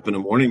wake up in the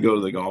morning, go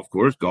to the golf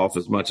course, golf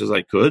as much as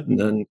I could, and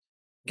then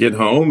get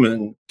home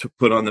and to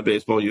put on the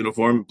baseball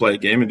uniform and play a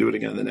game and do it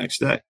again the next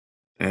day.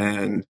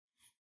 And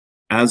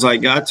as I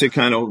got to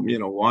kind of,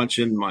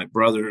 watching my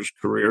brother's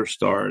career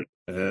start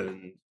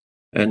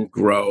and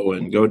grow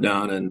and go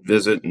down and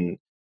visit and,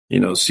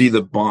 see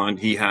the bond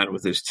he had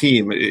with his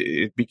team,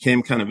 it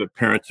became kind of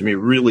apparent to me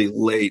really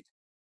late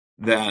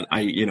that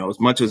as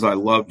much as I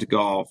loved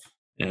golf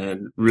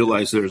and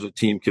realized there's a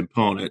team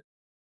component,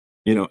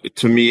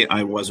 to me,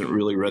 I wasn't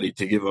really ready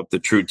to give up the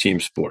true team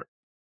sport.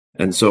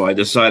 And so I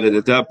decided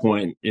at that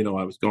point,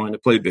 I was going to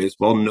play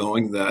baseball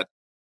knowing that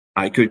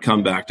I could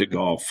come back to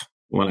golf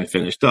when I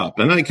finished up.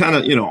 And I kind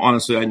of,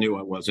 honestly, I knew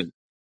I wasn't,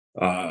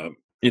 I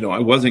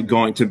wasn't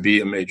going to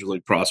be a major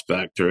league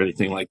prospect or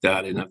anything like that.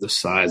 I didn't have the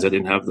size. I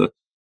didn't have the,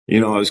 I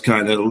was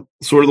kind of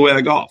sort of the way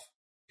I golf,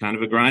 kind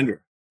of a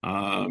grinder.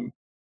 And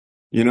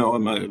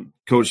my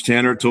coach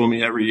Tanner told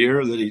me every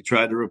year that he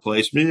tried to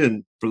replace me.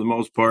 And for the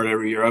most part,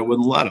 every year I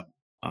wouldn't let him.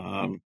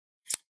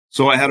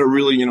 So I had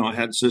I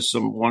had just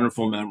some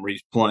wonderful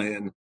memories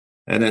playing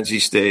at NC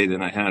State.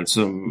 And I had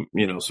some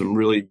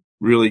really,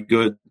 really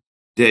good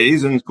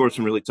days and of course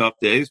some really tough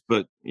days.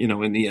 But,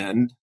 in the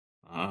end,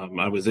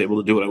 I was able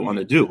to do what I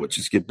wanted to do, which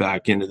is get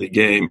back into the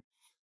game,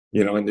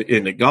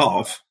 into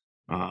golf,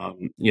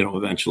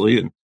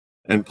 eventually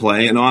and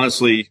play. And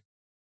honestly,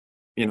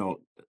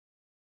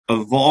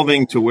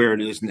 evolving to where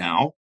it is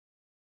now,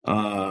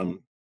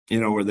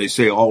 where they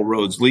say all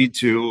roads lead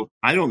to,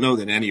 I don't know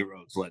that any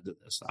roads led to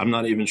this. I'm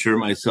not even sure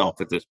myself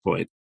at this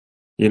point,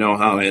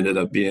 how I ended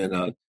up being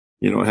a,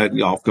 head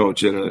golf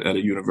coach at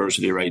a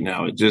university right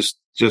now. It just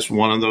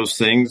one of those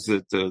things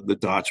that the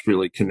dots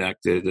really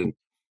connected and,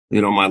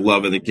 my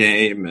love of the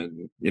game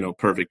and,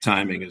 perfect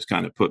timing has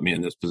kind of put me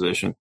in this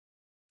position.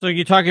 So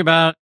you talk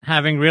about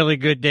having really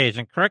good days,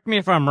 and correct me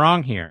if I'm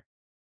wrong here,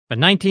 but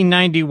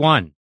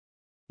 1991,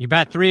 you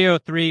bat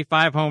 .303,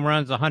 5 home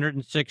runs,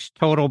 106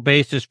 total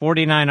bases,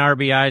 49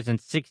 RBIs in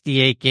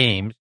 68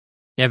 games.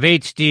 You have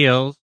 8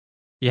 steals.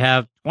 You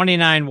have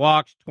 29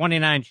 walks,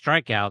 29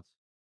 strikeouts.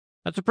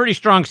 That's a pretty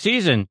strong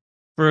season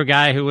for a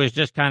guy who was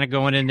just kind of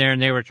going in there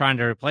and they were trying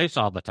to replace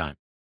all the time.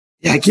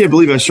 Yeah, I can't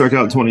believe I struck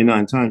out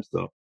 29 times,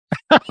 though.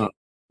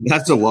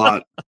 That's a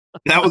lot.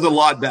 That was a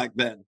lot back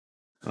then.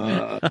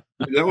 That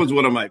was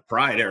one of my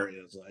pride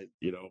areas,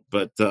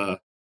 but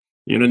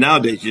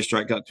nowadays you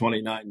strike out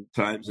 29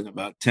 times in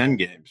about 10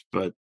 games.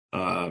 But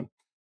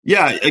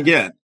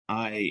again,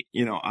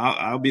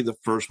 I'll be the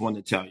first one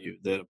to tell you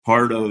that a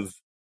part of,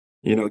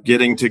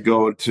 getting to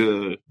go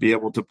to be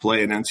able to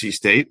play in NC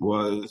State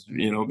was,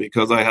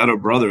 because I had a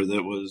brother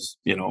that was,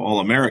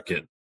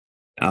 All-American.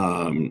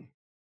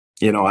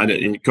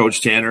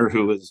 Coach Tanner,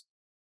 who was,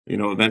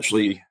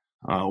 eventually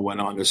went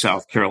on to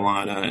South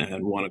Carolina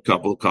and won a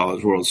couple of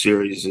College World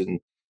Series and,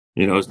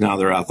 is now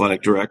their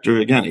athletic director.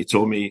 Again, he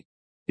told me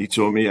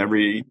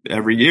every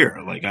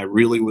year, like, I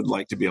really would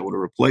like to be able to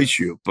replace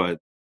you, but,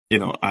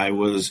 I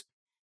was,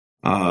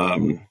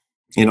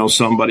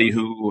 somebody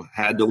who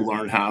had to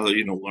learn how to,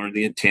 learn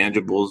the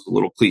intangibles, a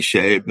little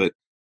cliche, but,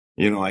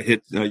 I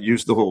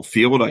used the whole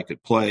field. I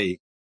could play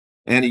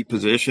any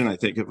position. I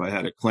think if I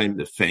had a claim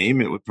to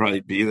fame, it would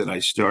probably be that I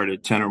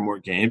started 10 or more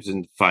games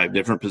in 5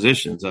 different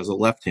positions as a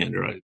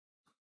left-hander.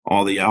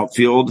 All the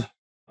outfield,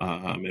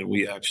 and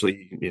we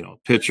actually,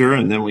 pitcher,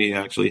 and then we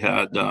actually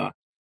had a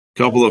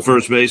couple of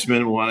first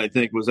basemen. One I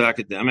think was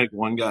academic.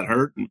 One got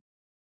hurt, and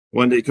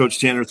one day Coach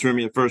Tanner threw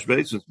me a first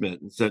baseman's mitt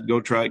and said,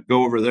 go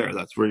over there.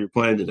 That's where you're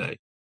playing today.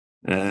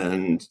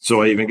 And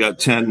so I even got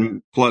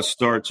 10 plus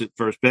starts at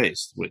first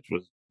base, which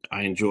was,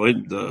 I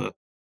enjoyed. The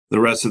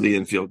rest of the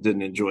infield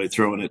didn't enjoy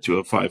throwing it to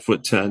a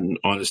 5'10"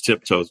 on his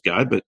tiptoes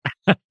guy, but,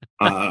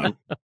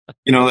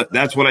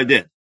 that's what I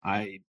did.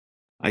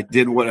 I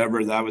did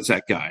whatever. That was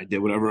that guy. I did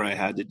whatever I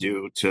had to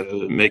do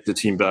to make the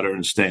team better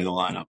and stay in the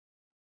lineup.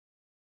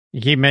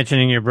 You keep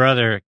mentioning your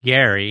brother,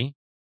 Gary,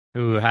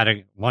 who had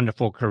a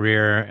wonderful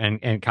career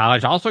in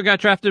college. Also got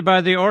drafted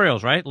by the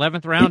Orioles, right?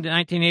 11th round in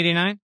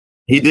 1989?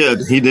 He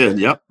did.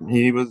 Yep.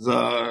 He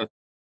was,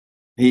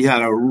 he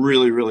had a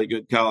really, really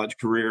good college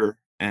career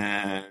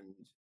and,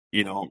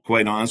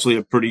 quite honestly,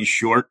 a pretty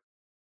short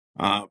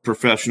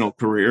professional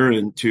career.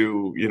 And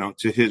to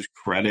his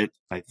credit,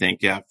 I think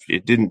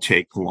it didn't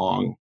take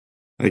long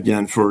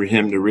again for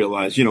him to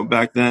realize,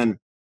 back then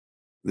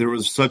there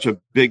was such a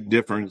big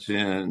difference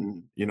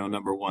in,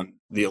 number one,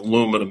 the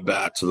aluminum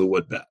bat to the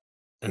wood bat.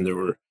 And there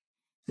were,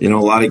 a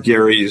lot of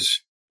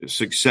Gary's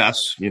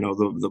success,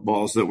 the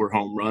balls that were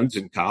home runs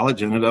in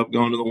college ended up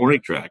going to the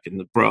warning track in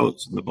the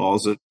pros, and the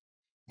balls that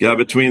got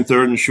between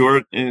third and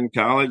short in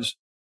college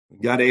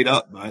got ate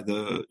up by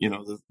the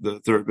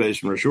third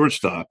baseman or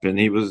shortstop. And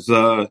he was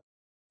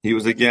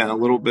again,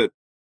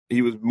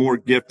 he was more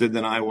gifted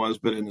than I was,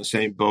 but in the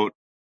same boat.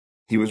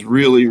 He was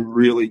really,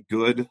 really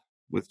good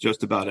with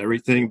just about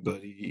everything,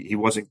 but he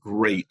wasn't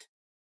great,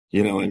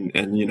 and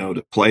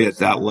to play at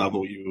that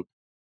level, you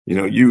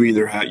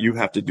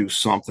have to do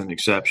something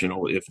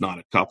exceptional, if not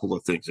a couple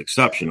of things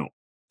exceptional.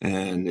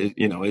 And it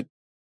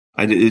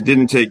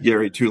didn't take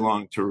Gary too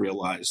long to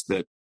realize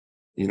that,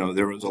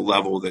 there was a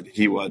level that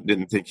he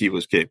didn't think he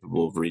was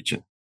capable of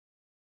reaching.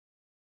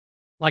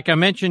 Like I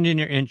mentioned in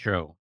your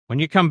intro, when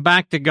you come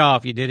back to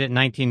golf, you did it in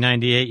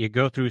 1998. You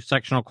go through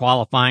sectional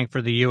qualifying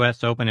for the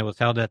U.S. Open. It was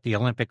held at the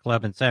Olympic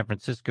Club in San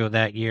Francisco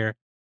that year.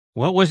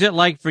 What was it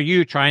like for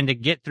you trying to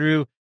get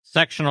through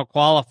sectional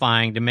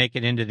qualifying to make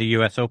it into the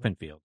U.S. Open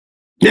field?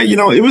 Yeah,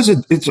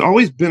 it's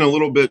always been a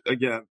little bit,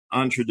 again,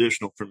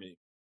 untraditional for me.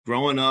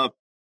 Growing up,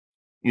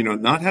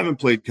 not having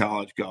played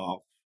college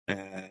golf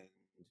and,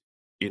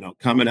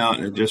 coming out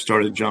and just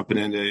started jumping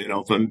into,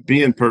 if I'm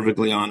being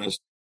perfectly honest,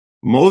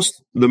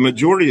 the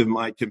majority of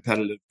my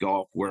competitive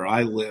golf where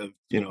I lived,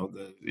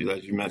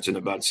 as you mentioned,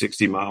 about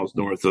 60 miles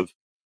north of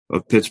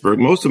Pittsburgh,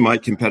 most of my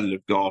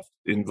competitive golf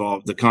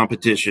involved the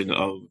competition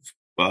of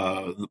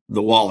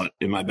the wallet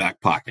in my back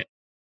pocket.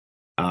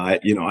 I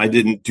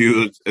didn't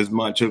do as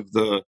much of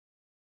the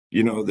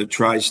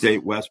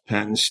tri-state West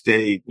Penn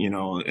State,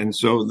 and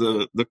so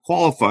the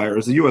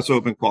qualifiers, the U.S.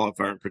 Open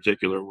qualifier in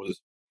particular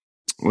was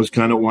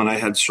kind of one I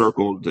had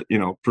circled,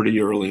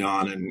 pretty early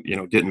on and,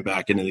 getting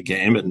back into the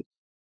game and,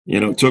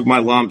 took my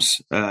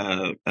lumps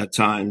at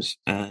times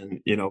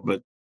and,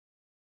 but,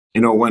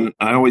 when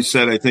I always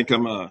said I think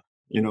I'm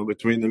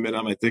between the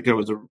mid-am, I think I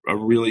was a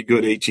really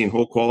good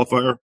 18-hole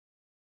qualifier,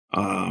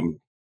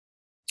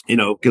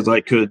 because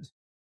I could,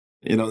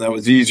 that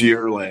was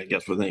easier, I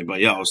guess, with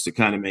anybody else to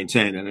kind of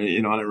maintain. And,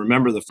 and I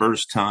remember the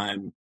first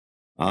time,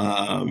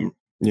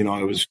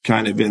 I was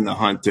kind of in the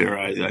hunt there.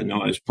 I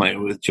know I was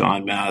playing with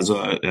John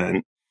Mazza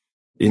and,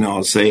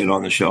 I'll say it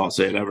on the show. I'll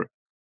say it ever.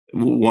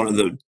 One of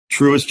the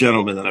truest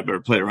gentlemen that I've ever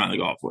played around the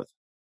golf with.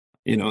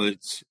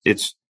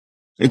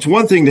 It's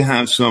one thing to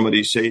have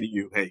somebody say to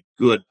you, hey,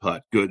 good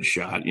putt, good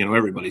shot.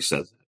 Everybody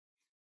says that.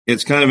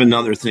 It's kind of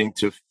another thing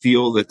to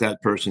feel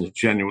that person is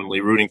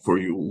genuinely rooting for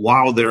you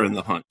while they're in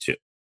the hunt too.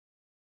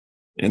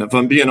 And if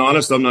I'm being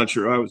honest, I'm not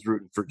sure I was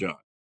rooting for John,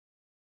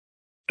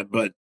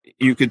 but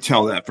you could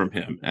tell that from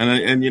him. And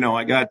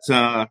I got,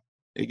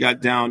 it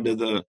got down to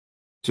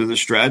the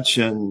stretch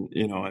and,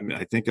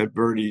 I think I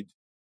birdied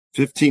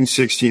 15,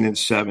 16 and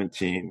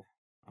 17.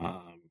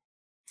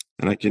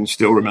 And I can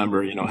still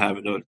remember,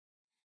 having to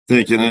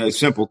think, a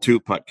simple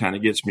 2-putt kind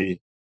of gets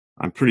me,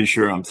 I'm pretty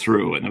sure I'm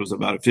through. And it was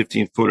about a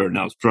 15-footer. And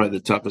that was probably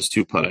the toughest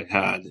 2-putt I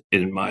had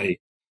in my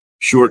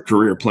short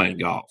career playing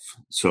golf.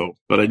 So,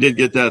 but I did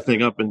get that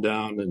thing up and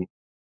down and,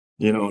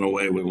 and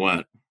away we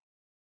went.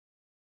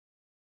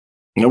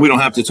 We don't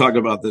have to talk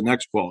about the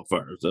next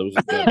qualifiers. That was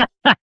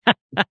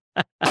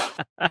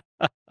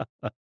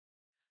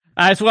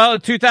as well,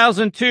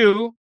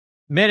 2002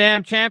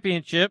 Mid-Am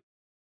Championship.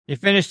 You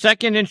finished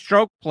second in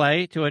stroke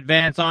play to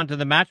advance on to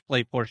the match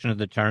play portion of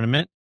the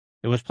tournament.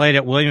 It was played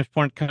at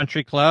Williamsport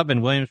Country Club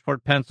in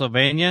Williamsport,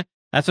 Pennsylvania.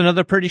 That's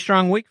another pretty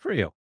strong week for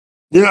you.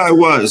 Yeah, it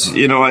was.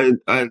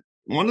 I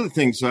one of the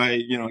things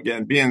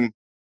again, being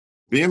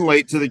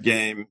late to the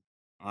game,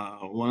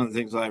 one of the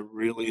things I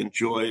really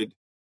enjoyed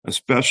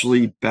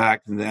especially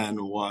back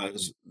then,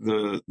 was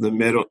the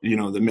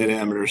mid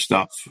amateur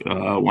stuff.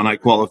 When I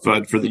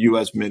qualified for the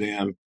U.S. mid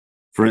am,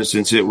 for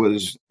instance,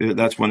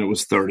 that's when it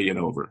was 30 and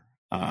over.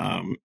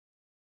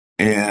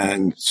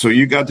 And so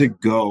you got to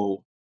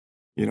go,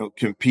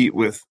 compete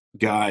with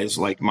guys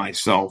like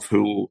myself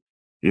who,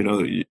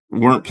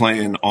 weren't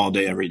playing all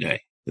day, every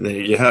day.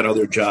 You had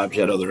other jobs,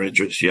 you had other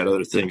interests, you had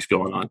other things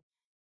going on.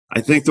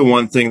 I think the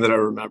one thing that I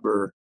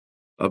remember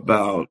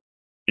about,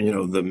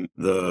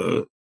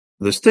 the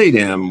state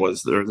am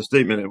was, or the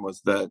state mid-am,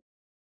 was that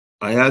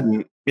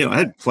I'd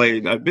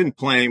been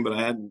playing, but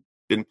I hadn't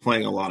been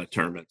playing a lot of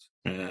tournaments.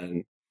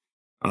 And,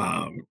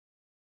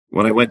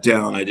 when I went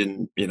down, I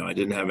didn't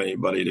have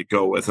anybody to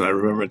go with. And I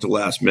remember at the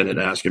last minute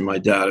asking my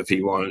dad if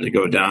he wanted to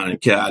go down and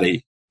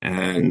caddy,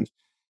 and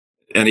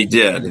he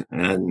did.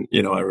 And,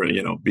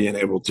 being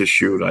able to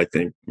shoot, I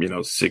think,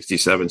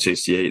 67,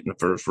 68 in the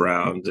first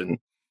round, and,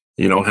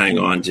 hang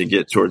on to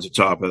get towards the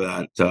top of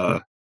that,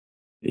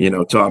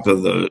 top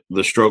of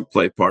the stroke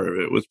play part of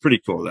it was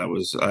pretty cool. That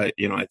was, I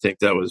think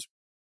that was,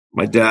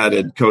 my dad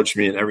had coached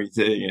me in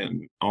everything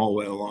and all the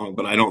way along,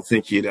 but I don't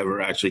think he'd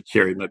ever actually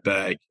carried my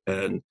bag.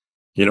 And,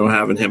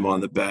 having him on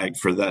the bag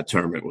for that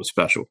tournament was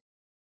special.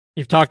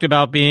 You've talked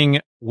about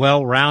being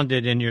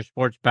well-rounded in your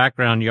sports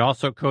background. You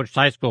also coached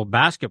high school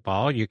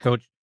basketball. You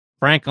coached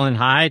Franklin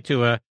High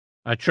to a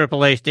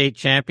AAA state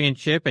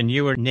championship, and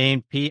you were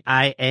named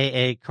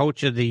PIAA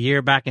Coach of the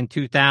Year back in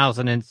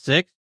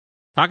 2006.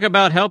 Talk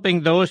about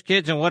helping those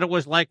kids and what it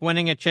was like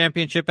winning a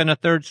championship in a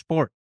third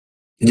sport.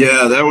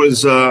 Yeah, that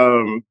was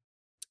really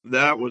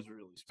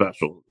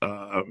special.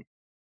 Kind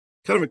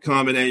of a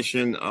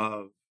combination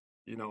of,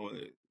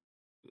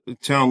 a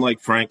town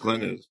like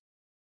Franklin is,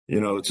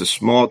 it's a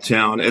small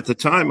town. At the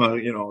time,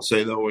 I'll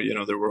say, though,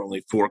 there were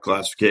only 4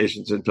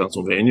 classifications in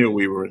Pennsylvania.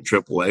 We were in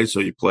AAA,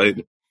 so you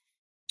played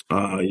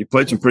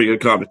some pretty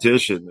good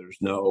competition. There's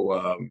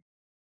no,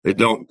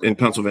 in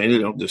Pennsylvania,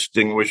 they don't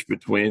distinguish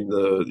between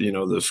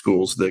the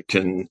schools that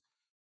can,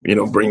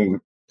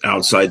 bring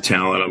outside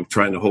talent. I'm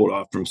trying to hold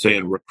off from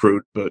saying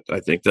recruit, but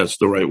I think that's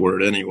the right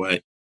word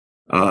anyway.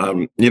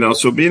 So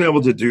being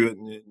able to do it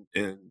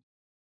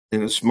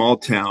in a small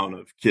town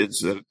of kids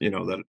that,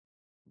 that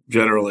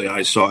generally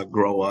I saw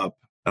grow up,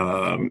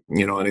 and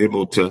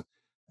able to,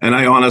 and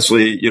I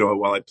honestly,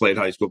 while I played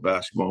high school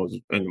basketball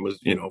and was,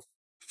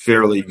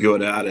 fairly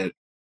good at it,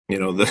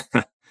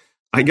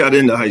 I got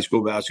into high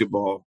school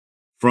basketball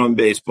from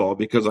baseball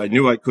because I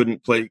knew I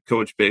couldn't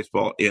coach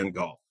baseball and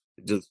golf.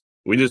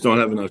 We just don't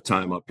have enough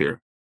time up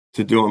here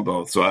to do them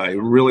both. So I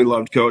really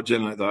loved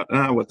coaching. I thought,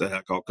 what the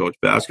heck, I'll coach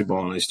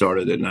basketball. And I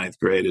started at 9th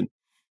grade and,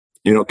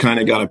 kind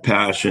of got a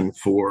passion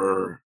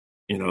for,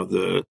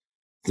 the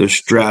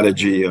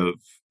strategy of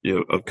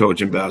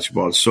coaching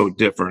basketball. It's so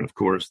different, of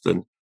course,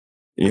 than,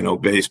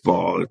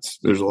 baseball.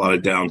 There's a lot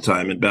of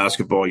downtime in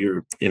basketball.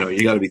 You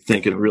got to be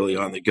thinking really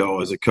on the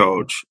go as a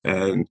coach.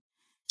 And,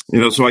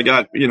 so I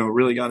got,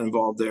 really got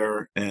involved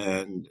there.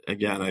 And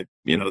again,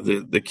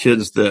 the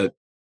kids that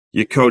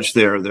you coach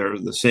there, they're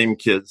the same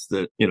kids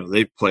that,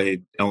 they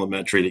played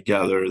elementary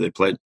together. They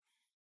played,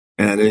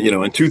 and,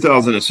 in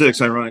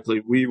 2006,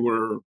 ironically, we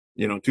were,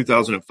 in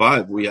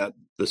 2005, we had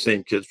the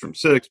same kids from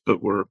 6, but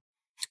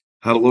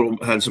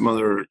had some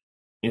other,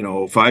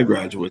 5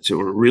 graduates who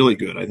were really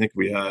good. I think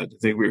we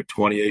were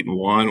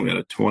 28-1. We had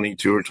a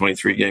 22 or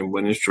 23 game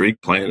winning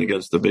streak playing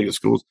against the biggest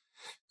schools.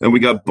 And we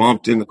got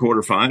bumped in the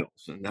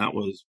quarterfinals, and that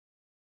was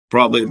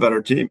probably a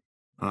better team.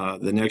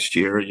 The next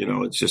year,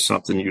 it's just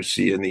something you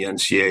see in the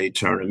NCAA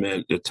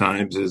tournament at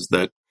times is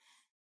that,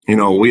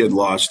 we had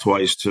lost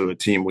twice to a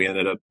team we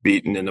ended up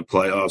beating in the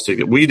playoffs.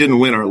 We didn't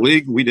win our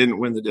league. We didn't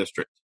win the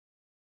district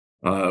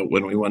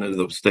when we went into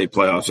the state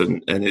playoffs.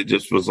 And it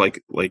just was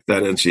like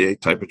that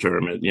NCAA type of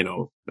tournament.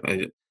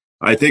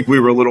 I think we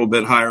were a little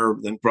bit higher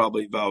than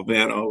probably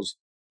Valvano's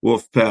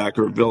Wolfpack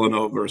or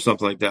Villanova or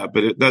something like that.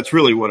 But that's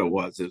really what it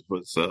was. It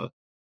was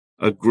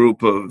a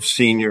group of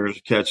seniors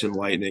catching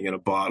lightning in a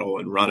bottle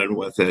and running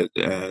with it.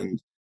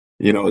 And,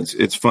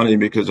 it's funny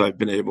because I've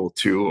been able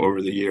to,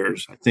 over the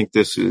years, I think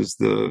this is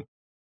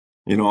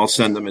I'll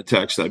send them a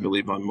text, I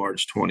believe on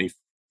March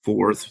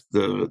 24th,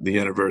 the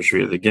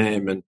anniversary of the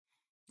game. And,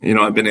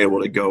 I've been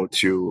able to go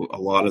to a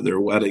lot of their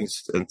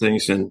weddings and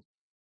things. And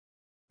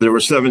there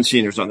were 7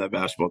 seniors on that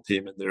basketball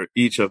team, and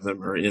each of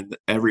them are in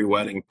every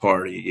wedding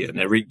party and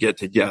every get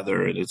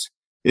together. And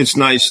it's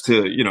nice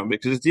to,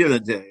 because at the end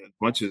of the day, as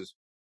much as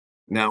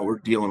now we're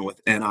dealing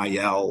with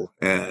NIL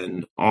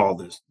and all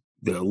this,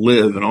 the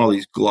live and all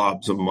these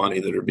globs of money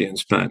that are being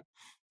spent.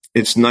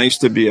 It's nice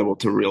to be able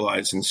to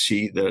realize and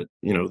see that,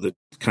 the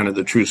kind of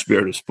the true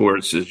spirit of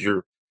sports is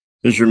your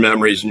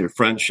memories and your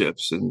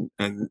friendships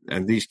and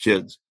these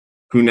kids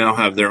who now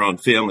have their own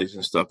families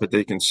and stuff, but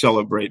they can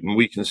celebrate and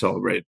we can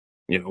celebrate,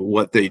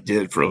 what they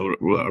did for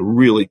a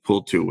really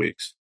cool 2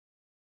 weeks.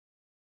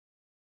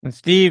 And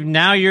Steve,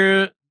 now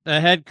you're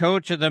the head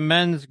coach of the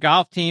men's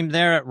golf team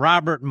there at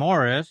Robert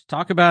Morris.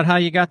 Talk about how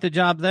you got the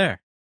job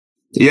there.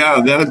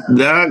 Yeah,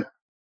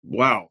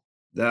 wow.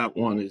 That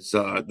one is,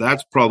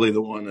 that's probably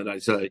the one that I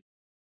say,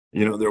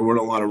 there weren't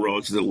a lot of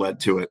roads that led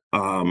to it.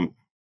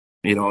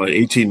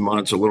 18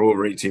 months, a little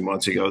over 18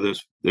 months ago,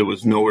 it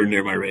was nowhere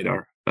near my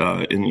radar.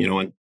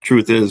 And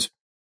truth is,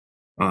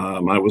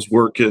 I was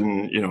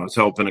working, I was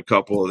helping a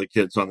couple of the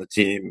kids on the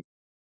team,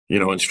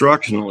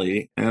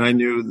 instructionally. And I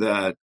knew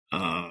that,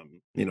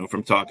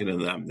 from talking to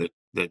them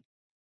that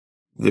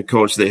the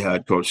coach they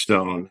had, Coach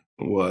Stone,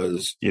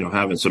 was,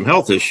 having some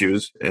health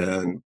issues,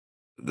 and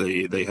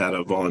they had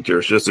a volunteer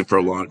assistant for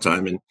a long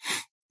time, and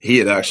he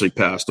had actually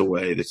passed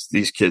away.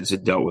 These kids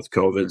had dealt with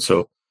COVID.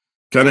 So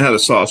kind of had a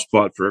soft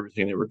spot for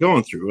everything they were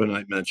going through. And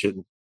I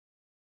mentioned,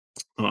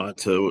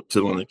 to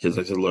one of the kids,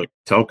 I said, look,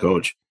 tell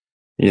Coach,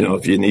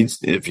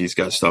 if he's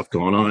got stuff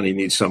going on, he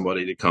needs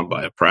somebody to come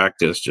by a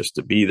practice just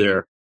to be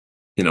there.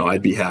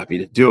 I'd be happy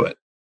to do it.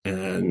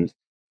 And,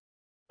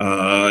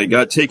 I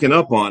got taken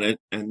up on it.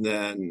 And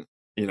then,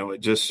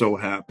 it just so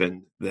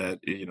happened that,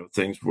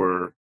 things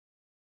were,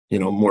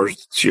 more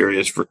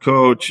serious for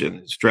Coach, and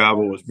his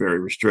travel was very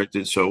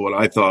restricted. So what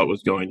I thought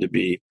was going to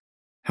be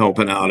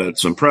helping out at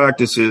some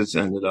practices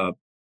ended up,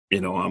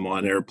 I'm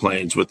on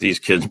airplanes with these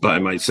kids by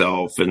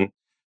myself and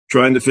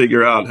trying to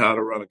figure out how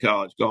to run a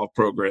college golf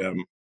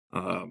program,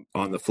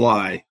 on the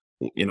fly,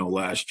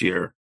 last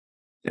year.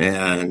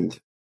 And,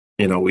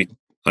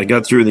 I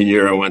got through the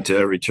year. I went to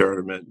every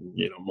tournament,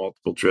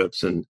 multiple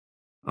trips. And,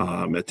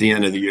 at the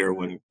end of the year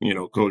when,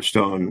 Coach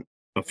Stone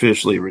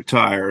officially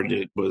retired,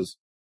 it was,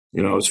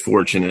 I was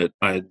fortunate.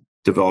 I had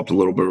developed a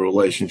little bit of a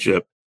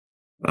relationship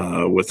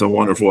with a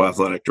wonderful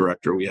athletic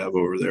director we have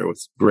over there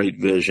with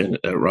great vision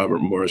at Robert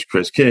Morris,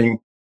 Chris King.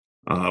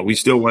 We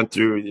still went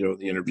through,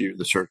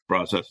 the search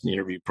process and the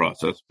interview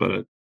process,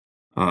 but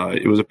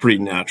it was a pretty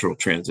natural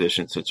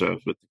transition since I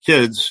was with the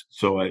kids.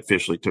 So I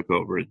officially took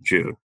over in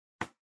June.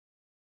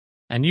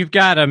 And you've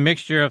got a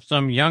mixture of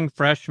some young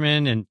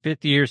freshmen and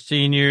fifth-year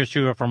seniors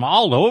who are from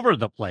all over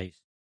the place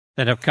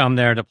that have come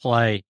there to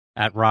play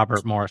at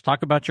Robert Morris.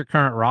 Talk about your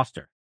current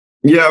roster.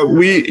 Yeah,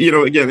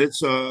 again,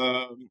 it's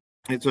a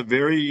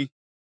very,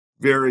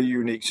 very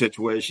unique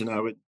situation. I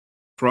would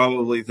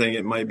probably think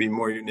it might be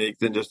more unique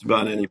than just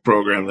about any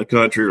program in the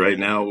country right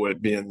now,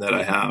 with being that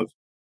I have,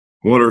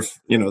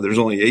 there's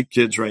only 8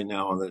 kids right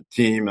now on the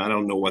team. I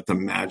don't know what the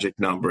magic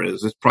number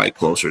is. It's probably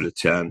closer to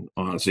 10,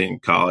 honestly, in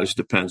college.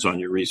 Depends on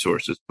your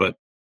resources. But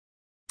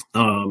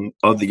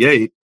of the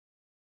 8,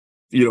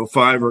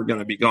 5 are going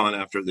to be gone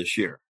after this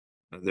year.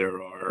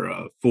 There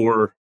are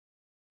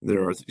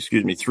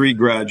 3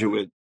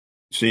 graduate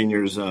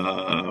seniors,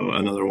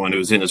 another one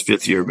who's in his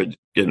 5th year, but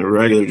getting a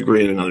regular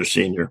degree, and another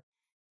senior,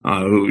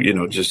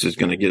 who, just is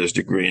going to get his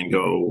degree and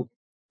go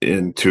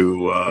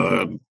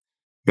into,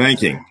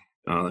 banking,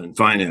 and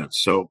finance.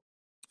 So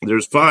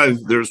there's 5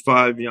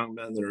 young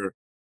men that are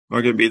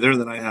going to be there.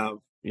 Then I have,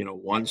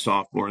 1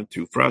 sophomore and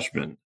 2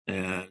 freshmen.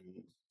 And,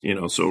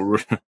 so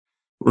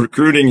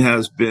recruiting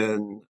has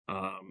been,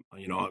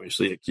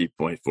 obviously a key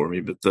point for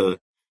me, but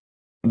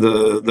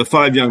the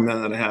 5 young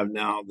men that I have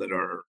now that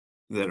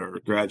are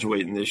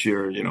graduating this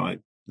year,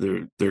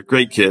 they're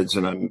great kids,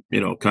 and I'm,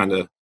 kind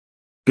of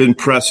been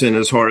pressing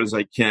as hard as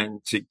I can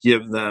to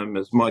give them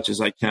as much as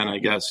I can, I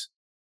guess,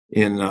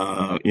 in,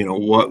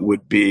 what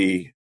would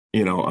be,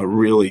 a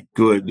really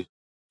good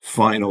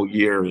final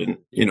year. And,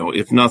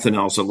 if nothing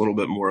else, a little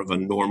bit more of a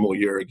normal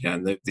year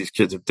again. These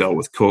kids have dealt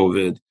with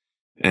COVID,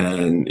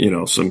 and,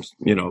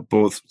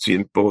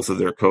 both of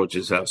their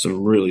coaches have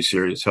some really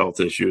serious health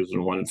issues,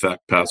 and one, in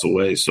fact, pass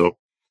away. So,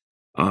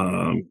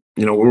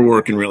 we're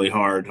working really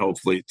hard,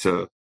 hopefully,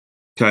 to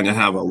kind of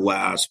have a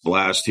last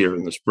blast here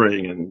in the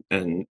spring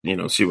and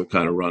see what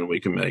kind of run we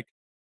can make.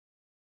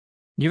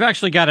 You've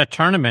actually got a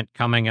tournament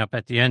coming up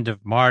at the end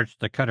of March,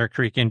 the Cutter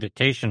Creek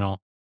Invitational.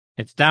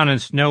 It's down in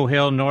Snow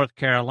Hill, North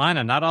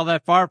Carolina, not all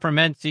that far from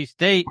NC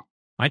State.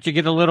 Might you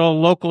get a little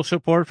local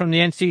support from the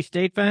NC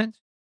State fans?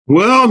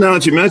 Well, now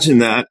that you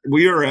mentioned that,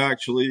 we are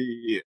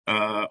actually,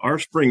 our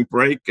spring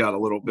break got a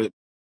little bit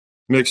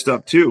mixed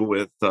up too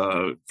with,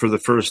 for the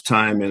first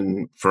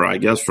time I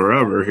guess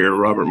forever here,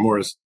 Robert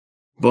Morris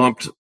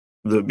bumped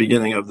the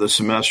beginning of the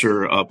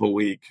semester up a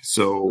week.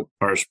 So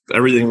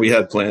everything we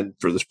had planned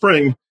for the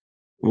spring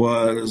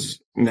was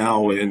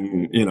now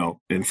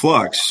in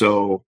flux.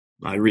 So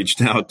I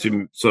reached out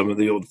to some of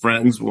the old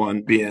friends,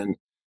 one being,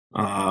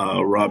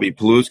 Robbie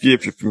Paluski,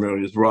 if you're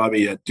familiar with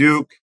Robbie at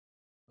Duke.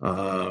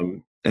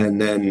 And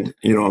then,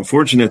 I'm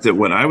fortunate that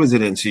when I was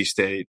at NC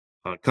State,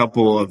 a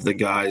couple of the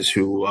guys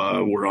who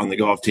were on the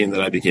golf team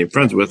that I became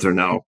friends with are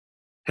now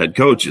head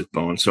coaches.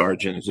 Bowen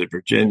Sargent is at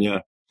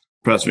Virginia,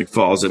 Press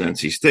McFall's at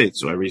NC State.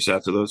 So I reached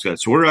out to those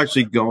guys. So we're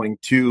actually going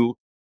to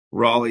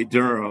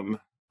Raleigh-Durham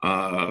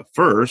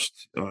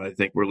first. I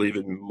think we're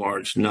leaving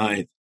March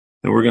 9th.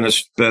 And we're going to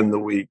spend the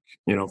week,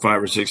 5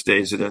 or 6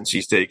 days at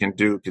NC State and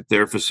Duke at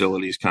their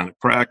facilities kind of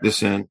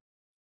practicing.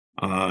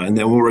 And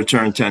then we'll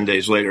return 10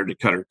 days later to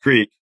Cutter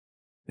Creek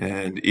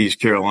and East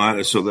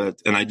Carolina.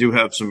 And I do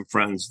have some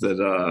friends that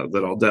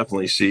I'll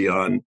definitely see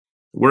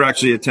we're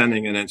actually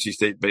attending an NC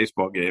State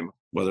baseball game,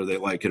 whether they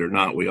like it or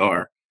not. We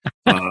are,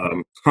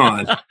 on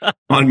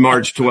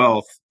March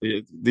 12th.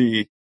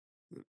 The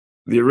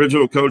the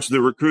original coach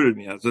that recruited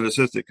me as an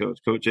assistant coach,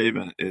 Coach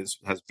Avent,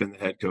 has been the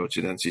head coach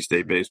at NC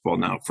State baseball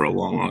now for a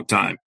long, long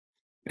time.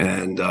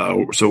 And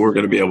so we're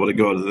going to be able to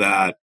go to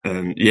that.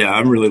 And, yeah,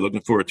 I'm really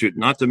looking forward to it.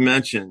 Not to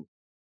mention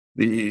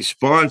the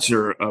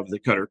sponsor of the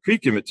Cutter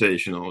Creek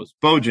Invitational is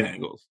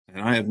Bojangles.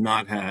 And I have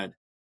not had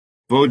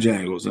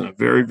Bojangles in a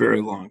very,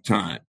 very long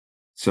time.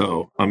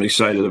 So I'm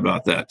excited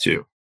about that,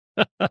 too.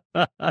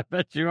 I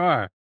bet you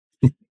are.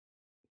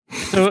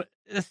 So,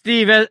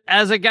 Steve,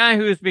 as a guy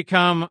who's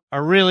become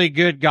a really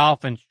good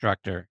golf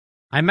instructor,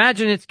 I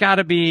imagine it's got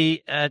to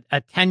be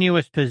a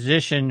tenuous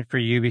position for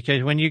you,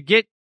 because when you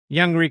get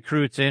young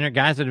recruits in, or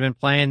guys that have been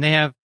playing, they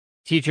have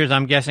teachers,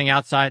 I'm guessing,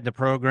 outside the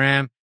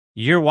program.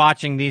 You're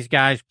watching these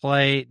guys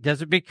play.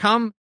 Does it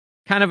become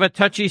kind of a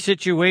touchy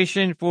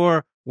situation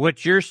for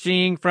what you're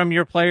seeing from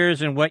your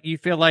players and what you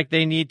feel like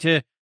they need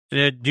to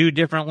do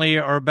differently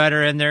or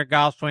better in their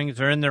golf swings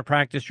or in their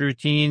practice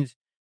routines,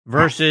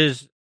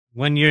 versus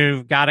when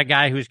you've got a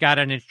guy who's got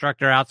an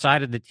instructor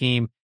outside of the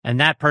team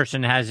and that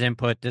person has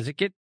input? Does it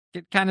get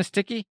kind of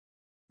sticky?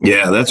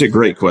 Yeah, that's a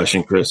great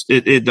question, Chris.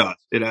 It does.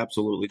 It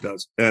absolutely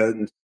does.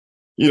 And,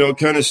 it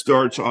kind of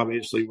starts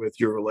obviously with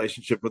your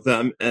relationship with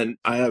them. And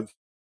I have,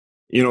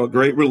 a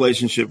great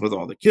relationship with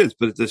all the kids,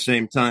 but at the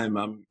same time,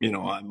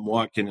 I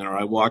walked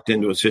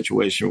into a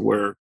situation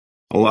where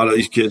a lot of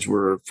these kids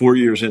were 4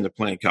 years into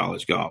playing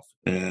college golf.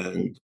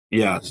 And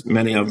yeah,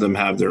 many of them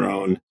have their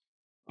own,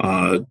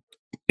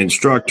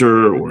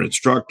 instructor or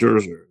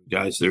instructors or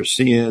guys they're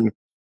seeing.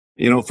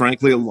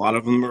 Frankly, a lot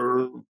of them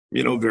are,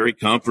 very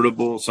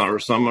comfortable.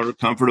 Some are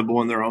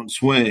comfortable in their own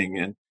swing.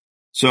 And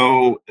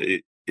so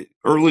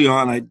early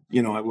on,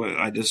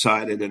 I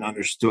decided and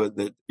understood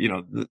that,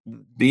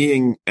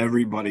 being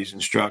everybody's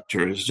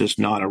instructor is just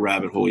not a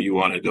rabbit hole you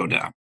want to go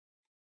down.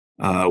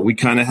 We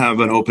kind of have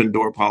an open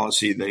door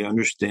policy. They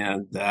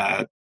understand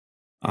that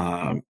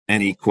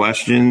any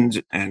questions,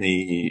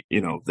 they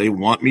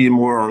want me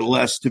more or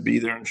less to be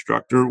their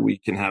instructor, we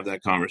can have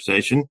that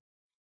conversation.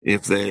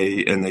 If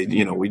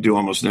we do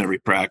almost in every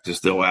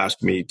practice, they'll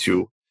ask me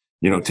to,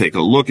 take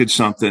a look at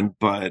something,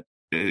 but,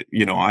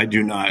 I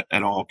do not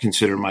at all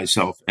consider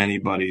myself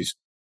anybody's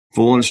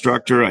full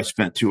instructor. I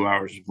spent 2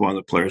 hours with one of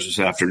the players this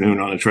afternoon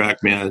on a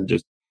TrackMan,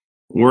 just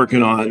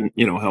working on,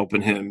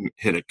 helping him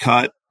hit a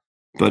cut.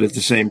 But at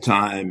the same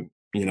time,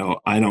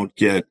 I don't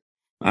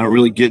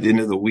really get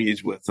into the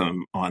weeds with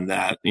them on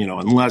that,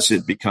 unless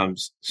it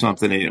becomes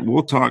something.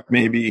 We'll talk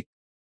maybe,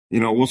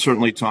 we'll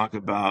certainly talk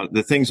about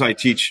the things I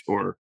teach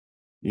or,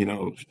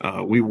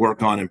 we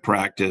work on in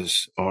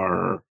practice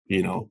are,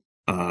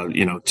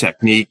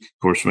 technique,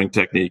 course swing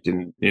technique,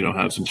 and,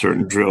 have some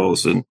certain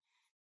drills and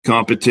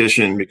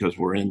competition because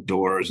we're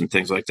indoors and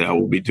things like that.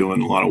 We'll be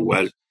doing a lot of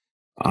wet,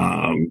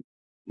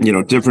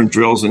 different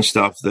drills and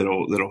stuff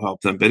that'll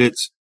help them. But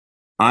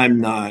I'm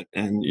not,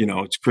 and,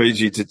 it's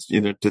crazy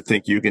to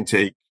think you can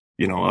take,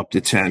 up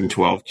to 10,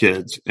 12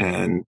 kids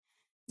and,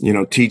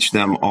 teach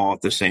them all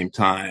at the same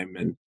time.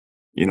 And,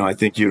 I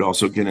think you'd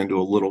also get into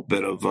a little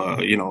bit of,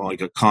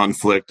 like a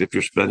conflict if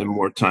you're spending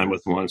more time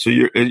with one. So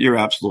you're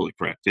absolutely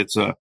correct. It's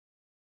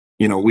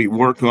we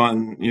work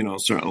on,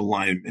 certain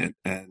alignment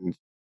and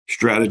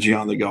strategy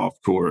on the golf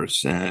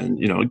course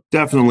and,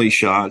 definitely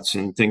shots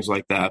and things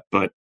like that.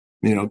 But,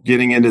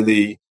 getting into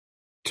the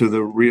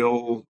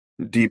real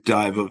deep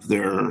dive of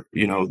their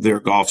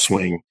golf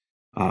swing.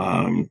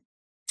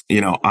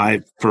 I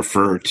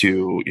prefer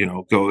to,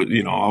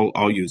 go,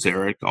 I'll use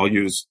Eric. I'll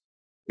use,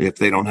 if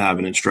they don't have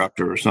an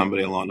instructor or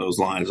somebody along those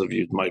lines, I've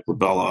used Mike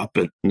Labella up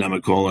at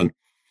Nemacolin,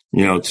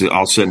 and,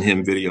 I'll send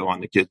him video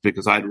on the kids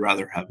because I'd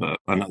rather have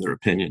another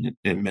opinion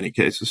in many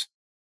cases.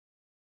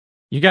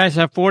 You guys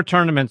have 4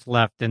 tournaments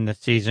left in the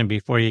season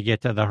before you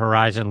get to the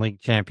Horizon League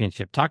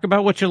Championship. Talk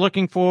about what you're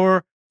looking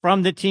for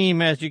from the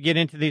team as you get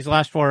into these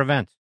last 4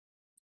 events.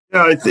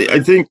 Yeah, I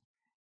think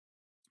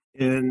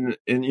in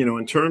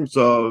terms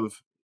of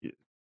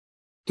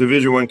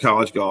Division I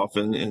college golf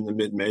and in the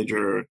mid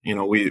major,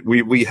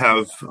 we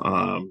have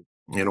one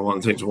of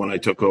the things when I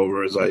took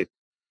over is I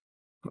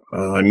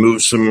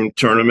moved some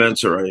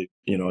tournaments, or I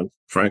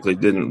frankly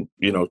didn't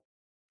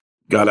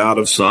got out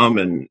of some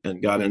and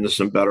got into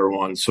some better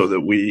ones so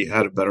that we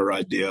had a better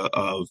idea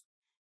of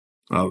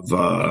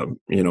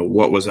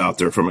what was out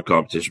there from a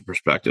competition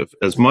perspective.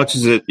 As much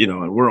as it,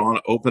 and we're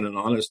open and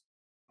honest,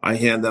 I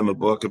hand them a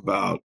book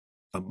I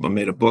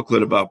made a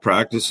booklet about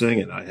practicing,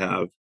 and I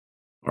have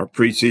our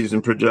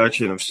preseason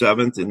projection of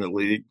 7th in the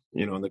league,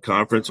 in the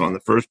conference on the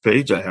first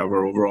page. I have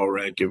our overall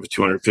rank of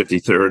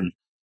 253rd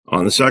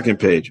on the second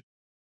page.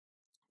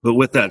 But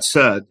with that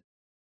said,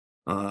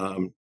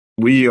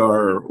 we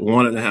are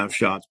 1.5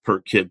 shots per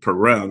kid per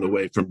round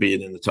away from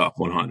being in the top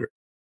 100.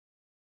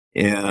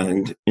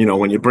 And,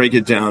 when you break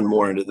it down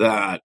more into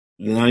that,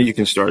 now you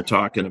can start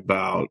talking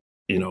about,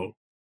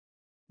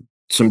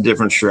 some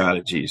different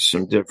strategies,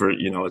 some different,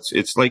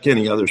 it's like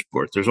any other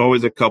sport. There's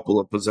always a couple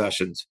of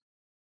possessions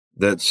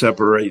that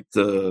separate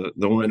the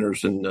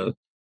winners and the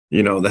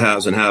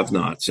haves and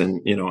have-nots.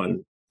 And,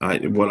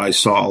 what I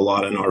saw a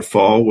lot in our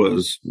fall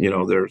was,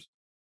 there's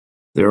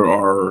there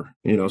are,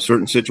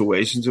 certain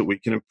situations that we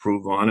can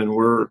improve on, and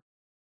we're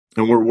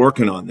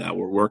working on that.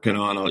 We're working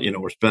on,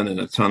 we're spending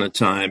a ton of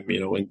time,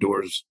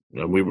 indoors.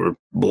 We were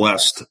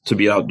blessed to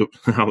be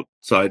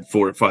outside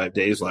 4 or 5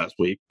 days last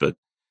week, but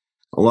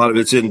a lot of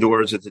it's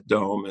indoors at the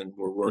Dome, and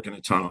we're working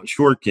a ton on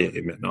short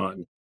game and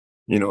on,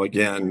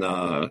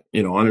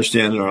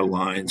 understanding our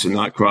lines and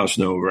not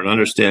crossing over, and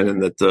understanding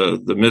that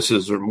the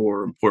misses are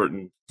more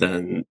important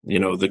than,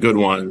 the good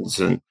ones.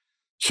 And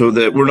so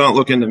that we're not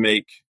looking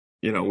to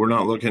we're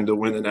not looking to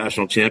win the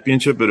national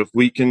championship, but if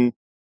we can,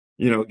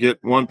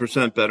 get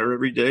 1% better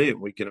every day, and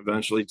we can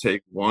eventually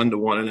take 1 to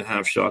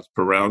 1.5 shots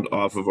per round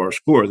off of our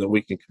score, then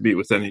we can compete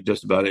with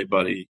just about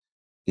anybody,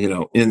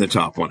 in the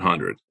top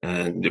 100.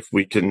 And if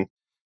we can,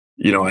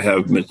 I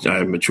have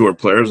mature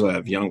players, I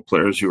have young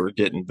players who are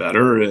getting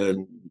better,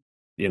 and,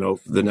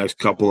 if the next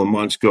couple of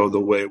months go the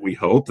way we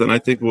hope, then I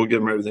think we'll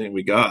give them everything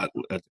we got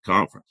at the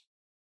conference.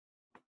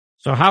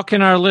 So how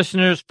can our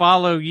listeners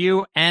follow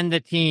you and the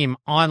team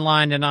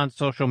online and on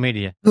social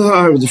media?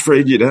 I was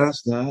afraid you'd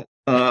ask that.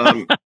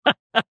 I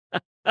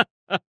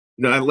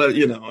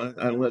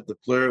let the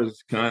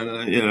players kind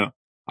of, you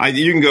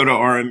can go to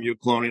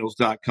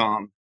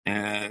rmucolonials.com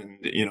and,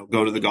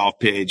 go to the golf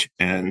page,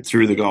 and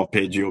through the golf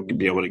page, you'll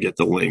be able to get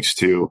the links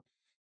to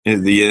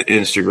the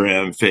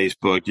Instagram,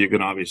 Facebook. You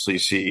can obviously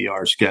see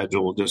our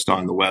schedule just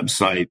on the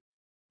website.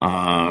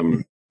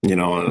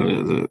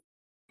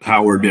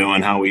 How we're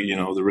doing, how we,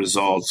 the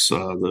results,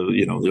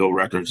 the old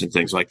records and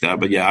things like that.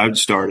 But yeah, I would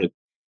start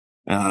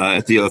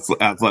at the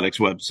athletics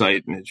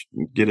website and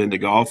get into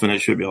golf, and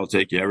it should be able to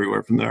take you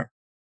everywhere from there.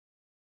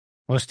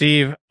 Well,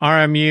 Steve,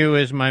 RMU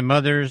is my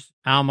mother's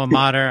alma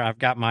mater. I've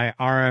got my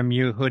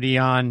RMU hoodie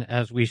on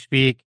as we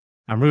speak.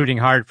 I'm rooting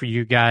hard for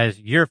you guys.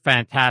 You're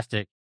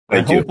fantastic. I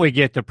hope we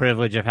get the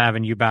privilege of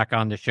having you back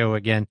on the show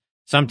again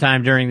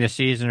sometime during the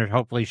season, or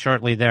hopefully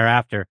shortly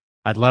thereafter.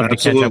 I'd love to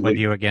catch up with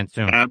you again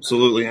soon.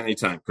 Absolutely.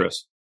 Anytime,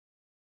 Chris.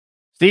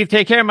 Steve,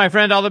 take care, my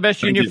friend. All the best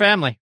to you and your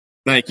family.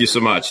 Thank you so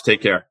much.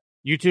 Take care.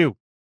 You too.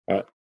 All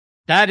right.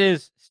 That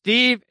is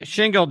Steve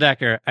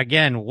Shingledecker.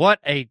 Again, what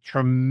a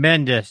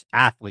tremendous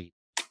athlete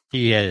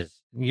he is.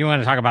 You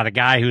want to talk about a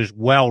guy who's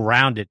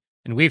well-rounded.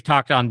 And we've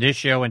talked on this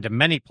show and to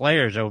many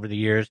players over the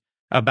years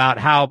about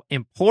how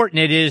important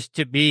it is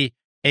to be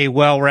a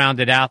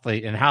well-rounded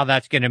athlete and how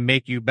that's going to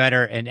make you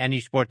better in any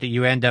sport that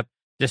you end up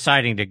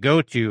deciding to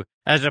go to,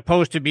 as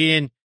opposed to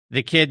being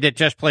the kid that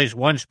just plays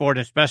one sport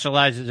and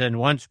specializes in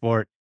one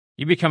sport.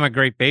 You become a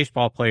great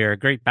baseball player, a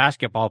great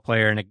basketball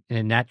player,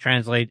 and that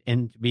translates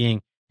into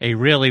being a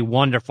really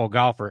wonderful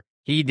golfer.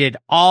 He did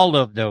all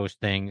of those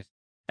things,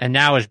 and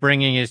now is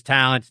bringing his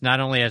talents not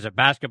only as a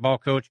basketball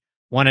coach,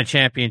 won a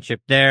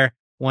championship there,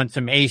 won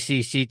some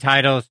ACC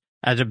titles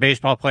as a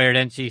baseball player at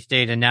NC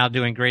State, and now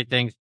doing great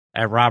things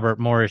at Robert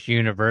Morris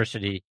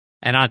University.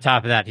 And on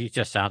top of that, he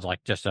just sounds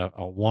like just a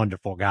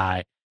wonderful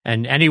guy.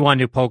 And anyone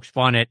who pokes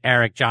fun at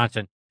Eric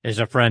Johnson is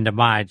a friend of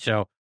mine.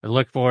 So I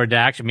look forward to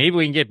actually, maybe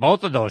we can get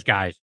both of those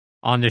guys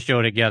on the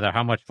show together.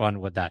 How much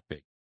fun would that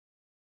be?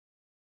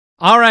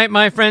 All right,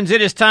 my friends,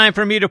 it is time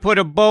for me to put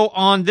a bow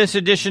on this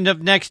edition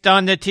of Next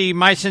on the Tee.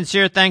 My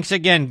sincere thanks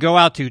again go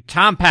out to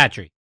Tom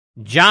Patri,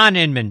 John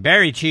Inman,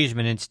 Barry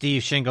Cheesman, and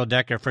Steve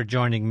Shingledecker for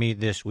joining me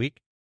this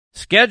week.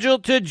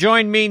 Scheduled to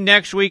join me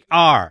next week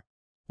are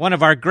one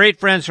of our great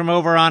friends from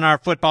over on our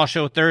football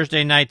show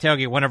Thursday Night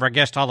Tailgate, one of our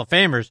guest Hall of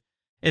Famers,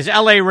 is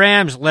LA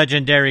Rams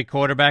legendary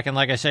quarterback, and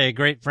like I say, a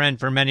great friend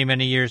for many,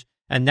 many years,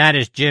 and that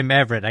is Jim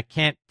Everett. I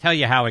can't tell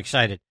you how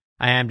excited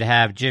I am to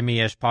have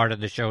Jimmy as part of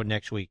the show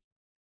next week.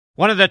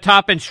 One of the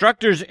top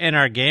instructors in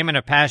our game and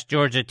a past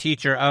Georgia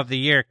Teacher of the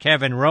Year,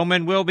 Kevin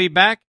Roman, will be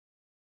back,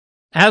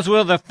 as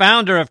will the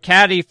founder of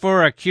Caddy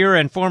for a Cure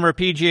and former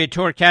PGA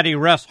Tour caddy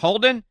Russ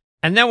Holden.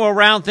 And then we'll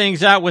round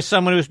things out with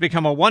someone who's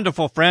become a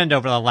wonderful friend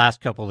over the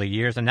last couple of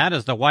years, and that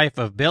is the wife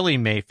of Billy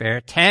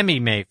Mayfair, Tammy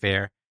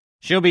Mayfair.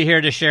 She'll be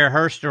here to share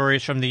her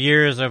stories from the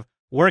years of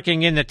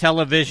working in the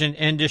television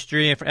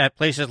industry at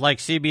places like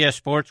CBS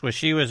Sports, where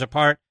she was a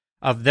part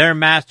of their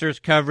Masters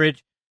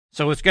coverage.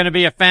 So it's going to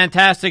be a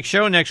fantastic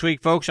show next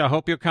week, folks. I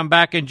hope you'll come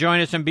back and join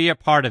us and be a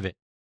part of it.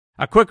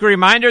 A quick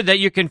reminder that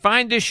you can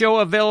find this show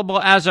available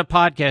as a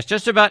podcast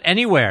just about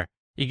anywhere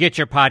you get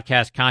your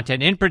podcast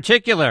content. In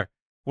particular,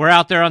 we're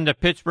out there on the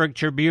Pittsburgh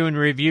Tribune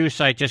review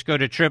site. Just go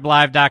to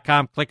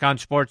triblive.com, click on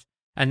sports,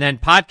 and then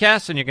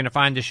podcasts, and you're going to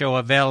find the show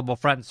available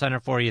front and center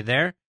for you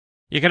there.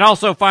 You can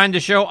also find the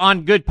show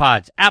on Good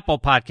Pods, Apple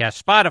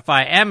Podcasts,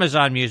 Spotify,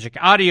 Amazon Music,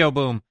 Audio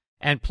Boom,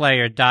 and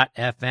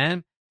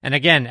Player.fm. And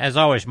again, as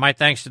always, my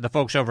thanks to the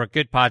folks over at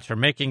Good Pods for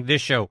making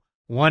this show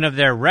one of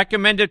their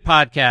recommended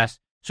podcasts.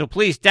 So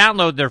please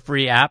download their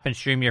free app and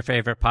stream your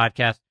favorite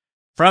podcast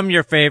from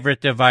your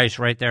favorite device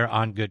right there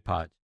on Good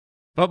Pods.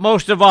 But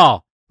most of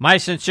all, my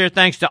sincere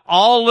thanks to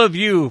all of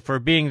you for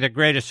being the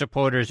greatest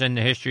supporters in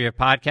the history of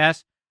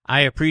podcasts.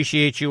 I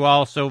appreciate you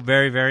all so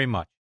very, very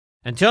much.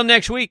 Until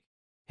next week,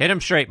 hit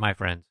 'em straight, my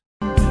friends.